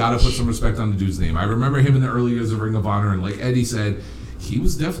on the I gotta put some respect on the dude's name. I remember him in the early years of Ring of Honor, and like Eddie said, he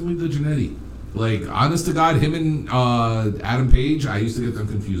was definitely the Jannetty. Like, honest to God, him and Adam Page, I used to get them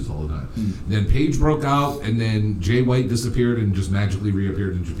confused all the time. Then Page broke out, and then Jay White disappeared and just magically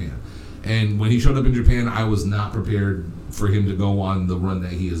reappeared in Japan. And when he showed up in Japan, I was not prepared for him to go on the run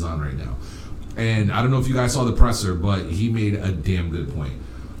that he is on right now. And I don't know if you guys saw the presser, but he made a damn good point.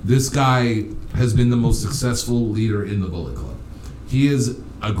 This guy has been the most successful leader in the Bullet Club. He is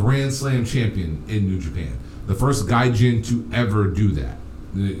a Grand Slam champion in New Japan. The first gaijin to ever do that.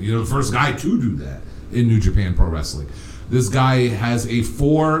 You know, the first guy to do that in New Japan Pro Wrestling. This guy has a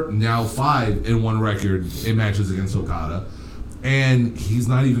 4, now 5-1 record in matches against Okada. And he's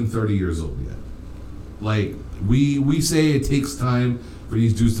not even 30 years old yet. Like we say it takes time for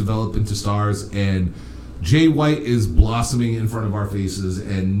these dudes to develop into stars, and Jay White is blossoming in front of our faces,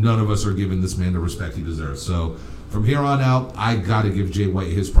 and none of us are giving this man the respect he deserves. So from here on out, I got to give Jay White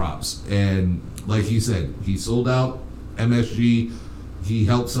his props. And like he said, he sold out MSG. He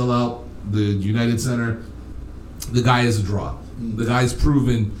helped sell out the United Center. The guy is a draw. The guy's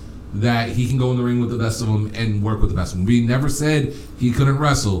proven that he can go in the ring with the best of them and work with the best of them. We never said he couldn't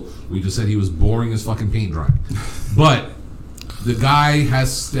wrestle. We just said he was boring as fucking paint dry. But the guy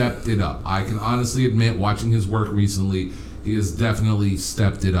has stepped it up. I can honestly admit, watching his work recently, he has definitely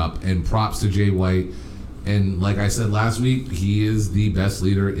stepped it up. And props to Jay White. And like I said last week, he is the best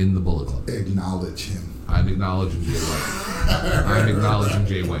leader in the Bullet Club. Acknowledge him. I'm acknowledging Jay White. I'm acknowledging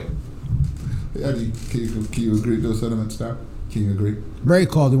Jay White. Eddie, can you agree to those sentiments, Star? Can you agree? Bray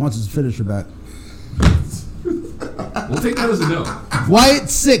called. He wants his finisher back. We'll take that as a no. Wyatt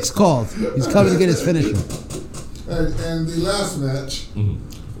 6 called. He's coming to get his finisher. And the last match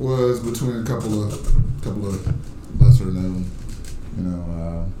was between a couple of lesser known,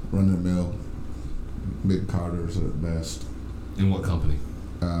 run of the mill, mid carders at best. In what company?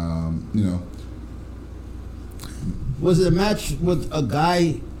 Was it a match with a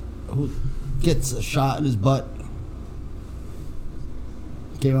guy who gets a shot in his butt?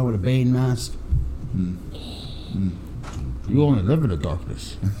 Came out with a Bane mask. You only live in the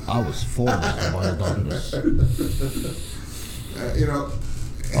darkness. I was formed by the darkness.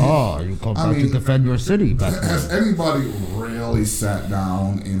 You come back to defend your city back then. Has anybody really sat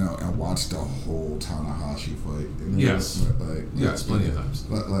down, and watched the whole Tanahashi fight? Yes. Yes, plenty of times.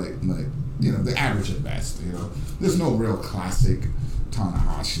 The average at best. There's no real classic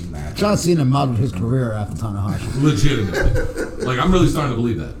Tanahashi match. John Cena modeled his career after Tanahashi. Legitimately. I'm really starting to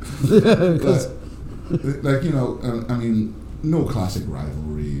believe that. No classic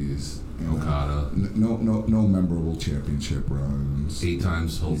rivalries. Okada. No memorable championship runs. 8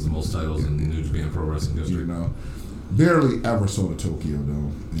 times holds the most titles in New Japan Pro Wrestling history. Barely ever saw the Tokyo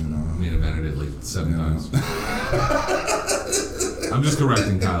Dome. Main evented it like 7 times. I'm just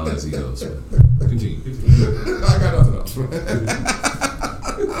correcting Kyle as he goes. But continue. I got nothing else.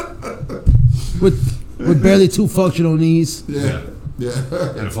 With barely 2 functional knees. Yeah.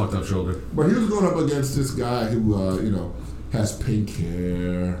 And a fucked up shoulder. But he was going up against this guy who, has pink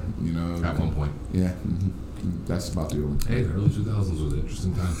hair, At one point. Yeah. That's about the only. Hey, the early 2000s was an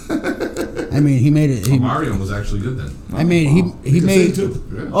interesting time. He made it. Mario was actually good then. He made.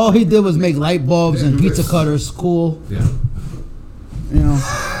 Yeah. All he did was make light bulbs and pizza cutters cool. Yeah.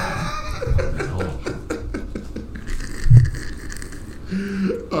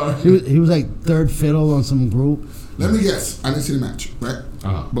 He was like third fiddle on some group. Let me guess. I didn't see the match, right?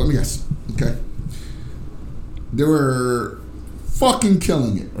 But let me guess. Okay. They were fucking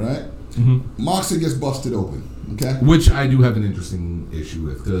killing it, right? Moxley gets busted open. Okay. Which I do have an interesting issue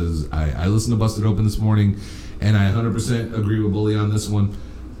with, because I listened to Busted Open this morning, and I 100% agree with Bully on this one.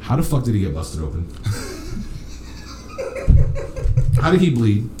 How the fuck did he get busted open? How did he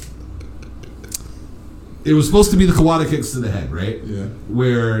bleed? It was supposed to be the Kawada kicks to the head, right? Yeah.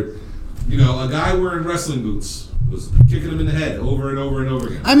 Where, a guy wearing wrestling boots was kicking him in the head over and over and over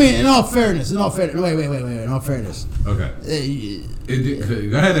again. In all fairness, wait, in all fairness. Okay.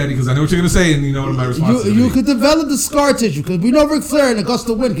 Go ahead, Eddie, because I know what you're going to say, and you know what my response is. You could develop the scar tissue, because we know Ric Flair and a gust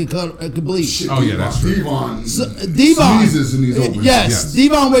of wind could bleed. Shit, oh, yeah, that's true. Devon sneezes in these opens. Yes,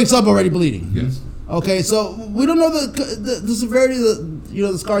 Devon wakes up already bleeding. Yes. Okay, so we don't know the severity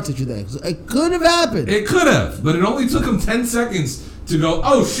of the scar tissue there. It could have happened. It could have, but it only took him 10 seconds to go,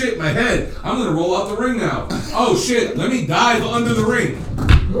 oh shit, my head. I'm going to roll out the ring now. Oh shit, let me dive under the ring.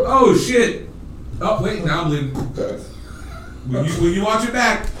 Oh shit. Oh, wait, now I'm bleeding. When you watch it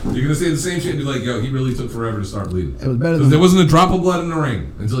back, you're going to say the same shit and be like, yo, he really took forever to start bleeding. It was better because there wasn't a drop of blood in the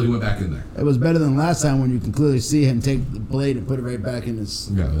ring until he went back in there. It was better than last time when you can clearly see him take the blade and put it right back in his...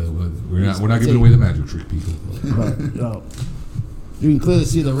 Yeah, we're not giving away the magic trick, people. But, you can clearly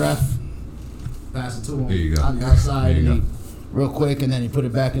see the ref pass it to him there you go. on the outside, There you and go. real quick, and then he put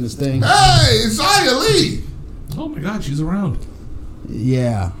it back in his thing. Hey, it's Xia Li. Oh my God, she's around.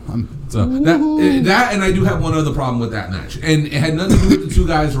 Yeah. So that and I do have one other problem with that match, and it had nothing to do with the 2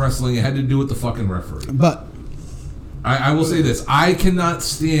 guys wrestling. It had to do with the fucking referee. But I will say this: I cannot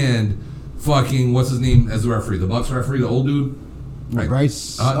stand fucking what's his name as the referee, the Bucks referee, the old dude, right?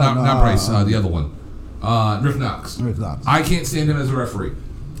 Bryce, not Bryce, the other one, Rick Knox. Rick Knox. I can't stand him as a referee.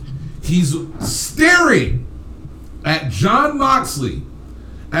 He's staring at Jon Moxley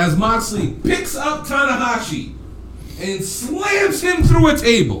as Moxley picks up Tanahashi and slams him through a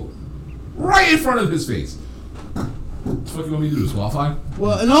table right in front of his face. What the fuck you want me to do? Disqualify?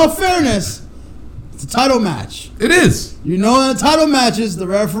 Well, in all fairness, It's a title match. It is. You know, in the title matches, the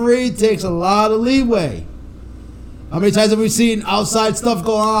referee takes a lot of leeway. How many times have we seen outside stuff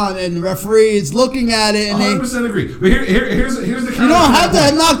go on and the referee is looking at it and 100% agree. But here's the you don't have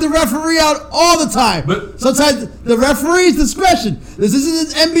to knock the referee out all the time. But sometimes the referee's discretion. This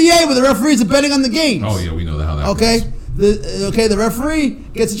isn't an NBA where the referees are betting on the games. Oh yeah, we know how that. Okay. Goes. The referee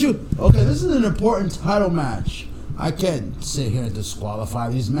gets to choose. Okay, this is an important title match. I can't sit here and disqualify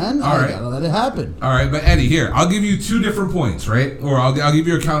these men. All right. I gotta let it happen. All right, but Eddie, here I'll give you two different points, right? Or I'll give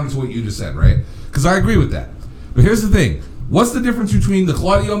you a counter to what you just said, right? Because I agree with that. But here's the thing: what's the difference between the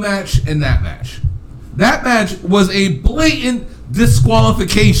Claudio match and that match? That match was a blatant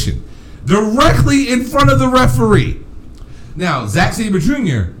disqualification directly in front of the referee. Now, Zack Sabre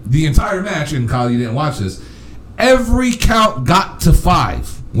Jr., the entire match, and Kyle, you didn't watch this, every count got to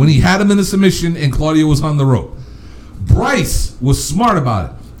 5 when he had him in a submission and Claudio was on the rope. Bryce was smart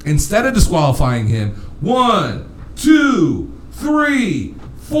about it. Instead of disqualifying him, 1, 2, 3,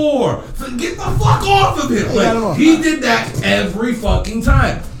 4, get the fuck off of him. Like, he did that every fucking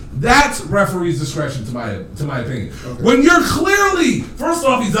time. That's referee's discretion, to my opinion. Okay. When you're clearly, first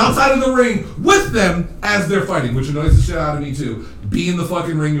off, he's outside of the ring with them as they're fighting, which annoys the shit out of me too. Be in the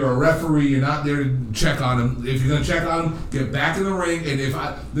fucking ring. You're a referee. You're not there to check on him. If you're gonna check on him, get back in the ring. And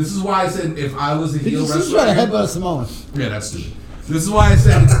this is why I said if I was a heel wrestler, he's trying to headbutt Samoa. Yeah, that's stupid. This is why I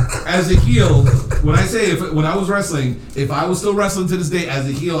said, as a heel, when I was wrestling, if I was still wrestling to this day as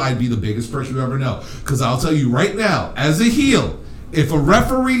a heel, I'd be the biggest person you ever know. Because I'll tell you right now, as a heel, if a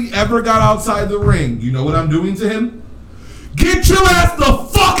referee ever got outside the ring, you know what I'm doing to him? Get your ass the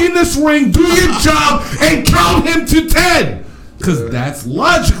fuck in this ring, do your job, and count him to 10. Because that's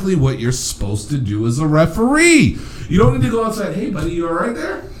logically what you're supposed to do as a referee. You don't need to go outside, hey buddy, you all right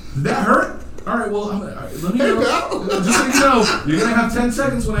there? Did that hurt? All right, well, let me know. Just so you know, you're going to have 10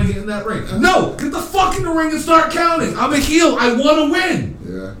 seconds when I get in that ring. No, get the fuck in the ring and start counting. I'm a heel. I want to win.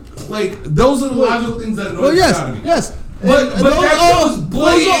 Yeah. Like, those are the logical things that annoy the shit out of me. Yes. But those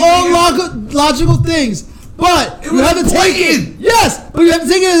are all logical things. But you have to take it. Yes, but you have to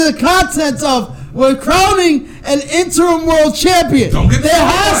take it in the context of we're crowning an interim world champion. There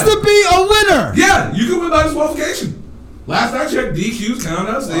has to be a winner. Yeah, you can win by disqualification. Last I checked, DQs count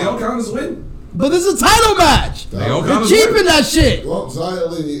us. They all count as a win. But this is a title match. They all count You're as a win. cheaping that shit. Well, Xia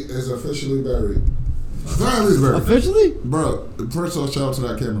Li is officially buried. Xia Li's buried. Officially? Bro, first of all, shout out to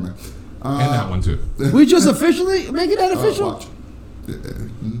that cameraman. And that one too. We just officially making that official? Watch.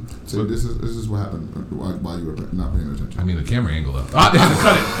 So this is what happened while you were not paying attention. I mean, the camera angle though. They had to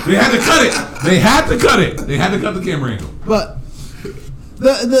cut it. They had to cut it. They had to cut it. They had to cut the camera angle. But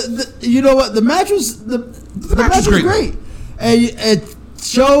the you know what, the match was the match was great. And it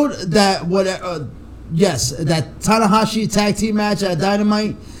showed that that Tanahashi tag team match at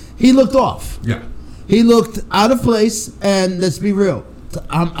Dynamite, he looked off. Yeah. He looked out of place, and let's be real,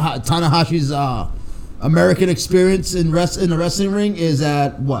 Tanahashi's American experience in the wrestling ring is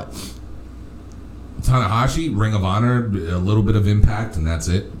at what? Tanahashi, Ring of Honor, a little bit of Impact, and that's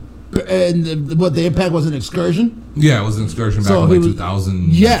it. And the Impact was an excursion? Yeah, it was an excursion back in like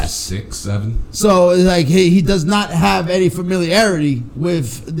 2006, 7. So like he does not have any familiarity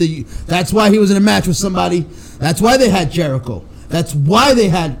with that's why he was in a match with somebody. That's why they had Jericho. That's why they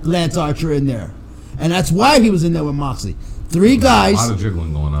had Lance Archer in there. And that's why he was in there with Moxley. Three guys. A lot of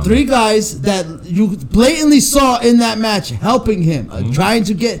jiggling going on. Three guys that you blatantly saw in that match helping him, trying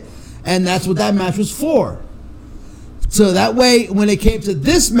to get, and that's what that match was for. So that way, when it came to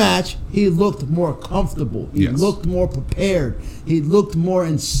this match, he looked more comfortable. He looked more prepared. He looked more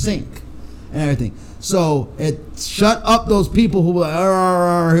in sync and everything. So it shut up those people who were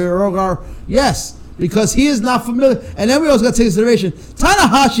like, yes, because he is not familiar. And then we also got to take consideration,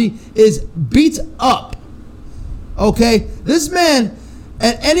 Tanahashi is beat up. Okay? This man,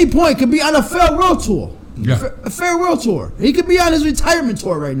 at any point, could be on a farewell tour. Yeah. A farewell tour. He could be on his retirement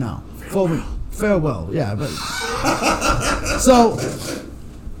tour right now. Farewell, yeah. But so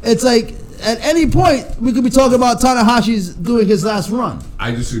it's like at any point we could be talking about Tanahashi's doing his last run.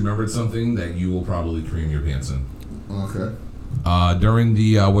 I just remembered something that you will probably cream your pants in. Okay. During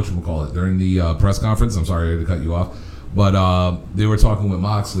the during the press conference, I'm sorry to cut you off, but they were talking with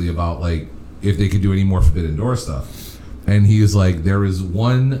Moxley about like if they could do any more Forbidden Door stuff, and he is like, there is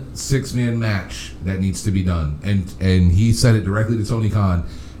one 6-man match that needs to be done, and he said it directly to Tony Khan.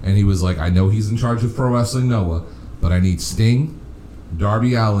 And he was like, I know he's in charge of Pro Wrestling Noah, but I need Sting,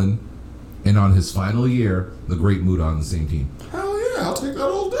 Darby Allin, and on his final year, the Great Muta on the same team. Hell yeah, I'll take that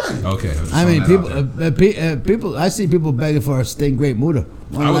all day. Okay. I mean, people. I see people begging for a Sting Great Muta.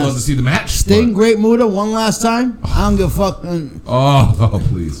 I would love to see the match. Sting Great Muta one last time. I don't give a fuck. Oh,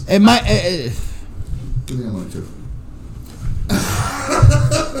 please. It might. Give me your money too.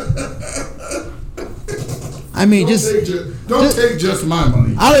 I mean, Don't take just my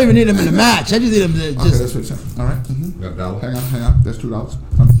money. I don't even need him in the match. I just need him to Okay, just. that's $50. All right. Mm-hmm. Got a dollar. Hang on. That's $2.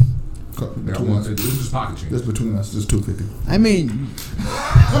 This is pocket change. Just between us, just $2.50. I mean,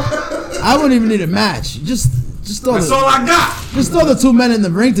 I wouldn't even need a match. Just throw That's the, all I got. just throw the two men in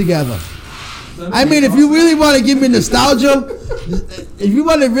the ring together. I mean, if you really want to give me nostalgia,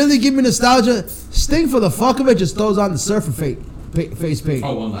 Sting for the fuck of it just throws on the Surfer face paint.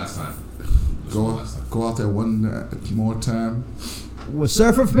 Oh, one last time. Go out there one more time. With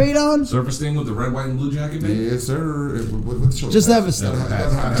Surfer paint on? Surfer Sting with the red, white, and blue jacket, baby. Yes, sir. With the shoulder Just pads.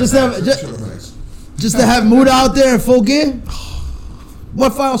 have a Just just to have Muda out there in full gear.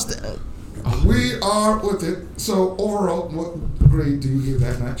 What final? We are with it. So overall, what grade do you give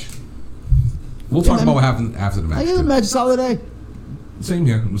that match? We'll talk about what happened after the match. I give the too. match a solid A. Same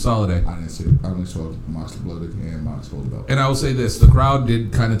here. It was solid A. I didn't see it. I only saw Mox bloated and Mox hold the belt. And I will say this: the crowd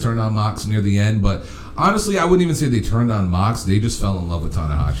did kind of turn on Mox near the end, but honestly, I wouldn't even say they turned on Mox. They just fell in love with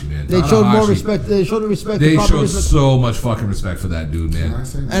Tanahashi, man. They showed more respect. They showed the respect. They the proper showed respect. so much fucking respect for that dude, Can I man.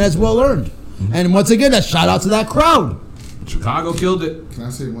 say And it's well earned. And once again, that shout out to that crowd. Chicago killed it. Can I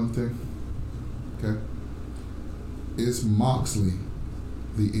say one thing? Okay. Is Moxley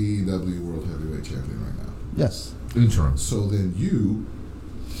the AEW World Heavyweight Champion right now? Yes. Interim. So then you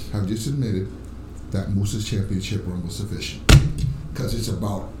have just admitted that Moose's championship run was sufficient. Because it's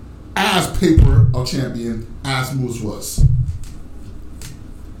about as paper a champion as Moose was.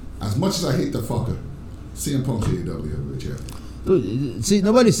 As much as I hate the fucker, CM Punk's AEW Heavyweight Champion. Dude, see,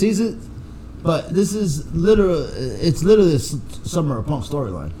 nobody sees it, but this is literal. It's literally a Summer of Punk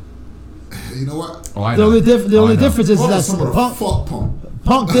storyline. You know what? Oh, I The know. only, the only I know. difference is Fuck that some of the Punk fuck Punk.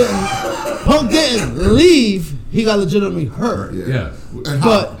 Punk didn't leave. He got legitimately hurt. Yeah. And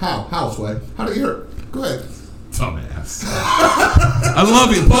But- how, Sway? How did he hurt? Go ahead. Dumbass. I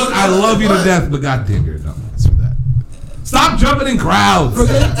love you, Punk. I love you to death, but goddamn, you're a dumbass for that. Stop jumping in crowds. For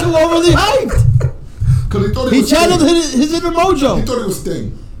getting too overly hyped. Because he thought he He was channeled Sting. his inner He mojo. thought he was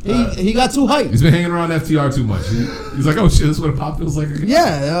Sting. He got too hyped. He's been hanging around FTR too much. He's like, oh shit, this is what a pop feels like again.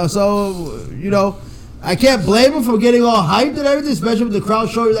 Yeah, so I can't blame him for getting all hyped and everything, especially with the crowd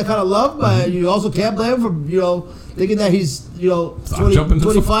showing you that kind of love. But you also can't blame him for thinking that he's 20, jumping to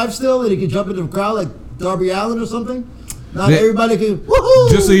 25 still and he can jump into the crowd like Darby Allin or something. Not They- everybody can. Woohoo!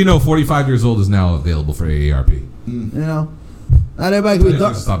 Just so you know, 45 years old is now available for AARP. Not everybody can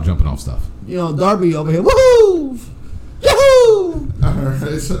be Stop jumping off stuff. Darby over here. Woohoo! Yahoo!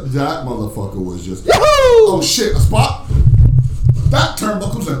 That motherfucker was just. Yahoo! Oh shit! A spot. That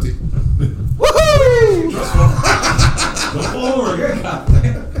turnbuckle's empty. Woohoo!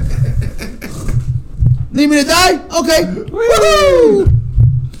 Need me to die? Okay. Woohoo!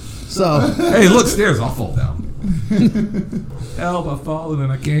 So Hey, look, stairs. I'll fall down. Help! I've fallen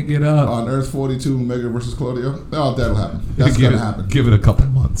and I can't get up. On Earth 42, Omega versus Claudio. Oh, that'll happen. That's Give gonna it- happen. Give it a couple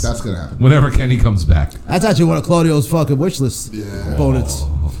months. That's gonna happen. Whenever Kenny comes back. that's actually one of Claudio's fucking wish list opponents.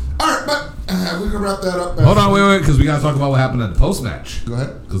 All right, but we're gonna wrap that up. Hold on, wait, because we got to talk about what happened at the post match. Go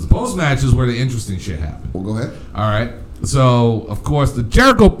ahead. Because the post match is where the interesting shit happened. Well, go ahead. All right. So, of course, the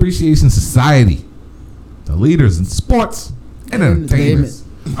Jericho Appreciation Society, the leaders in sports and entertainment.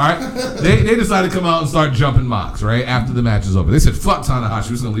 All right. They decided to come out and start jumping Mox, right? After the match is over. They said, fuck Tanahashi. We're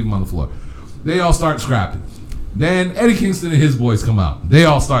just going to leave him on the floor. They all start scrapping. Then Eddie Kingston and his boys come out. They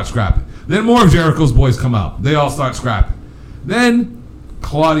all start scrapping. Then more of Jericho's boys come out. They all start scrapping. Then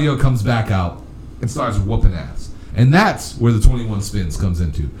Claudio comes back out and starts whooping ass. And that's where the 21 spins comes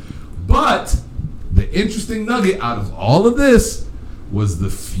into. But the interesting nugget out of all of this was the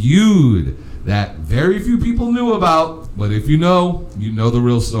feud that very few people knew about, but if you know the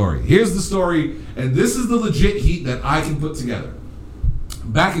real story. Here's the story, and this is the legit heat that I can put together.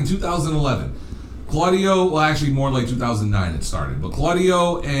 Back in 2011, Claudio, well, actually more like 2009 it started, but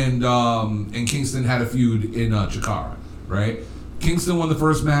Claudio and Kingston had a feud in Chikara, right? Kingston won the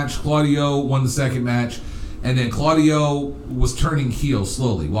first match, Claudio won the second match, and then Claudio was turning heel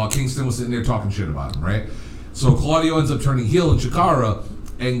slowly while Kingston was sitting there talking shit about him, right? So Claudio ends up turning heel in Chikara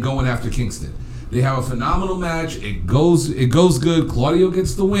and going after Kingston. They have a phenomenal match. It goes good. Claudio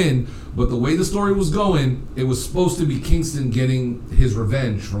gets the win, but the way the story was going, it was supposed to be Kingston getting his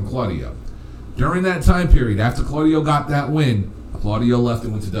revenge from Claudio. During that time period, after Claudio got that win, Claudio left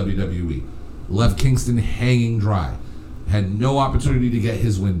and went to WWE. Left Kingston hanging dry. Had no opportunity to get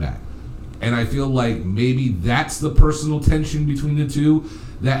his win back. And I feel like maybe that's the personal tension between the two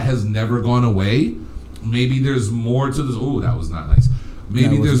that has never gone away. Maybe there's more to this. Oh, that was not nice.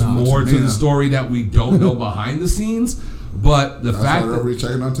 Maybe That was there's not. more to Yeah. the story that we don't know behind the scenes. But the That's fact why that, everybody's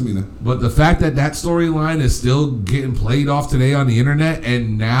checking on Tamina. but the fact that storyline is still getting played off today on the internet,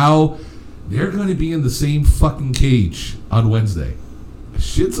 and now they're going to be in the same fucking cage on Wednesday.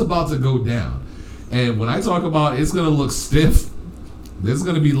 Shit's about to go down. And when I talk about it's going to look stiff, there's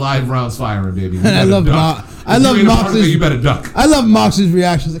going to be live rounds firing, baby. You And I better love duck. I If love you ain't a part of it, Moxley's. You better duck. I love Moxley's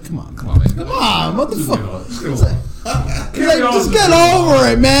reactions. Like, come on, Come on, man. come on, what the Just fuck? get on. Just get on. He's like, just get over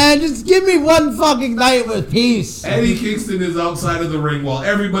it, man. Just give me one fucking night with peace. Eddie Kingston is outside of the ring while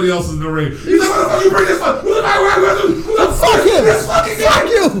everybody else is in the ring. He's like, what the fuck you bring this fuck? Who the Fuck him. This fucking guy? Fuck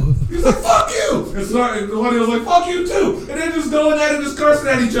you. He's like, fuck you. And sorry, the one was like, fuck you too. And they're just going at it, just cursing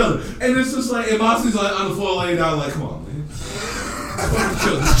at each other. And it's just like, and Moxley's like on the floor laying down like, come on, man.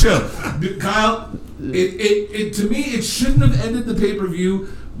 Just chill. Dude, Kyle, it to me, it shouldn't have ended the pay-per-view,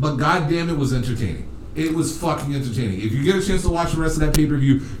 but goddamn, it was entertaining. It was fucking entertaining. If you get a chance to watch the rest of that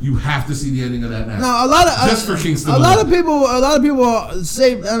pay-per-view, you have to see the ending of that match. Now, a lot of Just for Kingston a lot of alone. people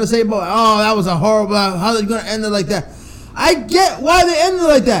say on the same boat. Oh, that was a horrible. How they're gonna end it like that? I get why they ended it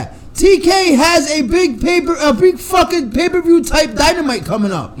like that. TK has a big fucking pay-per-view type Dynamite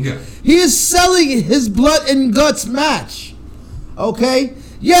coming up. Yeah. He is selling his blood and guts match. Okay.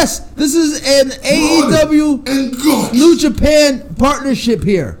 Yes, this is an AEW And guts. New Japan partnership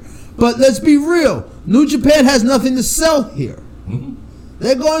here. But let's be real. New Japan has nothing to sell here. Mm-hmm.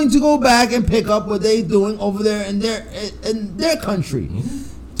 They're going to go back and pick up what they're doing over there in their country.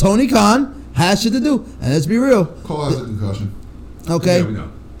 Mm-hmm. Tony Khan has shit to do. And let's be real. Cole has a concussion. Okay. There we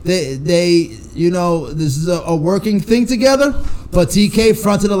go. They this is a working thing together, but TK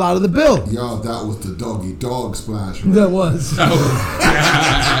fronted a lot of the bill. Yo, that was the doggy dog splash. That was. That was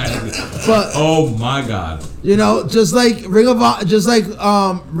bad. But Oh my god. just like Ring of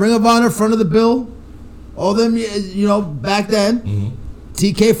Honor fronted the bill, all them back then,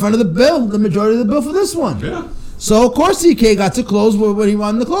 TK fronted the bill, the majority of the bill for this one. Yeah. So of course TK got to close what he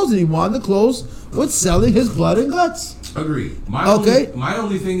wanted to close, and he wanted to close with selling his blood and guts. Agreed. Okay. My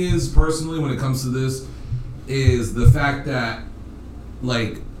only thing is, personally, when it comes to this, is the fact that,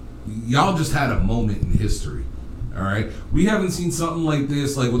 like, y'all just had a moment in history. All right? We haven't seen something like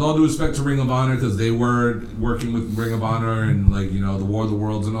this, like, with all due respect to Ring of Honor, because they were working with Ring of Honor and, like, the War of the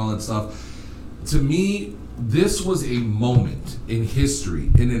Worlds and all that stuff. To me, this was a moment in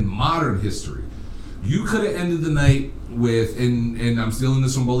history, and in modern history. You could have ended the night with, and I'm stealing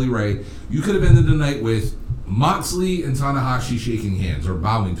this from Bully Ray, you could have ended the night with Moxley and Tanahashi shaking hands or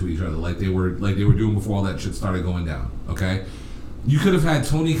bowing to each other like they were doing before all that shit started going down. Okay, you could have had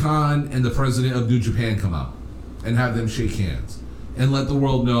Tony Khan and the president of New Japan come out and have them shake hands and let the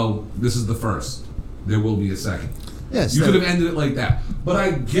world know this is the first. There will be a second. Yes, You could have ended it like that. But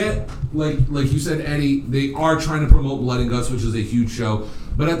I get, like you said, Eddie, they are trying to promote Blood and Guts, which is a huge show.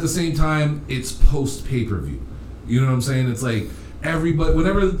 But at the same time, it's post pay-per-view. You know what I'm saying? It's like everybody,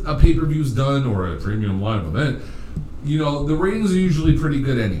 whenever a pay-per-view's done or a premium live event, the ratings are usually pretty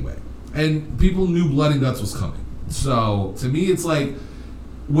good anyway. And people knew Blood and Guts was coming. So to me, it's like,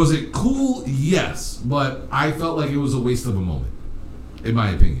 was it cool? Yes. But I felt like it was a waste of a moment, in my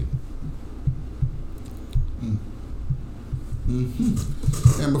opinion.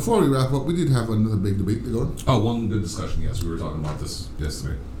 And before we wrap up, we did have another big debate to go on. Oh, one good discussion. Yes, we were talking about this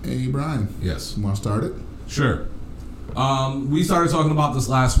yesterday. Hey, Brian. Yes. You want to start it? Sure. We started talking about this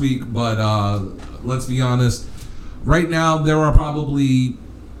last week, but let's be honest. Right now, there are probably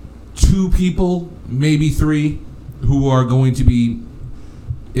 2 people, maybe 3, who are going to be,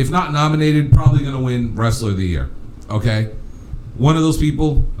 if not nominated, probably going to win Wrestler of the Year. Okay? One of those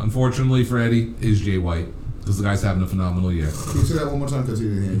people, unfortunately for Eddie, is Jay White, because the guy's having a phenomenal year. Can you say that one more time? Because he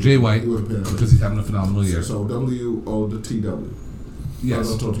didn't hear you. Jay White, He wasn't paying attention. because he's having a phenomenal year. So W-O-T-W.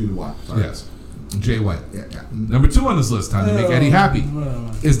 Yes. I'll talk to you the Y. Sorry. Yes. Jay White. Yeah. Number 2 on this list, time to make Eddie happy,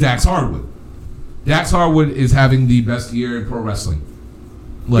 is Dax Harwood. Dax Harwood is having the best year in pro wrestling.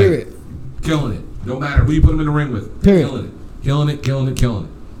 Like, Period. killing it. No matter who you put him in the ring with. Period. Killing it.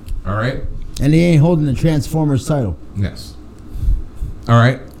 All right? And he ain't holding the Transformers title Yes. All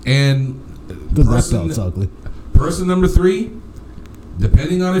right? And because that belt's ugly. person number 3,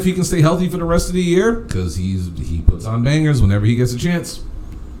 depending on if he can stay healthy for the rest of the year, because he puts on bangers whenever he gets a chance,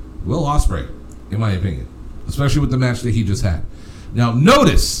 Will Ospreay, in my opinion. Especially with the match that he just had. Now,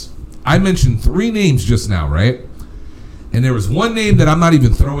 notice, I mentioned 3 names just now, right? And there was one name that I'm not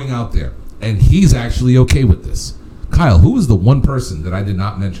even throwing out there. And he's actually okay with this. Kyle, who is the one person that I did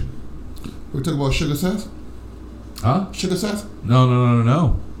not mention? We talk about Sugar Seth? Huh? Sugar Seth?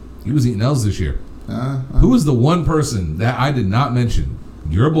 No. He was eating L's this year. Who is the one person that I did not mention?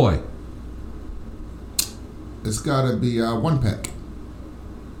 Your boy. It's got to be One Pack.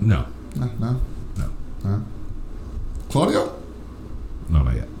 No. No. Claudio? No,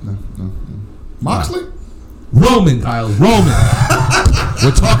 not yet. No. Moxley? Roman, Kyle. Roman.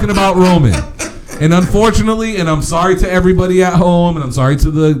 We're talking about Roman. And unfortunately, and I'm sorry to everybody at home, and I'm sorry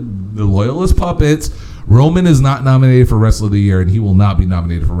to the loyalist puppets, Roman is not nominated for Wrestler of the Year, and he will not be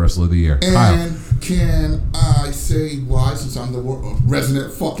nominated for Wrestler of the Year. And Kyle. can I say why, since I'm the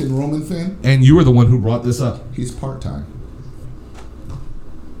resident fucking Roman fan? And you were the one who brought this up. He's part-time.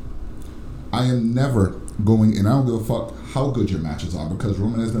 I am never going, and I don't give a fuck how good your matches are, because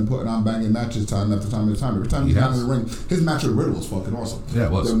Roman has been putting on banging matches time after time after time. Every time he's down in the ring, his match with Riddle was fucking awesome. Yeah,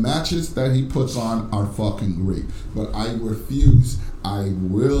 it was. The matches that he puts on are fucking great. But I refuse, I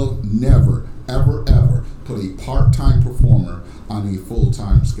will never, ever, ever put a part-time performer on a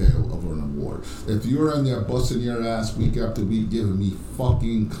full-time scale of an award. If you're in there busting your ass week after week, giving me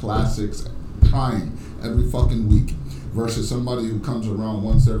fucking classics, trying every fucking week, versus somebody who comes around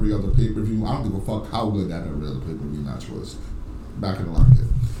once every other pay-per-view, I don't give a fuck how good that every other pay-per-view match was. Back in the line, kid.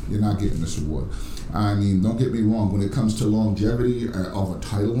 You're not getting this award. I mean, don't get me wrong. When it comes to longevity of a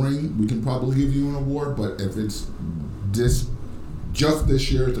title reign, we can probably give you an award. But if it's just this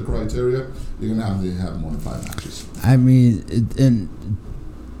year is the criteria, you're gonna have to have more than 5 matches. I mean,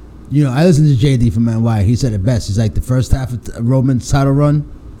 I listened to JD from NY. He said it best. He's like, the first half of Roman's title run,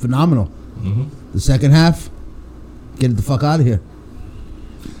 phenomenal. Mm-hmm. The second half, get it the fuck out of here.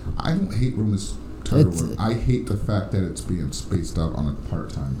 I don't hate Roman's title run. I hate the fact that it's being spaced out on a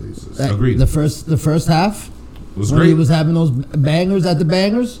part-time basis. Agreed. The first half was when great. he was having those bangers at the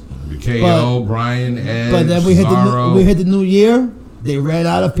bangers. KO, Brian, Edge, But then we hit Cesaro. the new year. They ran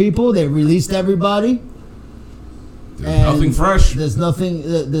out of people. They released everybody. There's nothing fresh. There's nothing.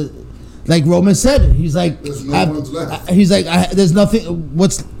 Like Roman said, he's like, There's no one's left. He's like, there's nothing.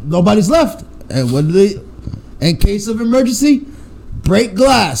 Nobody's left. And what do they? In case of emergency, break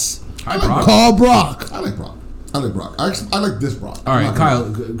glass. Hi, Brock. Call Brock. I like Brock. I like this Brock. All right, I'm not Kyle,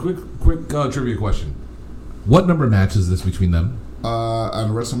 gonna- quick trivia question. What number match is this between them? At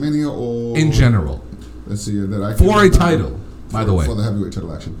WrestleMania or In general. Let's see that I For a title, by the way. for the heavyweight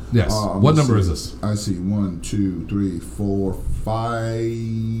title action. Yes. What let's number see. is this? I see 1, 2, 3, 4,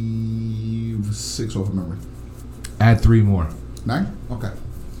 5, 6 off of memory. Add 3 more. 9. Okay.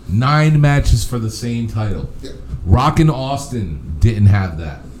 9 matches for the same title. Yeah. Rock and Austin didn't have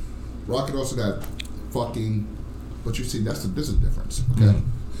that. Rocket also got fucking. But you see, there's a difference. Okay. Mhm.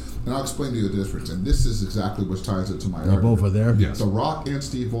 And I'll explain to you the difference. And this is exactly what ties it to my They're both are there. Yes. The Rock and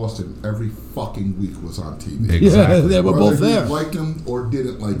Steve Austin every fucking week was on TV. Exactly. Yeah, they were both Whether there. you liked them or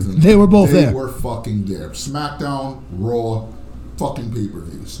didn't like them, They were both there. They were fucking there. SmackDown, Raw, fucking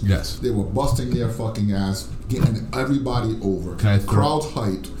pay-per-views. Yes. They were busting their fucking ass, getting everybody over. Can I throw- Crowds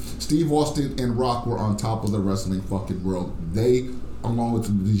hyped. Steve Austin and Rock were on top of the wrestling fucking world. They, along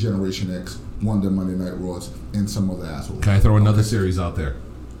with the Generation X, won the Monday Night Raws and some other assholes. Can I throw another series out there?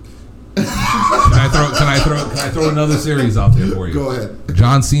 Can I throw another series out there for you? Go ahead.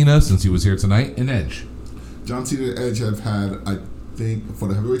 John Cena, since he was here tonight, and Edge. John Cena and Edge have had, I think, for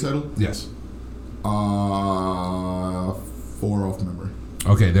the heavyweight title, Yes. 4 off memory.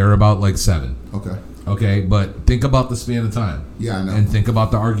 Okay, they're about like 7. Okay. Okay, but think about the span of time. Yeah, I know. And think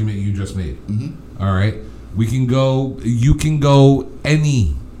about the argument you just made. Mm-hmm. All right, you can go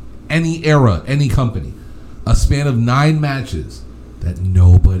any era, any company, a span of 9 matches that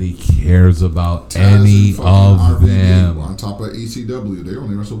nobody cares about Taz any and fucking of RVD them. were on top of ECW. They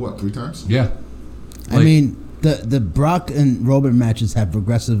only wrestled, what, 3 times? Yeah. I mean, the Brock and Roman matches have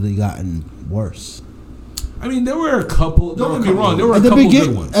progressively gotten worse. I mean, there were a couple. Don't get me wrong. There were a At the, couple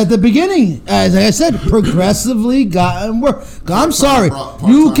good ones. at the beginning, as I said, progressively gotten worse. I'm sorry, you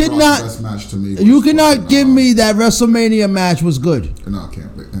Part-time Brock's cannot, best match to me was you cannot fucking, give me that WrestleMania match was good. No, I can't.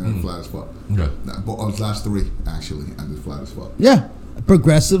 And flat as fuck. Okay. But his last 3, actually, and it's flat as fuck. Yeah,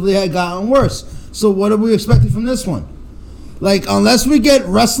 progressively had gotten worse. So what are we expecting from this one? Like, unless we get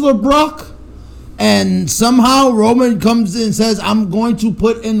wrestler Brock, and somehow Roman comes in and says, "I'm going to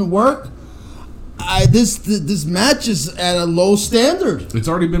put in work," this match is at a low standard, It's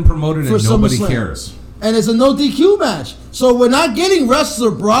already been promoted For and nobody SummerSlam. cares. and it's a no DQ match. So we're not getting wrestler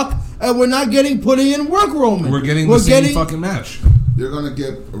Brock, and we're not getting putting in work Roman. We're getting the same fucking match. You're gonna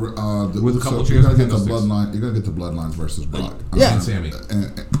get With a couple you're gonna chairs get and the candlesticks. bloodline. You're gonna get the bloodlines versus Brock. Yeah. And Sammy.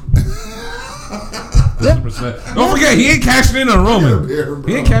 And 100%. Don't forget, he ain't cashing in on Roman. Here, bro.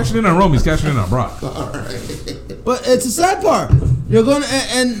 He ain't cashing in on Roman. He's cashing in on Brock. But it's a sad part. You're going to,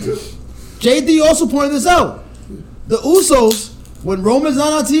 and JD also pointed this out. The Usos, when Roman's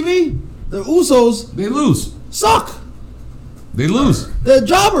not on TV, the Usos They lose. suck. They lose. They're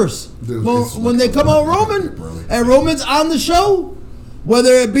jobbers. Dude, When, it's when they come out Roman, and Roman's on the show,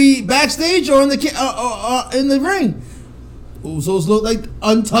 whether it be backstage or in the ring, Usos look like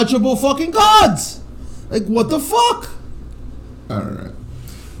untouchable fucking gods. Like, what the fuck? All right.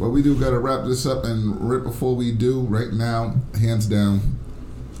 Well, we do got to wrap this up, and right before we do, right now, hands down,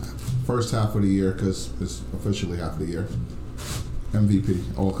 first half of the year, because it's officially half of the year,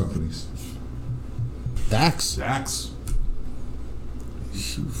 MVP, all companies. Dax.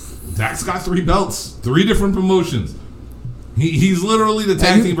 Dax got 3 belts, 3 different promotions. He's literally the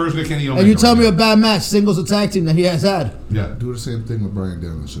tag team version of Kenny Omega. And you tell right me a now. bad match, singles or tag team that he has had. Yeah. Do the same thing with Bryan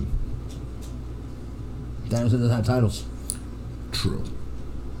Danielson. Danielson doesn't have titles. True.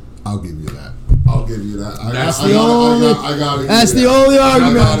 I'll give you that. That's the only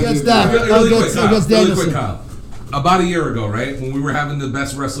argument against that. Against Really Danielson. quick, Kyle. About a year ago, right, when we were having the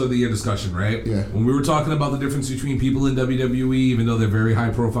best wrestler of the year discussion, right? Yeah. When we were talking about the difference between people in WWE, even though they're very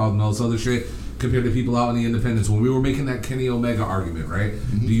high profile and all this other shit, compared to people out in the independents, when we were making that Kenny Omega argument, right?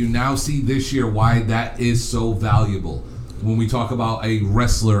 Mm-hmm. Do you now see this year why that is so valuable when we talk about a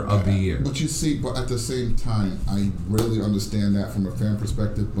wrestler of the year? But you see, but at the same time, I really understand that from a fan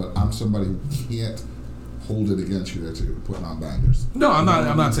perspective, but I'm somebody who can't hold it against you that you're putting on bangers. No, I'm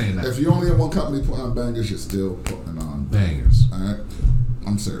not saying that. If you only have one company putting on bangers, you're still putting on Bangers. All right?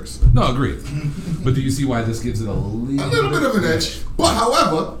 I'm serious. No, agreed. But do you see why this gives it a little bit of an edge. But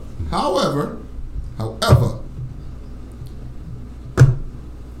however,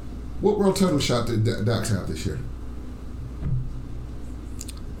 what world title shot did Dax have this year?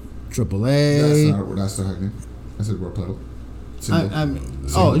 Triple A. That's the name. I said world title. Single.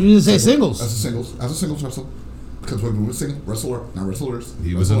 Oh, you didn't say singles. That's a singles. As a singles wrestler. Because when we were singing, wrestler, not wrestlers.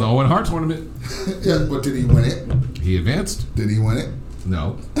 He was in the Owen Hart tournament. Yeah, but did he win it? He advanced. Did he win it?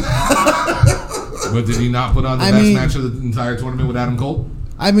 No. But did he not put on the best match of the entire tournament with Adam Cole?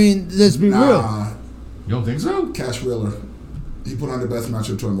 I mean, let's be real. You don't think so? Cash Wheeler. He put on the best match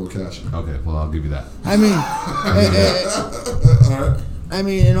of the tournament with Cash. Okay, well, I'll give you that. I mean, All right. I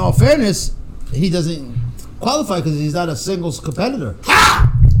mean, in all fairness, he doesn't qualify because he's not a singles competitor.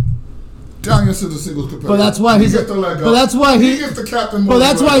 Danielson's a singles competitor. But that's why he's. He gets the leg up. But that's why he gets the captain. But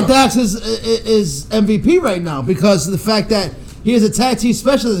that's why leg up. Dax is MVP right now, because of the fact that he is a tag team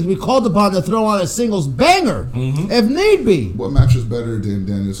specialist and can be called upon to throw on a singles banger if need be. What match was better than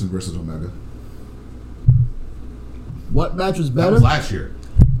Danielson versus Omega? What match was That better? was last year.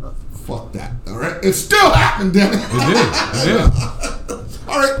 Fuck that. All right, it still happened, damn it. It did.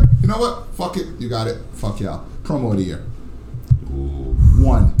 All right, you know what? Fuck it. You got it. Fuck y'all. Promo of the year. Ooh.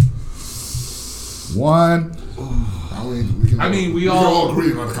 One. I mean, we all all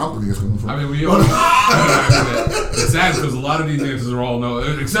agree on the company is coming from. I mean, we all. It's sad because a lot of these answers are all no,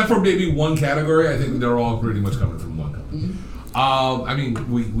 except for maybe one category. I think they're all pretty much coming from one company. I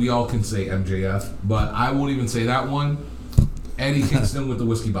mean, we all can say MJF, but I won't even say that one. Eddie Kingston with the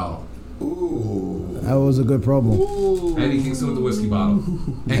whiskey bottle. Ooh. That was a good promo. Ooh. Eddie Kingston with the whiskey bottle,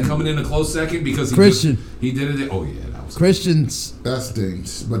 and coming in a close second because he did it. Oh yeah, that was Christians. That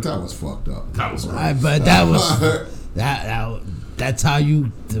stinks, but that was fucked up. That was right. But that was that's how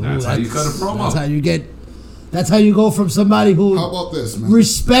you. That's how you cut a promo. That's how you get. That's how you go from somebody who How about this, man?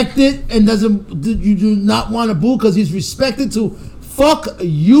 respected and you do not want to boo because he's respected to fuck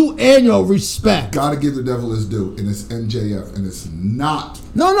you and your respect. Gotta give the devil his due, and it's MJF, and it's not.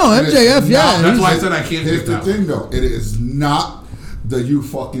 No, and it's MJF, yeah. not- That's why I said I can't Here's pick the that thing, though. It is not the you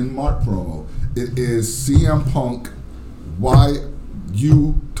fucking Mark promo. It is CM Punk. Why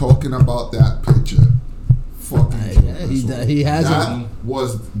you talking about that picture? Fucking he has that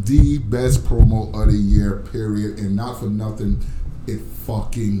was the best promo of the year, period. And not for nothing, it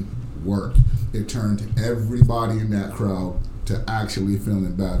fucking worked. It turned everybody in that crowd to actually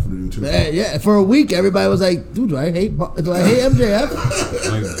feeling bad for the YouTube. Yeah, for a week everybody was like, dude, do I hate MJF?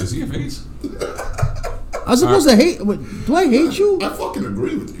 Like, is he a face? I'm supposed to hate. Do I hate you? I fucking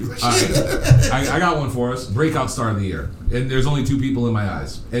agree with you. All right. I got one for us. Breakout star of the year. And there's only 2 people in my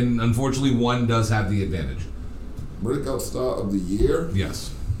eyes. And unfortunately, one does have the advantage. Breakout star of the year.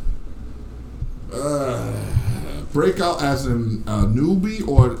 Yes. Breakout as in a newbie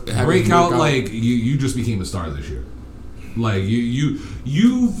or having Breakout like you just became a star this year. Like you've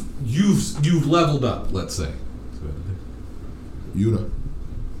leveled up, let's say. Yuta.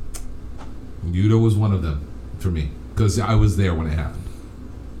 Yuta was one of them for me because I was there when it happened.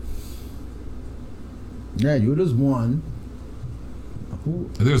 Yeah, you just won.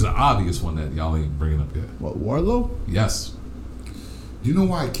 Who? And there's an obvious one that y'all ain't bringing up yet. What, Wardlow? Yes. Do you know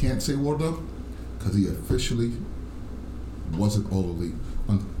why I can't say Wardlow? Because he officially wasn't all elite.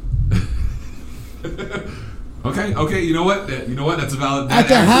 Okay. You know what? That's a valid. At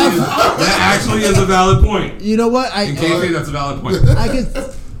the that actually is a valid point. You know what? In kayfabe, that's a valid point. I can.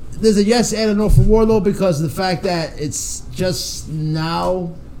 there's a yes and a no for Wardlow because of the fact that it's just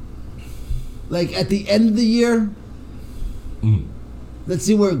now, like at the end of the year. Let's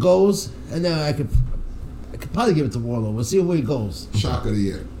see where it goes, and then I could probably give it to Wardlow. We'll see where it goes. Shock of the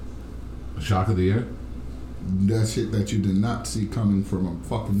year. Shock of the year? That shit that you did not see coming from a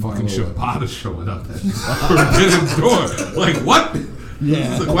fucking mile away. Shibata showing up at forbidden door. Like, what?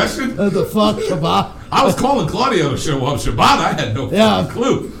 Yeah. Is this a question? The fuck, Shibata? I was calling Claudio to show up. Shibata, I had no Yeah. fucking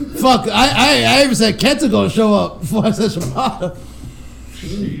clue. Fuck, I even said Kenta gonna show up before I said Shibata.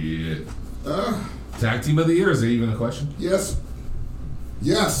 Shit. Tag team of the year, is there even a question? Yes.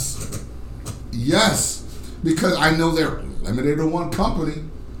 Because I know they're limited to one company,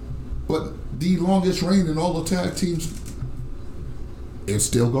 but the longest reign in all the tag teams is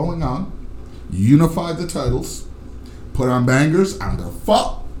still going on. Unified the titles, put on bangers. I don't give a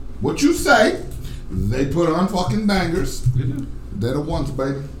fuck what you say. They put on fucking bangers. They're the ones,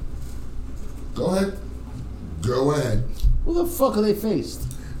 baby. Go ahead. Who the fuck are they faced?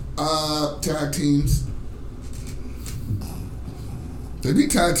 Tag teams. They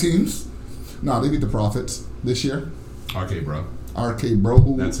beat tag teams. No, they beat the Profits this year. RK Bro. RK Bro,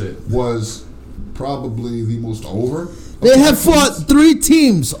 who That's it. was probably the most over. They have fought 3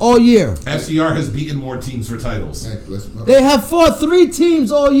 teams all year. FCR has beaten more teams for titles. Hey, They have fought 3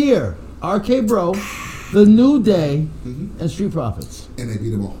 teams all year. RK Bro, The New Day, and Street Profits. and they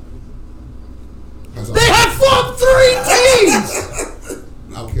beat them all. That's all. They have fought 3 teams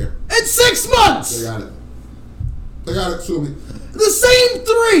I don't care. in 6 They months. got it. They got it. Sue me. The same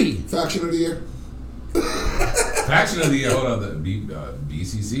 3. Faction of the year. Faction of the year, hold on, the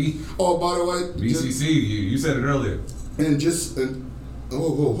BCC? Oh, by the way, BCC, you said it earlier.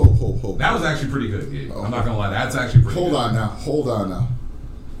 Hold. That was actually pretty good. Yeah, I'm not gonna lie, that's actually pretty Hold good. on now.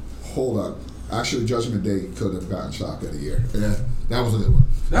 Hold on. Actually, Judgment Day could have gotten Shock of the year. Yeah, that was a good one.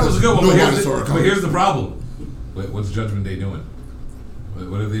 That was a good one, Nobody saw it but coming. here's the problem. Wait, what's Judgment Day doing?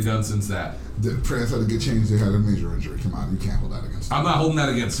 What have they done since that? The Prince had to get changed. They had a major injury. Come on, you can't hold that against them. I'm not holding that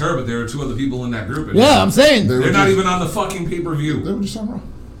against her, but there are 2 other people in that group. And Yeah, I'm saying. they're not even on the fucking They pay-per-view. were just something wrong.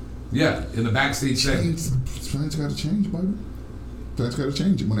 Yeah, in the backstage segment. Fans got to change, baby. Fans got to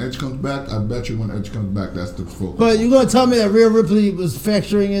change it. When Edge comes back, I bet you when Edge comes back, that's the focus. But you're going to tell me that Rhea Ripley was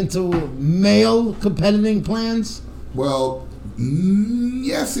factoring into male competing plans? Well,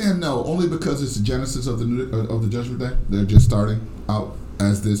 yes and no. Only because it's the genesis of the Judgment Day. They're just starting out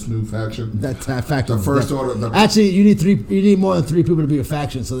as this new faction. That's a faction. The first order. Actually, you need 3. You need more than 3 people to be a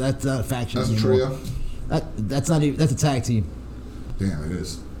faction. So that's not a faction. That's a anymore. trio. That's not even. That's a tag team. Damn, it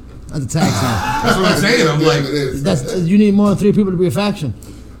is. That's a tag team. That's what I'm saying. I'm Damn, like, it is. That's you need more than 3 people to be a faction.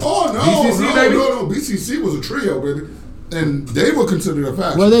 Oh no, BCC, baby? no. BCC was a trio, baby, and they were considered a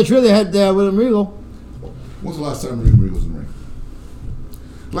faction. Well, they truly had William Regal. When's the last time William Regal was in the ring?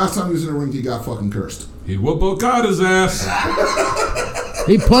 Last time he was in the ring, he got fucking cursed. he whooped Okada's ass.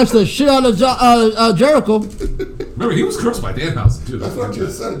 He punched the shit out of Jericho. Remember, he was cursed by Danhausen, too. That's what I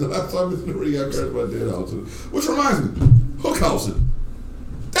just said. The last time he was in the ring, he got cursed by Danhausen. Which reminds me, Hookhausen.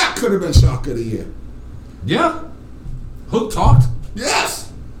 That could have been Shock of the Year. Yeah. Hook talked.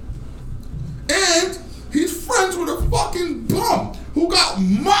 Yes. And he's friends with a fucking bum who got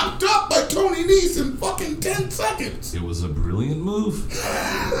mocked up by Tony Nese in fucking 10 seconds. It was a brilliant move.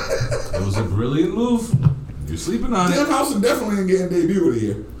 You're sleeping on it. Danhausen definitely ain't getting debut of the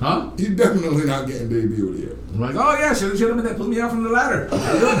year. Huh? He's definitely not getting debut of the year. I'm like, oh yeah, should have been that. Put me out from the ladder.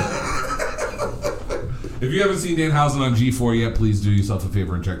 If you haven't seen Danhausen on G4 yet, please do yourself a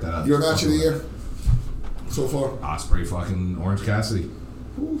favor and check that out. Your match of the year so far? Ospreay fucking Orange Cassidy.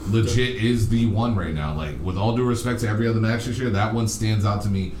 Legit is the one right now. Like, with all due respect to every other match this year, that one stands out to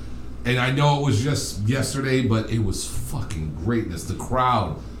me. And I know it was just yesterday, but it was fucking greatness. The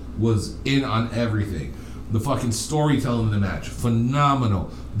crowd was in on everything. The fucking storytelling in the match, phenomenal.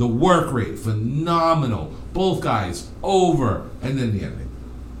 The work rate, phenomenal. Both guys over, and then the ending.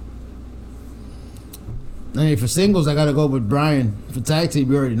 Hey, for singles, I got to go with Brian. For tag team,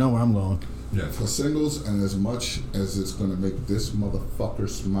 you already know where I'm going. Yeah. For singles, and as much as it's going to make this motherfucker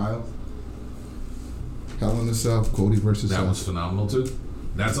smile, Hell in the Cell, Cody versus That Seth. was phenomenal too.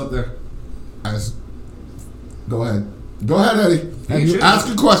 That's up there. Go ahead, Eddie. Have you- Ask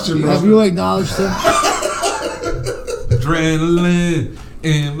a question, bro. Have you acknowledged him? Adrenaline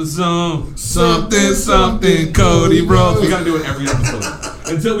in my zone. Something, Cody Rhodes. We gotta do it every episode.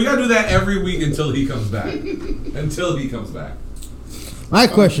 We gotta do that every week until he comes back. My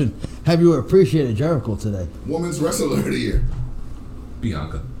question: have you appreciated Jericho today? Women's Wrestler of the Year.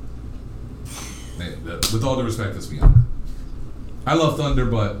 Bianca. Hey, with all due respect, it's Bianca. I love Thunder,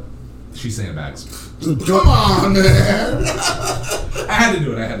 but she sandbags. Come on, man. I had to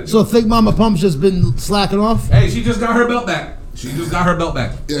do it. So Thick Mama Pump's just been slacking off? Hey, she just got her belt back. She has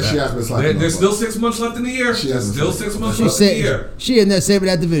been slacking off. There's still 6 months left in the year. She has been still slacking 6 months left in the year. She in there saving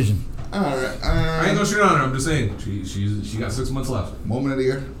that division. All right. I ain't gonna shit on her. I'm just saying she got 6 months left. Moment of the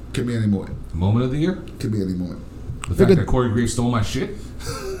year could be any moment. Moment of the year. Could be any moment. The fact that Corey Graves stole my shit.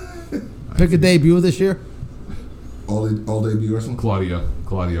 Pick a debut this year. All debut wrestling. Claudio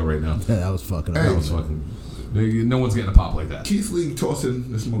right now. Yeah, that was fucking. Hey. That was fucking. No one's getting a pop like that. Keith Lee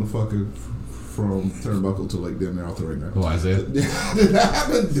tossing this motherfucker from turnbuckle to like damn near out the ring there. Oh, Isaiah. Did that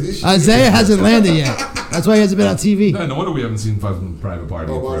happen this year? Isaiah hasn't landed yet. That's why he hasn't been on TV. No wonder we haven't seen fucking Private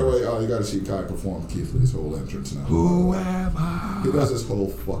Party. Oh, by the way, you got to see Kai perform Keith Lee's whole entrance now. Who am I? He does his whole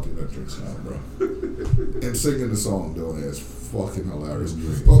fucking entrance now, bro. And singing the song doing it is fucking hilarious.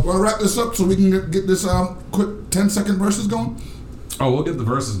 Well, want to wrap this up so we can get this quick 10-second verses going? Oh, we'll get the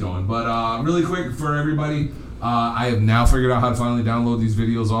verses going. But really quick for everybody, I have now figured out how to finally download these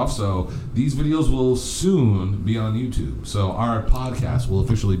videos off. So these videos will soon be on YouTube. So our podcast will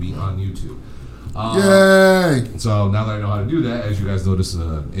officially be on YouTube. Yay! So now that I know how to do that, as you guys notice,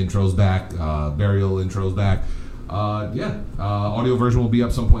 intro's back, burial intro's back. Audio version will be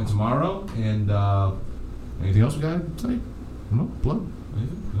up some point tomorrow. And anything else we got to say? No? Plug?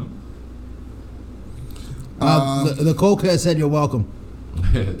 Anything? No? The Cokehead said you're welcome.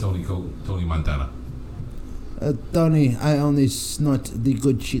 Tony Montana. Tony, I only snort the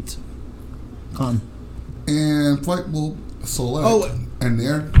good shit. Con. And Fightful Select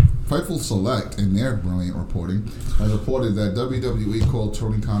Fightful Select, in their brilliant reporting, has reported that WWE called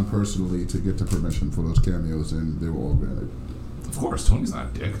Tony Khan personally to get the permission for those cameos, and they were all granted. Of course, Tony's not a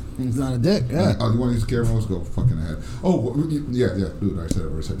dick. He's not a dick, yeah. You want to use cameos? Go fucking ahead. Oh, yeah, dude, I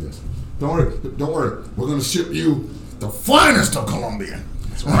said yes. Don't worry. We're going to ship you the finest of Colombia.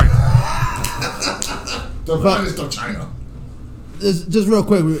 That's right. The finest of China. Just real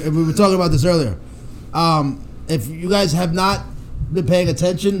quick, we were talking about this earlier. If you guys have not been paying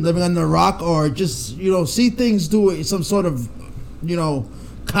attention, living under a rock, or just see things do some sort of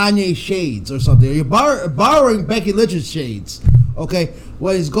Kanye shades or something, or you're borrowing Becky Lynch's shades. Okay,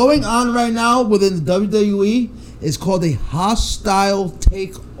 what is going on right now within the WWE is called a hostile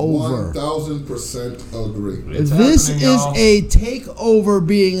takeover. 1000% agree. This is a takeover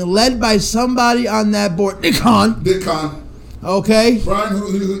being led by somebody on that board. Nick Khan. Okay. Brian,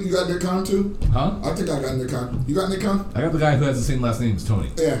 who you got Nick Khan too? Huh? I think I got Nick Khan. You got Nick Khan? I got the guy who has the same last name as Tony.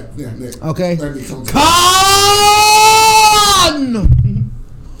 Yeah, Nick. Okay. Khan!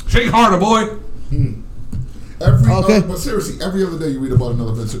 Shake harder, boy. But seriously, every other day you read about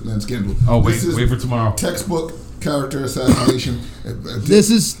another Vince McMahon scandal. Oh, wait for tomorrow. Textbook character assassination. This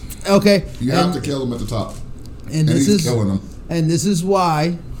is okay. You have to kill him at the top. And he's killing him. And this is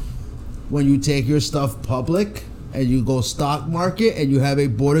why, when you take your stuff public and you go stock market and you have a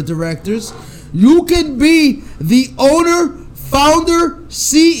board of directors, you can be the owner, founder,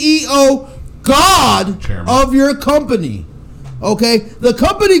 CEO, God Chairman of your company. Okay? The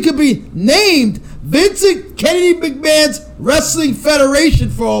company could be named Vincent Kennedy McMahon's Wrestling Federation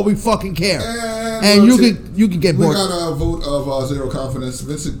for all we fucking care. And you can get bored. We got a vote of 0 confidence.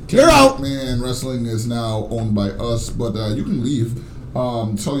 Vincent You're Kennedy out. McMahon Wrestling is now owned by us, but you can leave.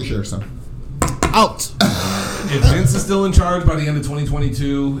 Tell your share, son. Out. If Vince is still in charge by the end of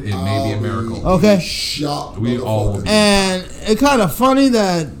 2022, it may be a miracle. Okay. Shocked. We all will be. And it's kind of funny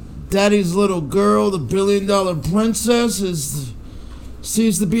that Daddy's little girl, the $1 billion princess,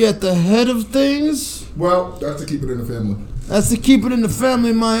 seems to be at the head of things. Well, that's to keep it in the family. That's to keep it in the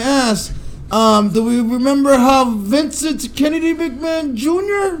family, my ass. Do we remember how Vincent Kennedy McMahon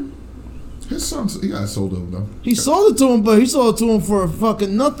Jr.? His son, he got sold to him though. He sold it to him, but he sold it to him for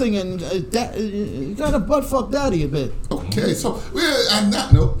fucking nothing, and he kind of butt fuck Daddy a bit. Okay, so on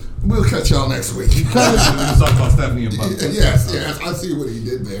that note, we'll catch y'all next week. We just talked about Stephanie and Buck. Yes, I see what he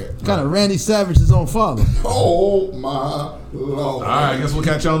did there. Kind of Randy Savage, his own father. Oh my Lord! All right, I guess we'll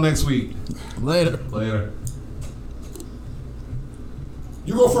catch y'all next week. Later. Later.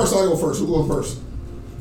 You go first. I go first. Who go first?